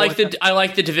like. I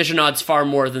like the division odds far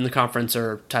more than the conference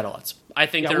or title odds. I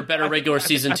think they're a better regular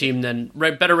season team than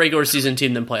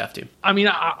playoff team. I mean,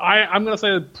 I'm going to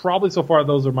say that probably so far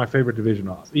those are my favorite division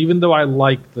odds, even though I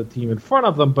like the team in front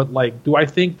of them. But do I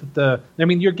think that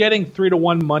you're getting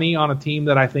 3-1 money on a team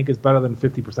that I think is better than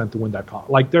 50% to win that comp.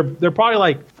 They're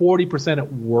probably 40%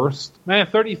 at worst,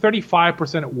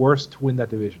 35% at worst to win that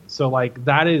division. So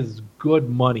that is good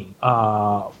money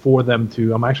for them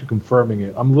to. I'm actually confirming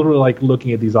it. I'm literally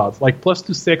looking at these odds, plus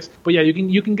 2.6. But yeah,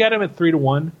 you can get them at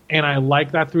 3-1, and I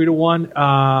like that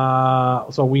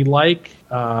 3-1. So we like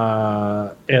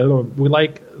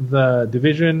the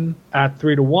division at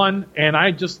 3-1, and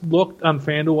I just looked on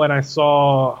FanDuel and I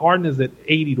saw Harden is at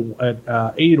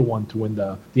 80-1 to win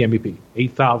the MVP,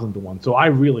 8,000 to 1. So I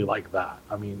really like that.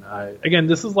 I mean, again,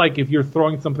 this is if you're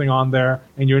throwing something on there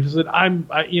and you're interested,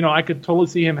 I could totally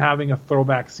see him having a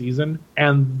throwback season,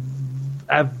 and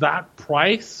at that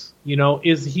price.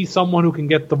 Is he someone who can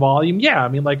get the volume? Yeah, I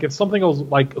mean, if something goes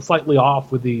slightly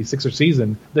off with the Sixers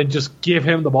season, then just give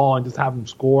him the ball and just have him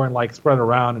score and spread it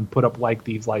around and put up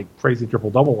these crazy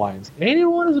triple-double lines.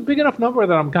 81 is a big enough number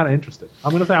that I'm kind of interested.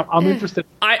 I'm going to say I'm interested.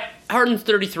 Harden's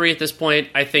 33 at this point.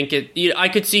 I think I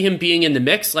could see him being in the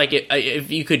mix.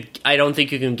 If you could, I don't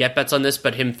think you can get bets on this,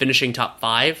 but him finishing top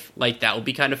 5, that would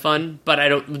be kind of fun.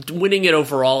 But winning it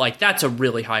overall, that's a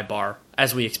really high bar,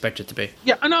 as we expect it to be.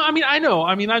 Yeah, I know.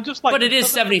 I mean, I just But it is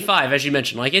 75, as you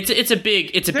mentioned. It's a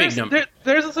big number.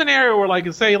 There's a scenario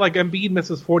where, say, Embiid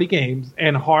misses 40 games,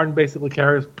 and Harden basically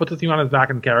puts the team on his back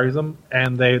and carries them,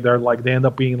 and they end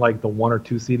up being the 1 or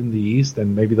 2 seed in the East,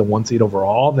 and maybe the 1 seed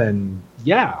overall. Then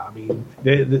yeah, I mean,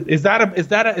 is that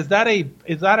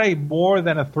a more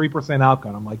than a 3%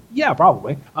 outcome? I'm yeah,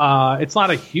 probably. It's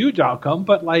not a huge outcome,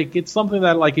 but it's something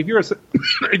that if you're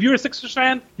a Sixers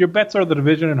fan, your bets are the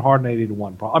division and Harden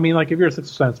 80-1. I mean, if you're a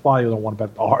Sixers fan, it's probably you don't want to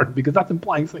bet Harden because that's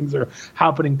implying things are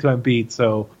happening to Embiid.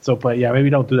 So, but yeah,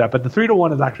 maybe don't do that. But the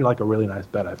 3-1 is actually a really nice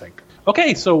bet, I think.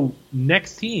 Okay, so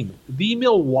next team, the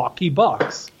Milwaukee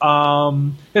Bucks.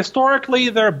 Historically,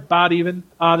 they're about even.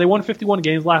 They won 51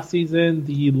 games last season.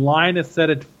 The line is set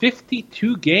at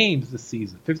 52 games this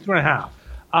season,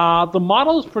 52.5. The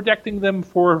model is projecting them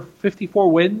for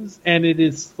 54 wins, and it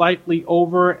is slightly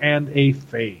over and a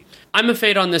fade. I'm a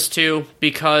fade on this too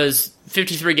because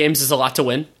 53 games is a lot to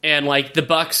win, and like the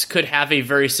Bucks could have a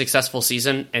very successful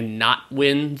season and not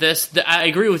win this. I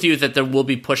agree with you that there will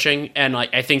be pushing, and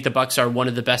like I think the Bucks are one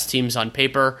of the best teams on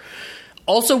paper.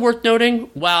 Also worth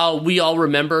noting, while we all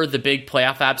remember the big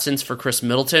playoff absence for Chris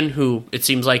Middleton, who it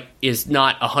seems like is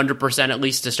not 100% at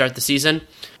least to start the season,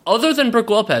 other than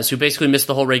Brook Lopez, who basically missed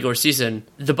the whole regular season,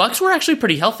 the Bucks were actually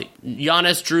pretty healthy.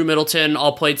 Giannis, Drew Middleton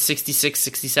all played 66,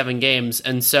 67 games,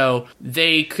 and so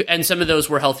some of those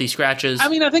were healthy scratches. I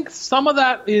mean, I think some of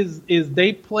that is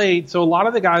they played. So a lot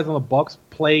of the guys on the Bucks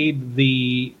played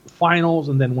the finals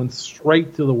and then went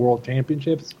straight to the World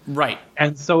Championships. Right.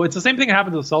 And so it's the same thing that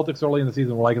happened to the Celtics early in the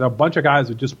season, where like a bunch of guys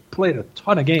who just played a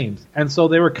ton of games, and so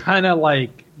they were kind of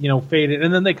like, you know, faded,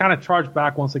 and then they kind of charged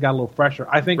back once they got a little fresher.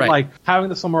 I think like having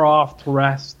the summer off to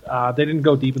rest, they didn't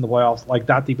go deep in the playoffs, like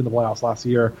that deep in the playoffs last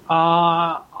year.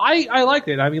 I liked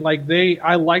it. I mean, like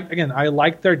I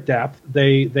liked their depth.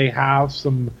 They have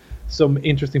some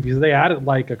interesting pieces. They added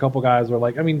like a couple guys where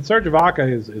like, I mean, Serge Ibaka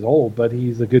is old, but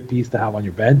he's a good piece to have on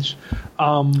your bench.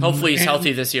 Hopefully he's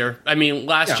healthy this year. I mean,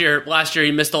 last year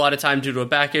he missed a lot of time due to a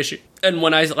back issue. And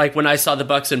when I saw the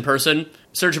Bucks in person,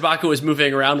 Serge Ibaka was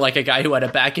moving around like a guy who had a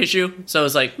back issue. So I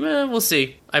was like, we'll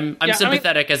see. I'm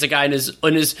sympathetic as a guy in his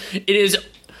it is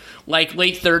like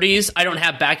late 30s. I don't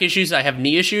have back issues. I have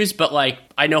knee issues, but like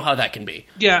I know how that can be.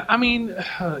 Yeah, I mean,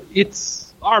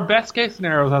 it's our best case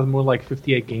scenario has more like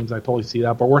 58 games. I totally see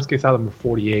that, but worst case has them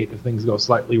 48 if things go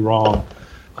slightly wrong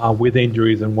with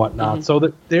injuries and whatnot. Mm-hmm. So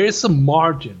that there is some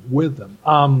margin with them.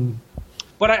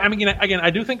 But I mean, again, I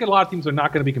do think a lot of teams are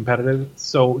not going to be competitive.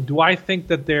 So do I think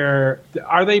that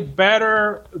are they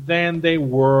better than they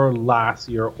were last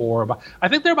year? I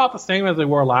think they're about the same as they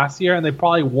were last year, and they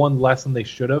probably won less than they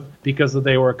should have because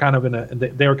they were kind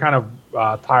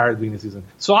of tired being the season.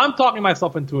 So I'm talking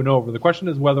myself into an over. The question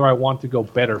is whether I want to go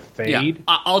better fade. Yeah.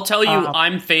 I'll tell you,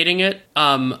 I'm fading it.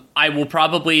 There will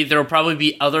probably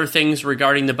be other things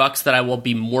regarding the Bucks that I will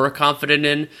be more confident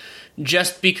in.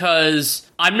 Just because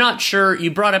I'm not sure,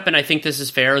 you brought up, and I think this is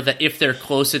fair, that if they're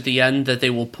close at the end, that they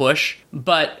will push.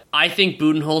 But I think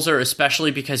Budenholzer,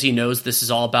 especially because he knows this is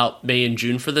all about May and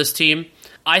June for this team,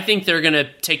 I think they're going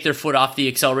to take their foot off the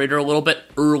accelerator a little bit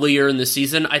earlier in the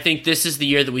season. I think this is the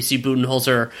year that we see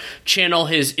Budenholzer channel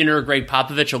his inner Greg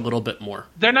Popovich a little bit more.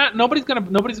 They're not. Nobody's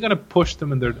gonna push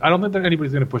them in their. I don't think that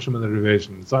anybody's gonna push them in their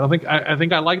division. So I think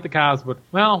I like the Cavs, but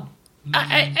well.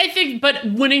 I think, but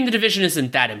winning the division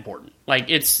isn't that important. Like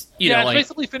it's, it's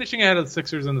basically finishing ahead of the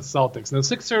Sixers and the Celtics. And the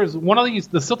Sixers, Sixers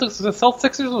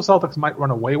or Celtics might run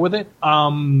away with it.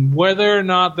 Whether or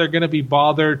not they're going to be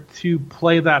bothered to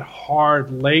play that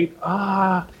hard late,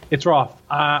 it's rough.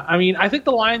 I mean, I think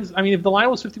the lines. I mean, if the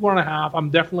line was 51.5, I'm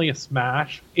definitely a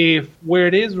smash. If where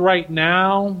it is right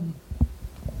now,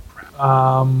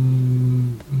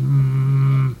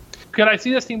 could I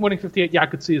see this team winning 58? Yeah, I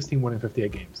could see this team winning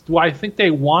 58 games. Do I think they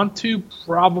want to?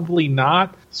 Probably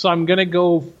not. So I'm going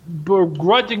to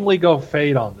begrudgingly go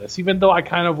fade on this, even though I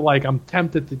kind of I'm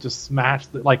tempted to just smash.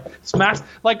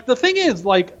 The thing is,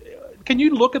 can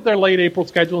you look at their late April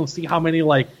schedule and see how many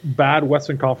bad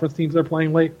Western Conference teams they're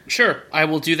playing late? Sure, I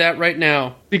will do that right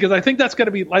now. Because I think that's going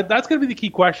to be the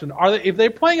key question. If they're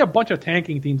playing a bunch of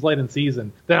tanking teams late in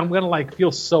season, then I'm going to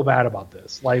feel so bad about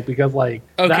this. Okay,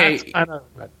 that's kind of.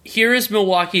 Here is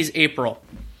Milwaukee's April: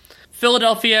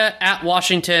 Philadelphia at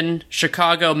Washington,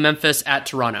 Chicago, Memphis at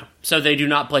Toronto. So they do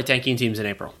not play tanking teams in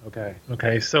April.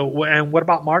 Okay. So and what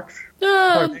about March?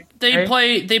 They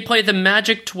play the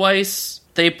Magic twice.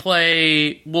 They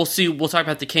play. We'll see. We'll talk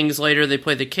about the Kings later. They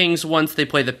play the Kings once. They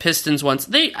play the Pistons once.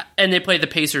 They play the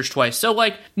Pacers twice. So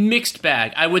mixed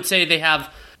bag. I would say they have.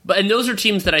 And those are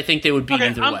teams that I think they would beat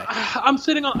either way. I'm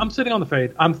sitting on the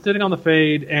fade. I'm sitting on the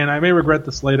fade, and I may regret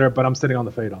this later, but I'm sitting on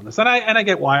the fade on this. And I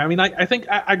get why. I mean, I think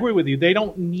I agree with you. They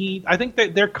don't need. I think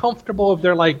they're comfortable if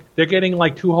they're getting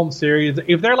 2 home series.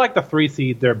 If they're the 3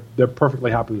 seed, they're perfectly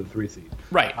happy with the 3 seed.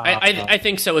 Right. I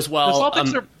think so as well.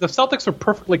 The Celtics are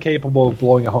perfectly capable of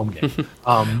blowing a home game.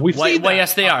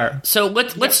 Yes, they are. So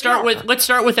let's start with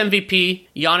MVP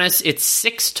Giannis. It's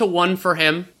 6-1 for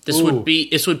him. This would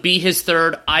be his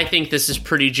third. I think this is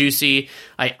pretty juicy.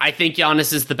 I think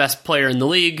Giannis is the best player in the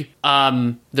league.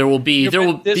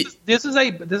 This is a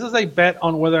bet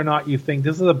on whether or not you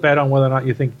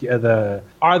think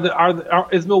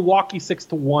is Milwaukee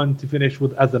 6-1 to finish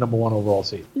with as the number 1 overall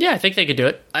seed. Yeah, I think they could do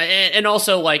it. And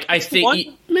also I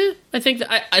think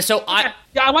that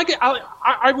I like it.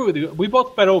 I agree with you. We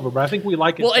both bet over, but I think we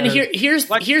like it. Well, and here's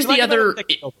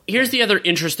the other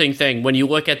interesting thing when you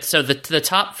look at the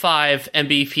top 5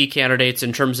 MVP candidates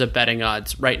in terms of betting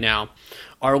odds right now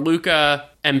are Luka,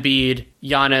 Embiid,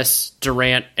 Giannis,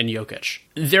 Durant, and Jokic.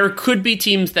 There could be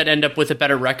teams that end up with a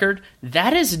better record.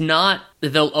 That is not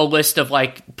a list of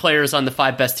like players on the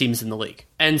 5 best teams in the league.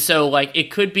 And so like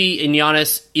it could be in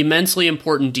Giannis immensely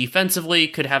important defensively,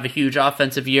 could have a huge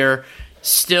offensive year.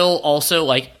 Still also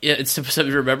like it's something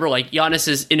to remember, like Giannis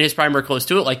is in his prime or close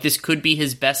to it. Like this could be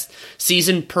his best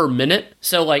season per minute.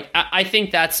 So like I think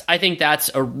it's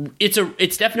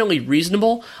definitely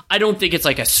reasonable. I don't think it's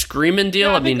like a screaming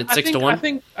deal. Yeah, I mean it's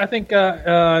 6-1. I think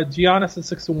Giannis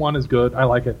at 6-1 is good. I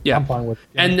like it. Yeah. I'm fine with it.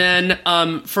 Yeah. And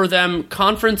then for them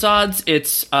conference odds,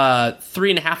 it's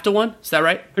 3.5 to 1. Is that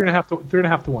right?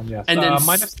 3.5 to 1. Yes. And then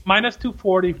minus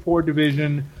 240 for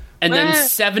division. And then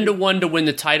 7 to 1 to win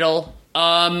the title.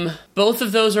 Both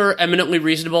of those are eminently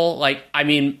reasonable. Like, I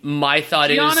mean, my thought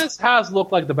Giannis has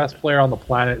looked like the best player on the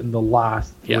planet in the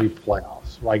last 3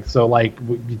 playoffs. Like, so, like,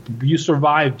 you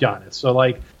survived Giannis. So,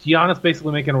 like, Giannis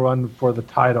basically making a run for the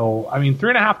title. I mean,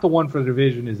 3.5 to 1 for the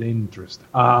division is interesting.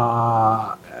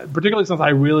 Particularly since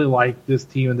I really like this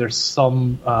team and there's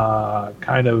some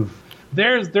kind of.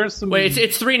 There's some. Wait,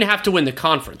 it's 3.5 to win the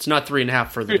conference, not 3.5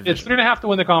 for the division. It's 3.5 to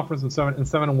win the conference and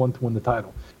 7-1 to win the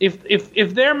title.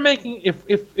 If they're making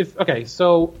okay,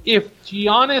 so if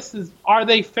Giannis is, are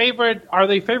they favored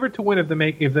to win if they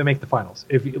make the finals?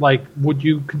 If like, would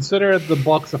you consider the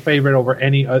Bucks a favorite over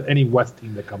any West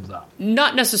team that comes out?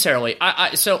 Not necessarily.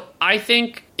 So I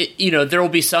think there will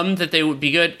be some that they would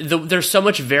be good. There's so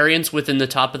much variance within the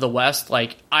top of the West.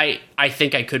 Like I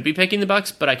think I could be picking the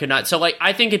Bucks, but I could not. So like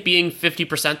I think it being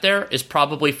 50% there is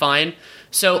probably fine.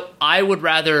 So I would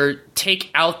rather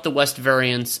take out the West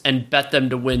variance and bet them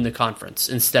to win the conference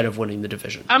instead of winning the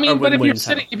division. I mean, but if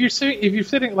you're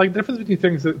sitting like the difference between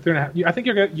things at 3.5,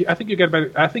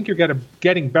 I think you're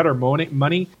getting better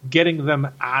money getting them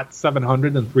at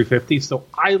 700 than 350. So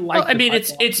I like. Well, I mean,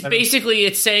 it's basically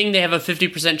it's saying they have a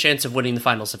 50% chance of winning the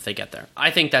finals if they get there.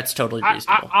 I think that's totally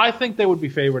reasonable. I think they would be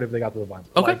favored if they got to the finals.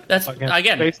 Okay, that's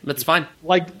fine.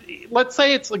 Like, let's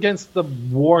say it's against the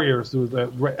Warriors,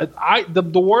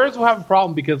 the Warriors will have a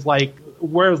problem because like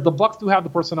whereas the Bucks do have the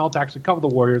personnel to actually cover the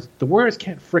Warriors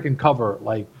can't freaking cover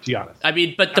like Giannis. I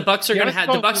mean, but the Bucks are going to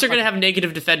have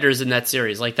negative defenders in that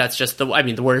series. Like that's just the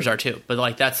Warriors are too. But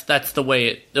like that's the way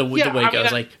it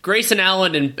goes. Like Grayson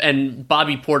Allen and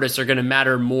Bobby Portis are going to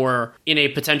matter more in a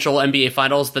potential NBA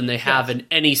Finals than they have in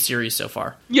any series so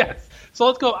far. Yes. So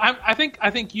let's go. I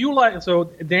think you like. So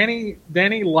Danny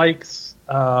likes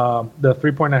the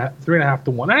 3.5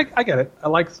 to 1. I get it. I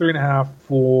like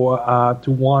 3.5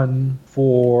 to 1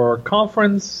 for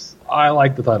conference. I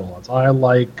like the title odds. I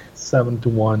like 7 to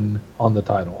 1 on the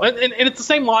title, and it's the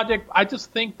same logic. I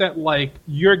just think that like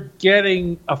you're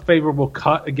getting a favorable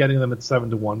cut at getting them at 7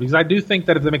 to 1 because I do think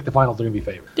that if they make the finals, they're gonna be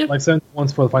favored. Yep. Like 7 to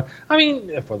 1's for the final. I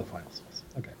mean, for the finals.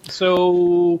 Okay,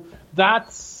 so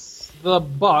that's the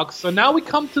Bucks. So now we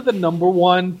come to the number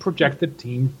 1 projected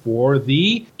team for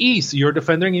the East. Your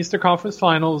defending Eastern Conference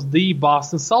Finals, the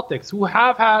Boston Celtics, who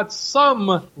have had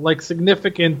some like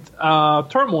significant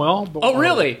turmoil. Oh,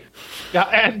 really? Yeah,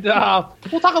 and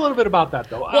we'll talk a little bit about that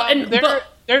though. Well,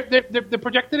 they're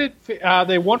projected it.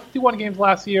 They won 51 games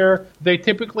last year. They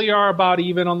typically are about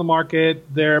even on the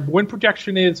market. Their win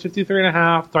projection is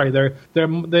 53.5. Sorry, the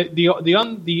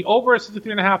over is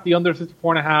 53.5. The under is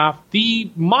 54.5.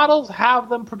 The models have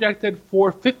them projected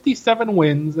for 57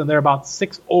 wins, and they're about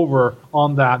 6 over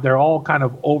on that. They're all kind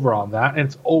of over on that, and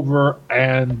it's over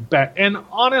and bet. And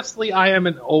honestly, I am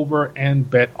an over and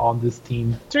bet on this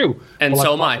team too. And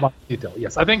so am I. Detail.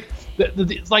 Yes, I think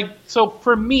it's like so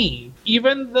for me.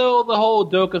 Even though the whole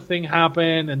Udoka thing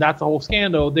happened and that's a whole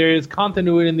scandal, there is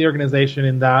continuity in the organization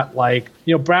in that, like,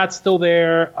 Brad's still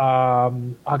there. I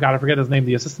forget his name,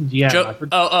 the assistant GM.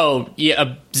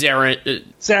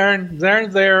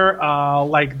 Zaren's there.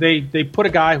 Like, they put a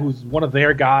guy who's one of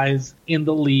their guys in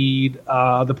the lead.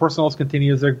 The personnel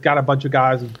continues. They've got a bunch of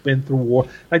guys who've been through war.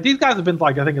 Like, these guys have been,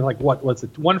 like, I think it's like, what's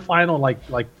it, 1 final,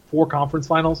 like 4 conference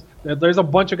finals. There's a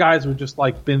bunch of guys who've just,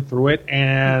 like, been through it,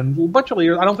 and a bunch of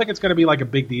leaders. I don't think it's going to be, like, a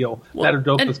big deal that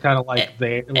Udoka's kind of, like,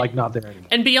 not there anymore.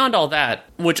 And beyond all that,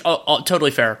 which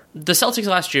totally fair, the Celtics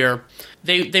last year,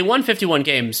 they won 51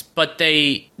 games, but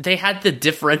they had the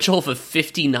differential of a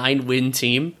 59-win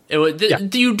team.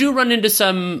 You do run into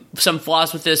some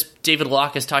flaws with this. David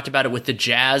Locke has talked about it with the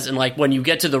Jazz, and like when you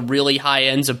get to the really high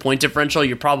ends of point differential,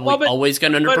 you're probably always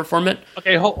going to underperform it.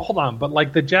 Okay, hold on, but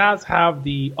like the Jazz have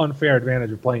the unfair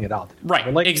advantage of playing it out,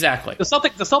 right? Like, exactly. The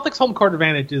Celtics home court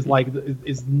advantage is like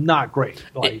is not great.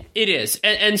 Like it is,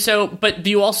 and so, but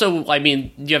you also, I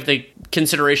mean, you have the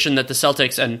consideration that the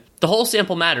Celtics, and the whole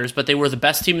sample matters, but they were the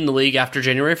best team in the league after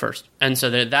January 1st. And so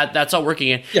that's all working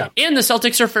in. Yeah. And the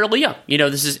Celtics are fairly young.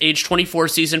 This is age 24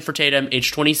 season for Tatum,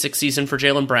 age 26 season for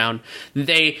Jaylen Brown.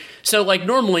 So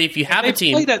normally if you have a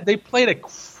team... They played a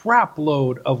crap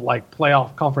load of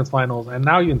playoff conference finals and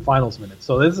now even finals minutes.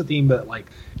 So this is a team that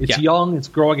it's young, it's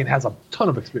growing, it has a ton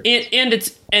of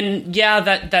experience.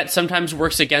 That sometimes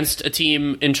works against a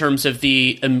team in terms of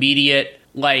the immediate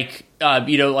they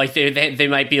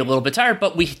might be a little bit tired,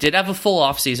 but we did have a full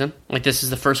off season. This is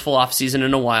the first full off season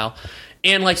in a while.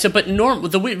 And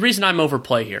the reason I'm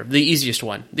overplay here, the easiest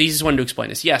one to explain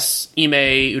is, yes, Ime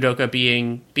Udoka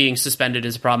being suspended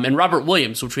is a problem, and Robert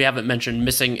Williams, which we haven't mentioned,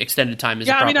 missing extended time is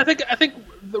a problem. I think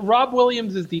Rob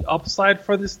Williams is the upside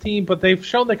for this team, but they've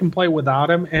shown they can play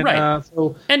without him, and right.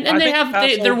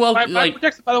 They're well. My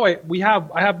projection, by the way,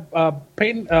 I have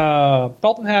Peyton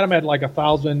Felton had him at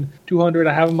 1,200.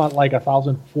 I have him at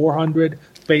 1,400.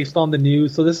 Based on the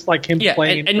news, so this is him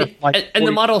playing, and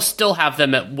the models still have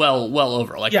them at well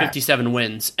over 57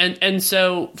 wins, and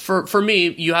so for me,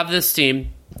 you have this team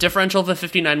differential of a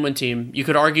 59 win team. You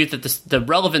could argue that the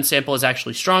relevant sample is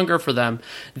actually stronger for them.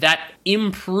 That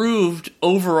improved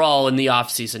overall in the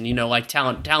offseason.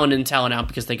 Talent in, talent out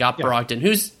because they got Brogdon,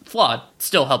 who's flawed,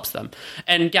 still helps them,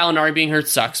 and Gallinari being hurt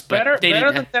sucks. But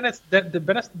better than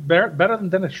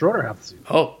Dennis Schroeder half the season.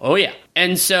 Oh yeah,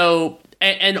 and so.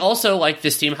 And also,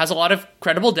 this team has a lot of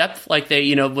credible depth. With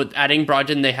adding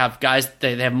Brogdon, they have guys.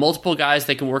 They have multiple guys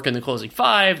they can work in the closing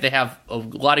five. They have a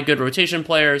lot of good rotation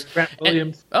players. Grant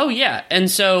Williams.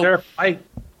 And so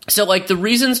the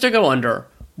reasons to go under.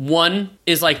 One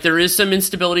is there is some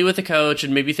instability with the coach,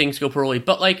 and maybe things go poorly.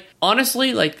 But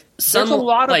honestly, there's a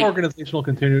lot of organizational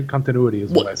continuity, is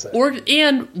what I say.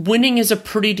 And winning is a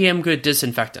pretty damn good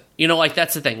disinfectant.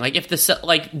 That's the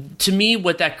thing. To me,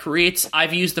 what that creates,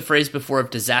 I've used the phrase before of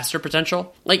disaster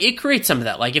potential. It creates some of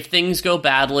that. If things go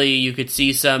badly, you could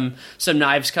see some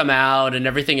knives come out and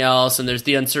everything else. And there's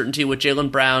the uncertainty with Jaylen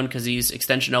Brown because he's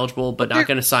extension eligible, but not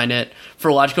going to sign it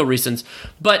for logical reasons.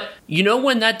 But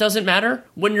when that doesn't matter?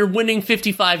 When you're winning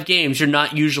 55 games, you're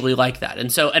not usually like that.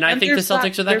 And I think the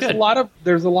Celtics are that good.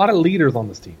 There's a lot of leaders on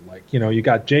this team. You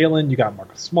got Jalen, you got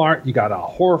Marcus Smart, you got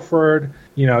Al Horford.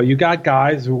 You got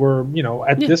guys who were,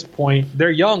 at this point, they're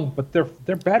young, but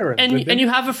they're better. And you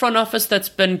have a front office that's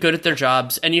been good at their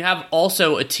jobs, and you have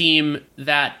also a team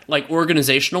that,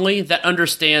 organizationally, that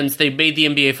understands they made the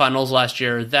NBA Finals last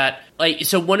year.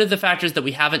 So one of the factors that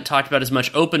we haven't talked about as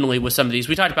much openly with some of these,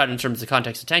 we talked about in terms of the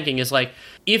context of tanking, is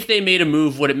if they made a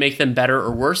move, would it make them better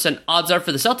or worse? And odds are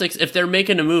for the Celtics, if they're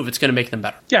making a move, it's going to make them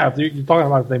better. Yeah, you're talking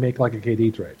about if they make a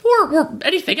KD trade or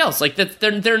anything else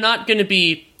they're not going to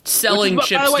be selling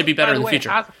chips to be better in the future.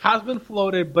 Has been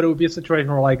floated, but it would be a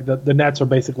situation where the Nets are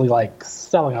basically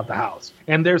selling out the house,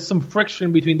 and there's some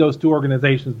friction between those two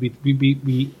organizations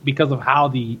because of how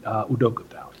the Udoka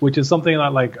found, which is something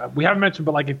that we haven't mentioned,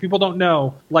 but if people don't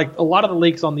know, a lot of the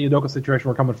leaks on the Udoka situation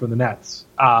were coming from the Nets,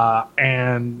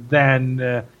 and then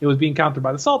it was being countered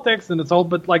by the Celtics, and it's all,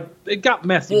 but it got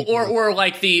messy.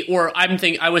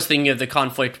 I was thinking of the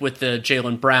conflict with the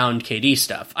Jaylen Brown KD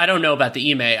stuff. I don't know about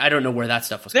the Ime. I don't know where that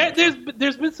stuff was.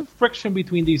 There's been some friction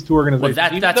between these two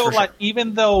organizations,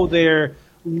 even though they're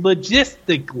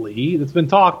logistically, it's been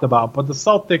talked about, but the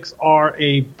Celtics are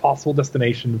a possible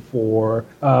destination for.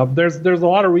 There's a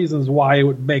lot of reasons why it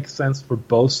would make sense for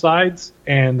both sides,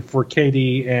 and for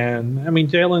KD. And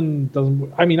Jalen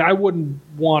doesn't. I wouldn't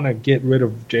want to get rid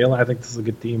of Jalen. I think this is a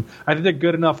good team. I think they're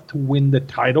good enough to win the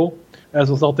title as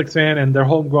a Celtics fan, and they're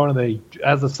homegrown. And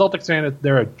as a Celtics fan,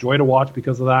 they're a joy to watch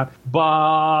because of that. But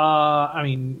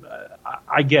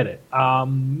I get it.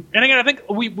 And again, I think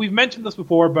we've mentioned this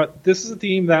before, but this is a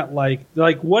team that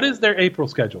what is their April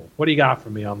schedule? What do you got for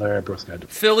me on their April schedule?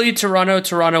 Philly, Toronto,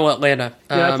 Atlanta.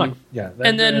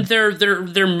 And then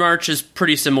their March is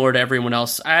pretty similar to everyone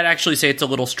else. I'd actually say it's a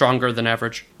little stronger than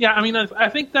average. Yeah, I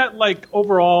think that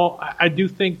overall, I do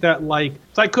think that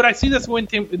could I see this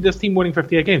team winning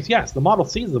 58 games? Yes, the model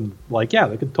sees them they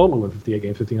could totally win 58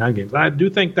 games, 59 games. And I do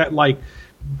think that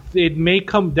it may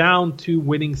come down to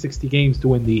winning 60 games to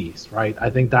win the East, right?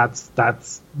 I think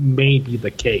that's maybe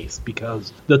the case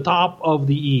because the top of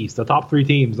the East, the top three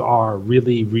teams are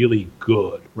really, really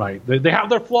good, right? They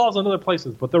have their flaws in other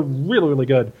places, but they're really, really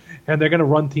good, and they're going to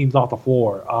run teams off the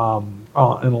floor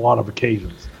in a lot of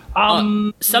occasions.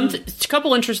 A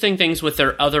couple interesting things with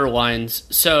their other lines.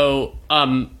 So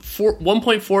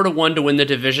 1.4 to 1 to win the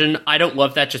division. I don't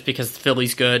love that just because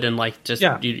Philly's good and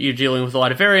you're dealing with a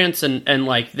lot of variance and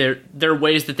there are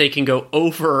ways that they can go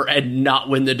over and not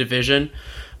win the division.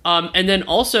 And then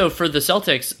also for the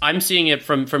Celtics, I'm seeing it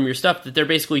from your stuff that they're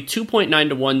basically 2.9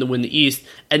 to 1 to win the East,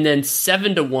 and then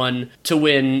 7 to 1 to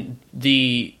win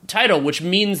the title, which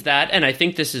means that, and I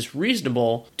think this is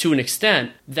reasonable to an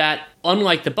extent, that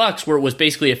unlike the Bucks, where it was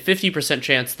basically a 50%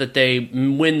 chance that they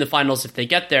win the finals if they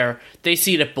get there, they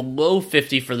see it at below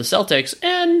 50 for the Celtics,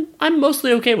 and I'm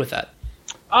mostly okay with that.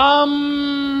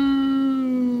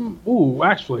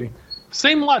 Actually,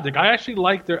 same logic. I actually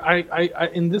like their. I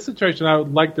in this situation, I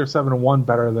would like their 7-1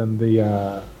 better than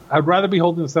the. I'd rather be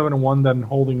holding the 7-1 than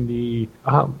holding the.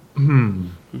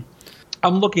 I'm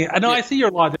looking. I know. I see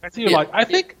your logic.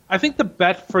 Logic. I think the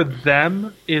bet for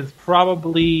them is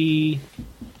probably.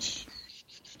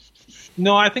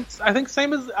 No, I think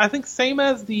same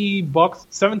as the Bucks.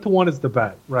 7-1 is the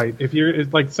bet, right?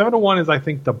 It's like 7-1 is I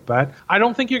think the bet. I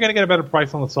don't think you're going to get a better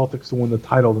price on the Celtics to win the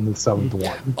title than the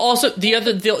 7-1. Also, the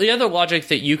other logic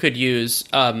that you could use,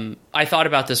 I thought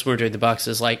about this when we were doing the Bucks,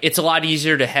 is like it's a lot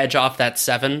easier to hedge off that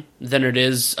 7 than it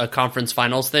is a conference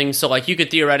finals thing. So like you could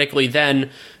theoretically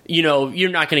then, you're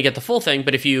not going to get the full thing,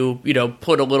 but if you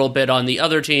put a little bit on the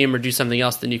other team or do something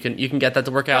else, then you can get that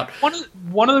to work out.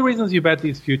 One of the reasons you bet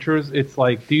these futures, it's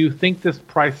like, do you think this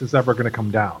price is ever going to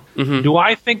come down? Mm-hmm. Do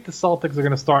I think the Celtics are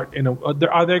going to start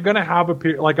are they going to have a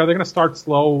period, like, are they going to start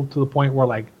slow to the point where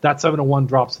like that 7-1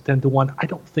 drops to 10-1? I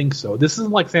don't think so. This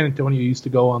isn't like San Antonio used to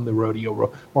go on the rodeo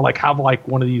or like have like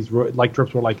one of these like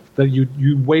trips where like that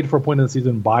you wait for a point in the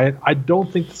season and buy it. I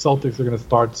don't think the Celtics are going to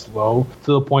start slow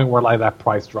to the point where like that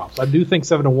price drops. I do think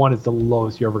 7-1 is the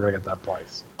lowest you're ever going to get that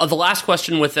price. The last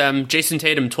question with them, Jason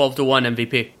Tatum, 12-1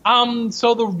 MVP.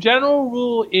 So the general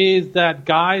rule is that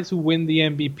guys who win the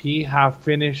MVP have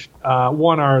finished,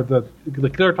 one are the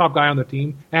clear top guy on the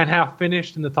team and have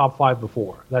finished in the top 5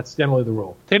 before. That's generally the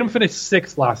rule. Tatum finished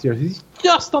 6th last year. He's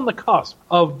just on the cusp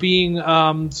of being,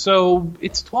 so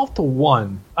it's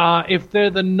 12-1. If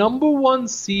they're the number 1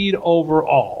 seed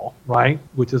overall, right,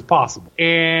 which is possible,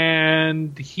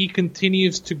 and he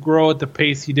continues to grow at the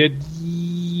pace he did,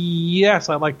 yes,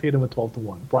 I like Tatum at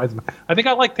 12-1. I think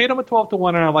I like Tatum at 12-1,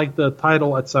 and I like the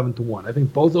title at 7-1. I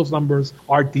think both those numbers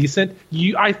are decent.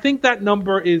 I think that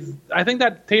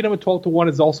Tatum at 12-1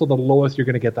 is also the lowest you're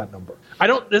going to get that number.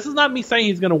 This is not me saying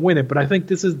he's going to win it, but I think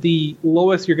this is the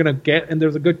lowest you're going to get, and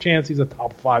there's a good chance he's a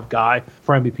top 5 guy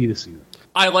for MVP this season.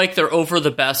 I like their over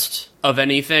the best of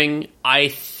anything. I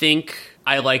think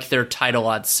I like their title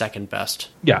odds second best.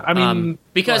 Yeah, I mean...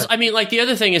 because, I mean, like, the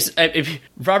other thing is, if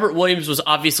Robert Williams was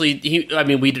obviously...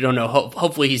 we don't know.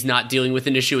 Hopefully he's not dealing with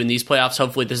an issue in these playoffs.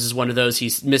 Hopefully this is one of those he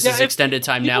misses extended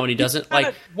time now and he doesn't.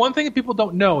 One thing that people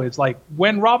don't know is, like,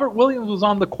 when Robert Williams was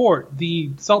on the court, the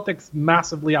Celtics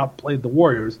massively outplayed the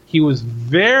Warriors. He was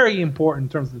very important in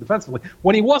terms of defensively.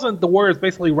 When he wasn't, the Warriors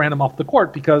basically ran him off the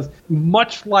court because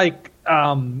much like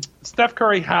Steph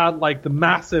Curry had, like, the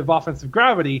massive offensive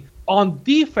gravity, on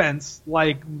defense,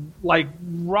 like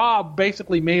Rob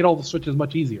basically made all the switches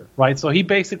much easier, right? So he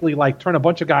basically like turned a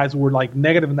bunch of guys who were like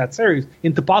negative in that series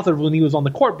into positive when he was on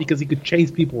the court because he could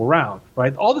chase people around,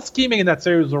 right? All the scheming in that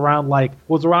series was around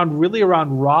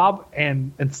Rob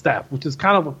and Steph, which is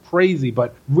kind of crazy,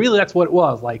 but really that's what it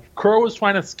was. Like Kerr was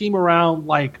trying to scheme around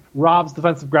like Rob's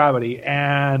defensive gravity,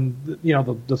 and the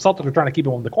Celtics were trying to keep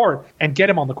him on the court and get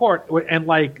him on the court, and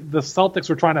like the Celtics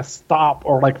were trying to stop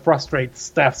or like frustrate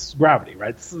Steph's gravity,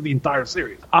 right? This is the entire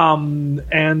series.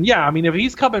 And yeah, I mean, if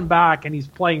he's coming back and he's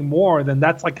playing more, then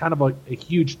that's like kind of a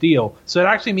huge deal. So it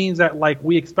actually means that like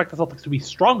we expect the Celtics to be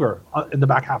stronger in the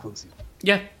back half of the season.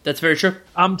 Yeah, that's very true.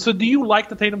 So do you like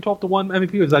the Tatum 12-1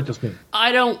 MVP, or is that just me?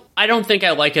 I don't think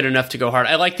I like it enough to go hard.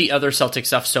 I like the other Celtic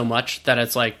stuff so much that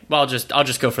it's like, well, I'll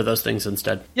just go for those things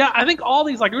instead. Yeah, I think all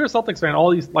these, like, if you're a Celtics fan, all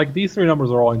these, like, these 3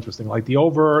 numbers are all interesting. Like the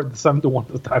over, the 7-1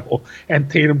 to the title, and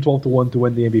Tatum 12-1 to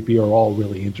win the MVP are all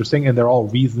really interesting, and they're all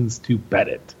reasons to bet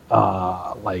it. I'm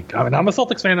a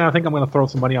Celtics fan, and I think I'm going to throw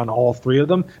some money on all 3 of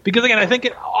them because, again,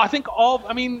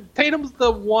 Tatum's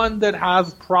the one that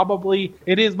has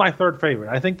it is my third favorite.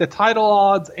 I think the title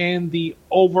odds and the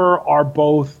over are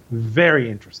both very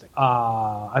interesting.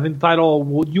 I think the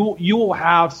title you will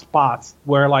have spots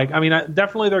where, like,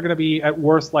 definitely they're going to be at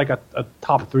worst like a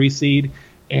top 3 seed.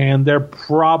 And they're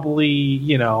probably,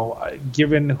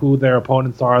 given who their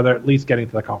opponents are, they're at least getting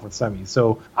to the conference semis.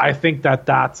 So I think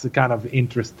that's a kind of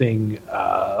interesting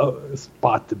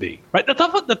spot to be. Right, the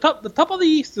top of the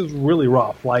East is really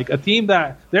rough. Like a team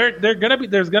that there's gonna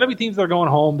be teams that are going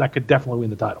home that could definitely win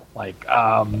the title. Like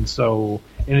so.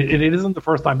 And it isn't the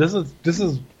first time. This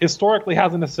is historically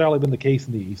hasn't necessarily been the case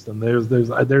in the East. And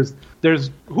there's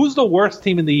who's the worst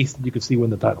team in the East that you could see win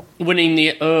the title? Winning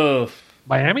the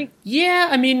Miami? Yeah,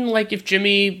 I mean, like, if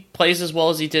Jimmy plays as well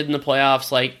as he did in the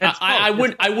playoffs, like, I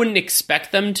wouldn't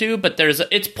expect them to, but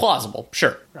it's plausible,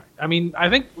 sure. Right. I mean, I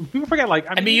think people forget, like,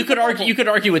 I mean, you could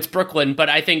argue it's Brooklyn, but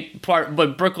I think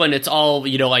but Brooklyn, it's all,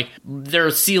 like,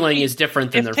 their ceiling is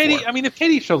different than their floor. I mean, if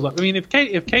KD shows up, I mean, if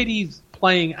KD's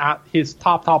playing at his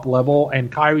top level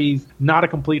and Kyrie's not a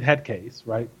complete head case,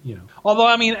 right? Although,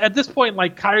 I mean, at this point,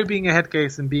 like, Kyrie being a head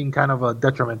case and being kind of a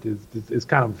detriment is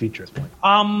kind of a feature at this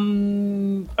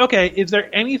point. Okay, is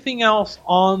there anything else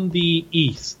on the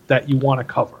East that you want to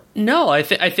cover? No, I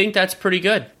think that's pretty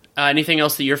good. Anything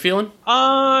else that you're feeling?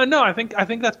 No, I think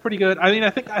that's pretty good. I mean,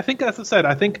 I think as I said,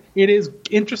 I think it is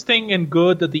interesting and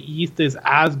good that the East is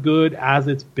as good as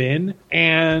it's been.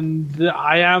 And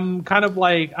I am kind of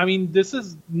like, I mean, this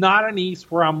is not an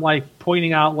East where I'm like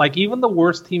pointing out, like, even the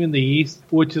worst team in the East,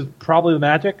 which is probably the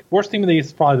Magic. Worst team in the East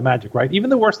is probably the Magic, right? Even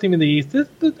the worst team in the East it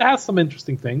has some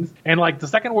interesting things. And like the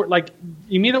second worst, like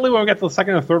immediately when we get to the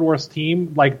second and third worst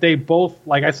team, like they both,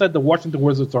 like I said, the Washington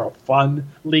Wizards are a fun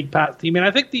league pass team, and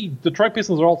I think the Detroit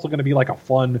Pistons are also going to be like a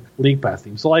fun league pass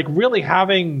team. So like really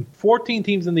having 14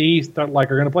 teams in the East that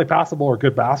like are going to play passable or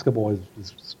good basketball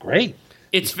is great.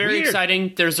 It's very weird.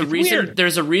 Exciting. There's a reason. Weird.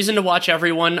 There's a reason to watch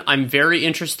everyone. I'm very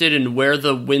interested in where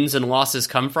the wins and losses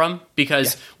come from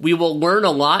because we will learn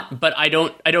a lot. But I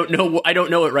don't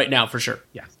know it right now for sure.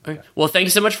 Yes. Okay. Well, thank you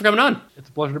so much for coming on. It's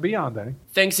a pleasure to be on, Danny.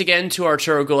 Thanks again to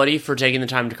Arturo Galletti for taking the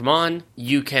time to come on.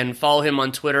 You can follow him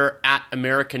on Twitter at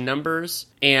American Numbers,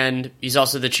 and he's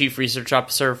also the Chief Research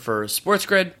Officer for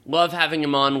SportsGrid. Love having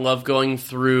him on. Love going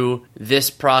through this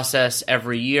process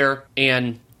every year,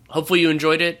 and hopefully you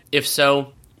enjoyed it. If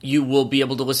so, you will be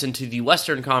able to listen to the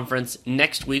Western Conference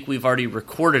next week. We've already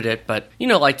recorded it, but,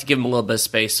 like to give them a little bit of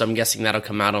space, so I'm guessing that'll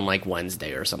come out on, like,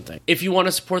 Wednesday or something. If you want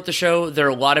to support the show, there are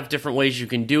a lot of different ways you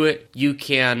can do it. You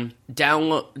can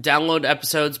download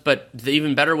episodes, but the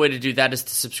even better way to do that is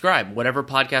to subscribe. Whatever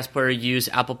podcast player you use,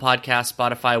 Apple Podcasts,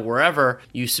 Spotify, wherever,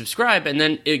 you subscribe, and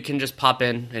then it can just pop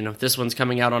in. If this one's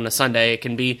coming out on a Sunday, it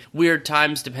can be weird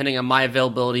times depending on my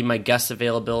availability, my guest's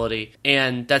availability,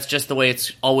 and that's just the way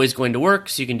it's always going to work,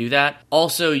 so you can do that.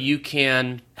 Also, you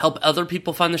can help other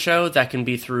people find the show. That can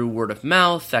be through word of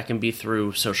mouth, that can be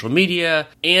through social media,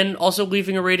 and also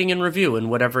leaving a rating and review in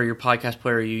whatever your podcast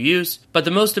player you use. But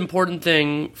the most important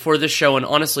thing for this show, and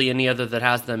honestly any other that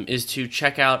has them, is to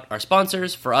check out our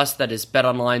sponsors. For us, that is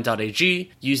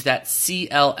betonline.ag. Use that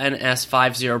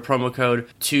CLNS50 promo code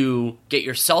to get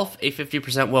yourself a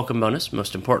 50% welcome bonus,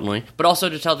 most importantly, but also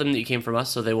to tell them that you came from us,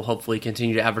 so they will hopefully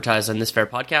continue to advertise on this fair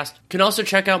podcast. You can also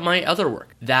check out my other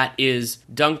work. That is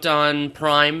Dunked On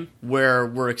Prime, where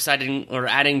we're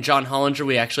adding John Hollinger.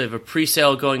 We actually have a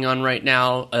pre-sale going on right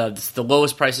now. It's the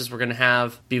lowest prices we're going to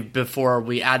have before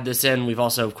we add this in. We've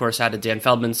also, of course, added Dan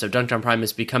Feldman, so Dunked On Prime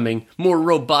is becoming more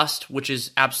robust, which is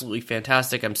absolutely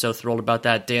fantastic. I'm so thrilled about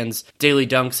that. Dan's daily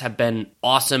dunks have been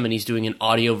awesome, and he's doing an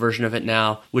audio version of it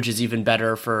now, which is even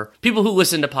better for people who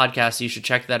listen to podcasts. You should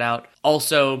check that out.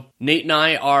 Also, Nate and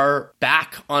I are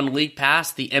back on League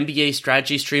Pass. The NBA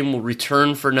strategy stream will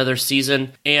return for another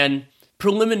season, and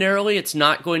preliminarily, it's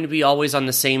not going to be always on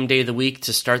the same day of the week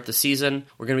to start the season.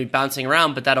 We're going to be bouncing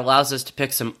around, but that allows us to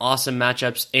pick some awesome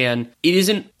matchups, and it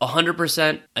isn't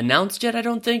 100% announced yet, I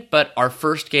don't think, but our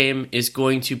first game is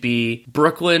going to be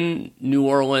Brooklyn, New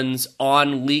Orleans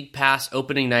on League Pass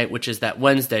opening night, which is that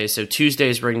Wednesday. So Tuesday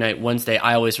is ring night, Wednesday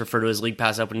I always refer to as League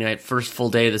Pass opening night, first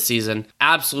full day of the season.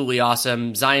 Absolutely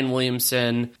awesome. Zion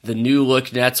Williamson, the new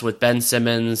look Nets with Ben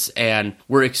Simmons, and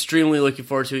we're extremely looking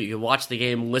forward to it. You can watch the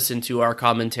game, listen to our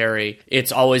commentary.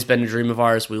 It's always been a dream of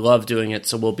ours. We love doing it,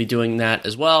 so we'll be doing that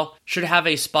as well. Should have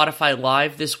a Spotify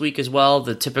Live this week as well.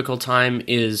 The typical time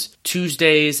is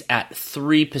Tuesdays at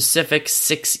 3 Pacific,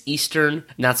 6 Eastern,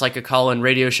 and that's like a call-in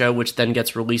radio show, which then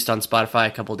gets released on Spotify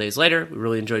a couple days later. We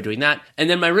really enjoy doing that. And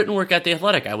then my written work at The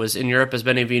Athletic. I was in Europe, as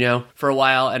many of you know, for a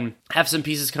while, and have some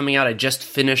pieces coming out. I just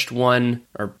finished one,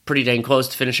 or pretty dang close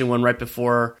to finishing one right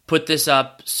before put this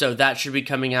up, so that should be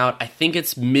coming out. I think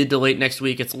it's mid to late next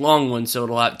week. It's a long one, so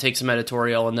it'll take some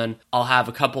editorial, and then I'll have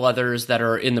a couple others that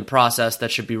are in the process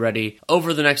that should be ready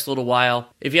over the next little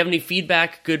while. If you have any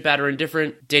feedback, good, bad, or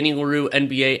indifferent,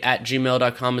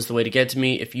 DannyLaRueNBA@gmail.com is the way to get to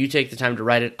me. If you take the time to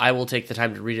write it, I will take the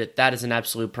time to read it. That is an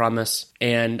absolute promise.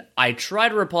 And I try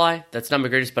to reply. That's not my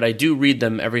greatest, but I do read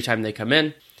them every time they come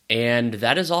in. And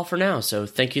that is all for now. So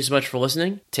thank you so much for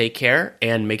listening. Take care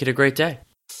and make it a great day.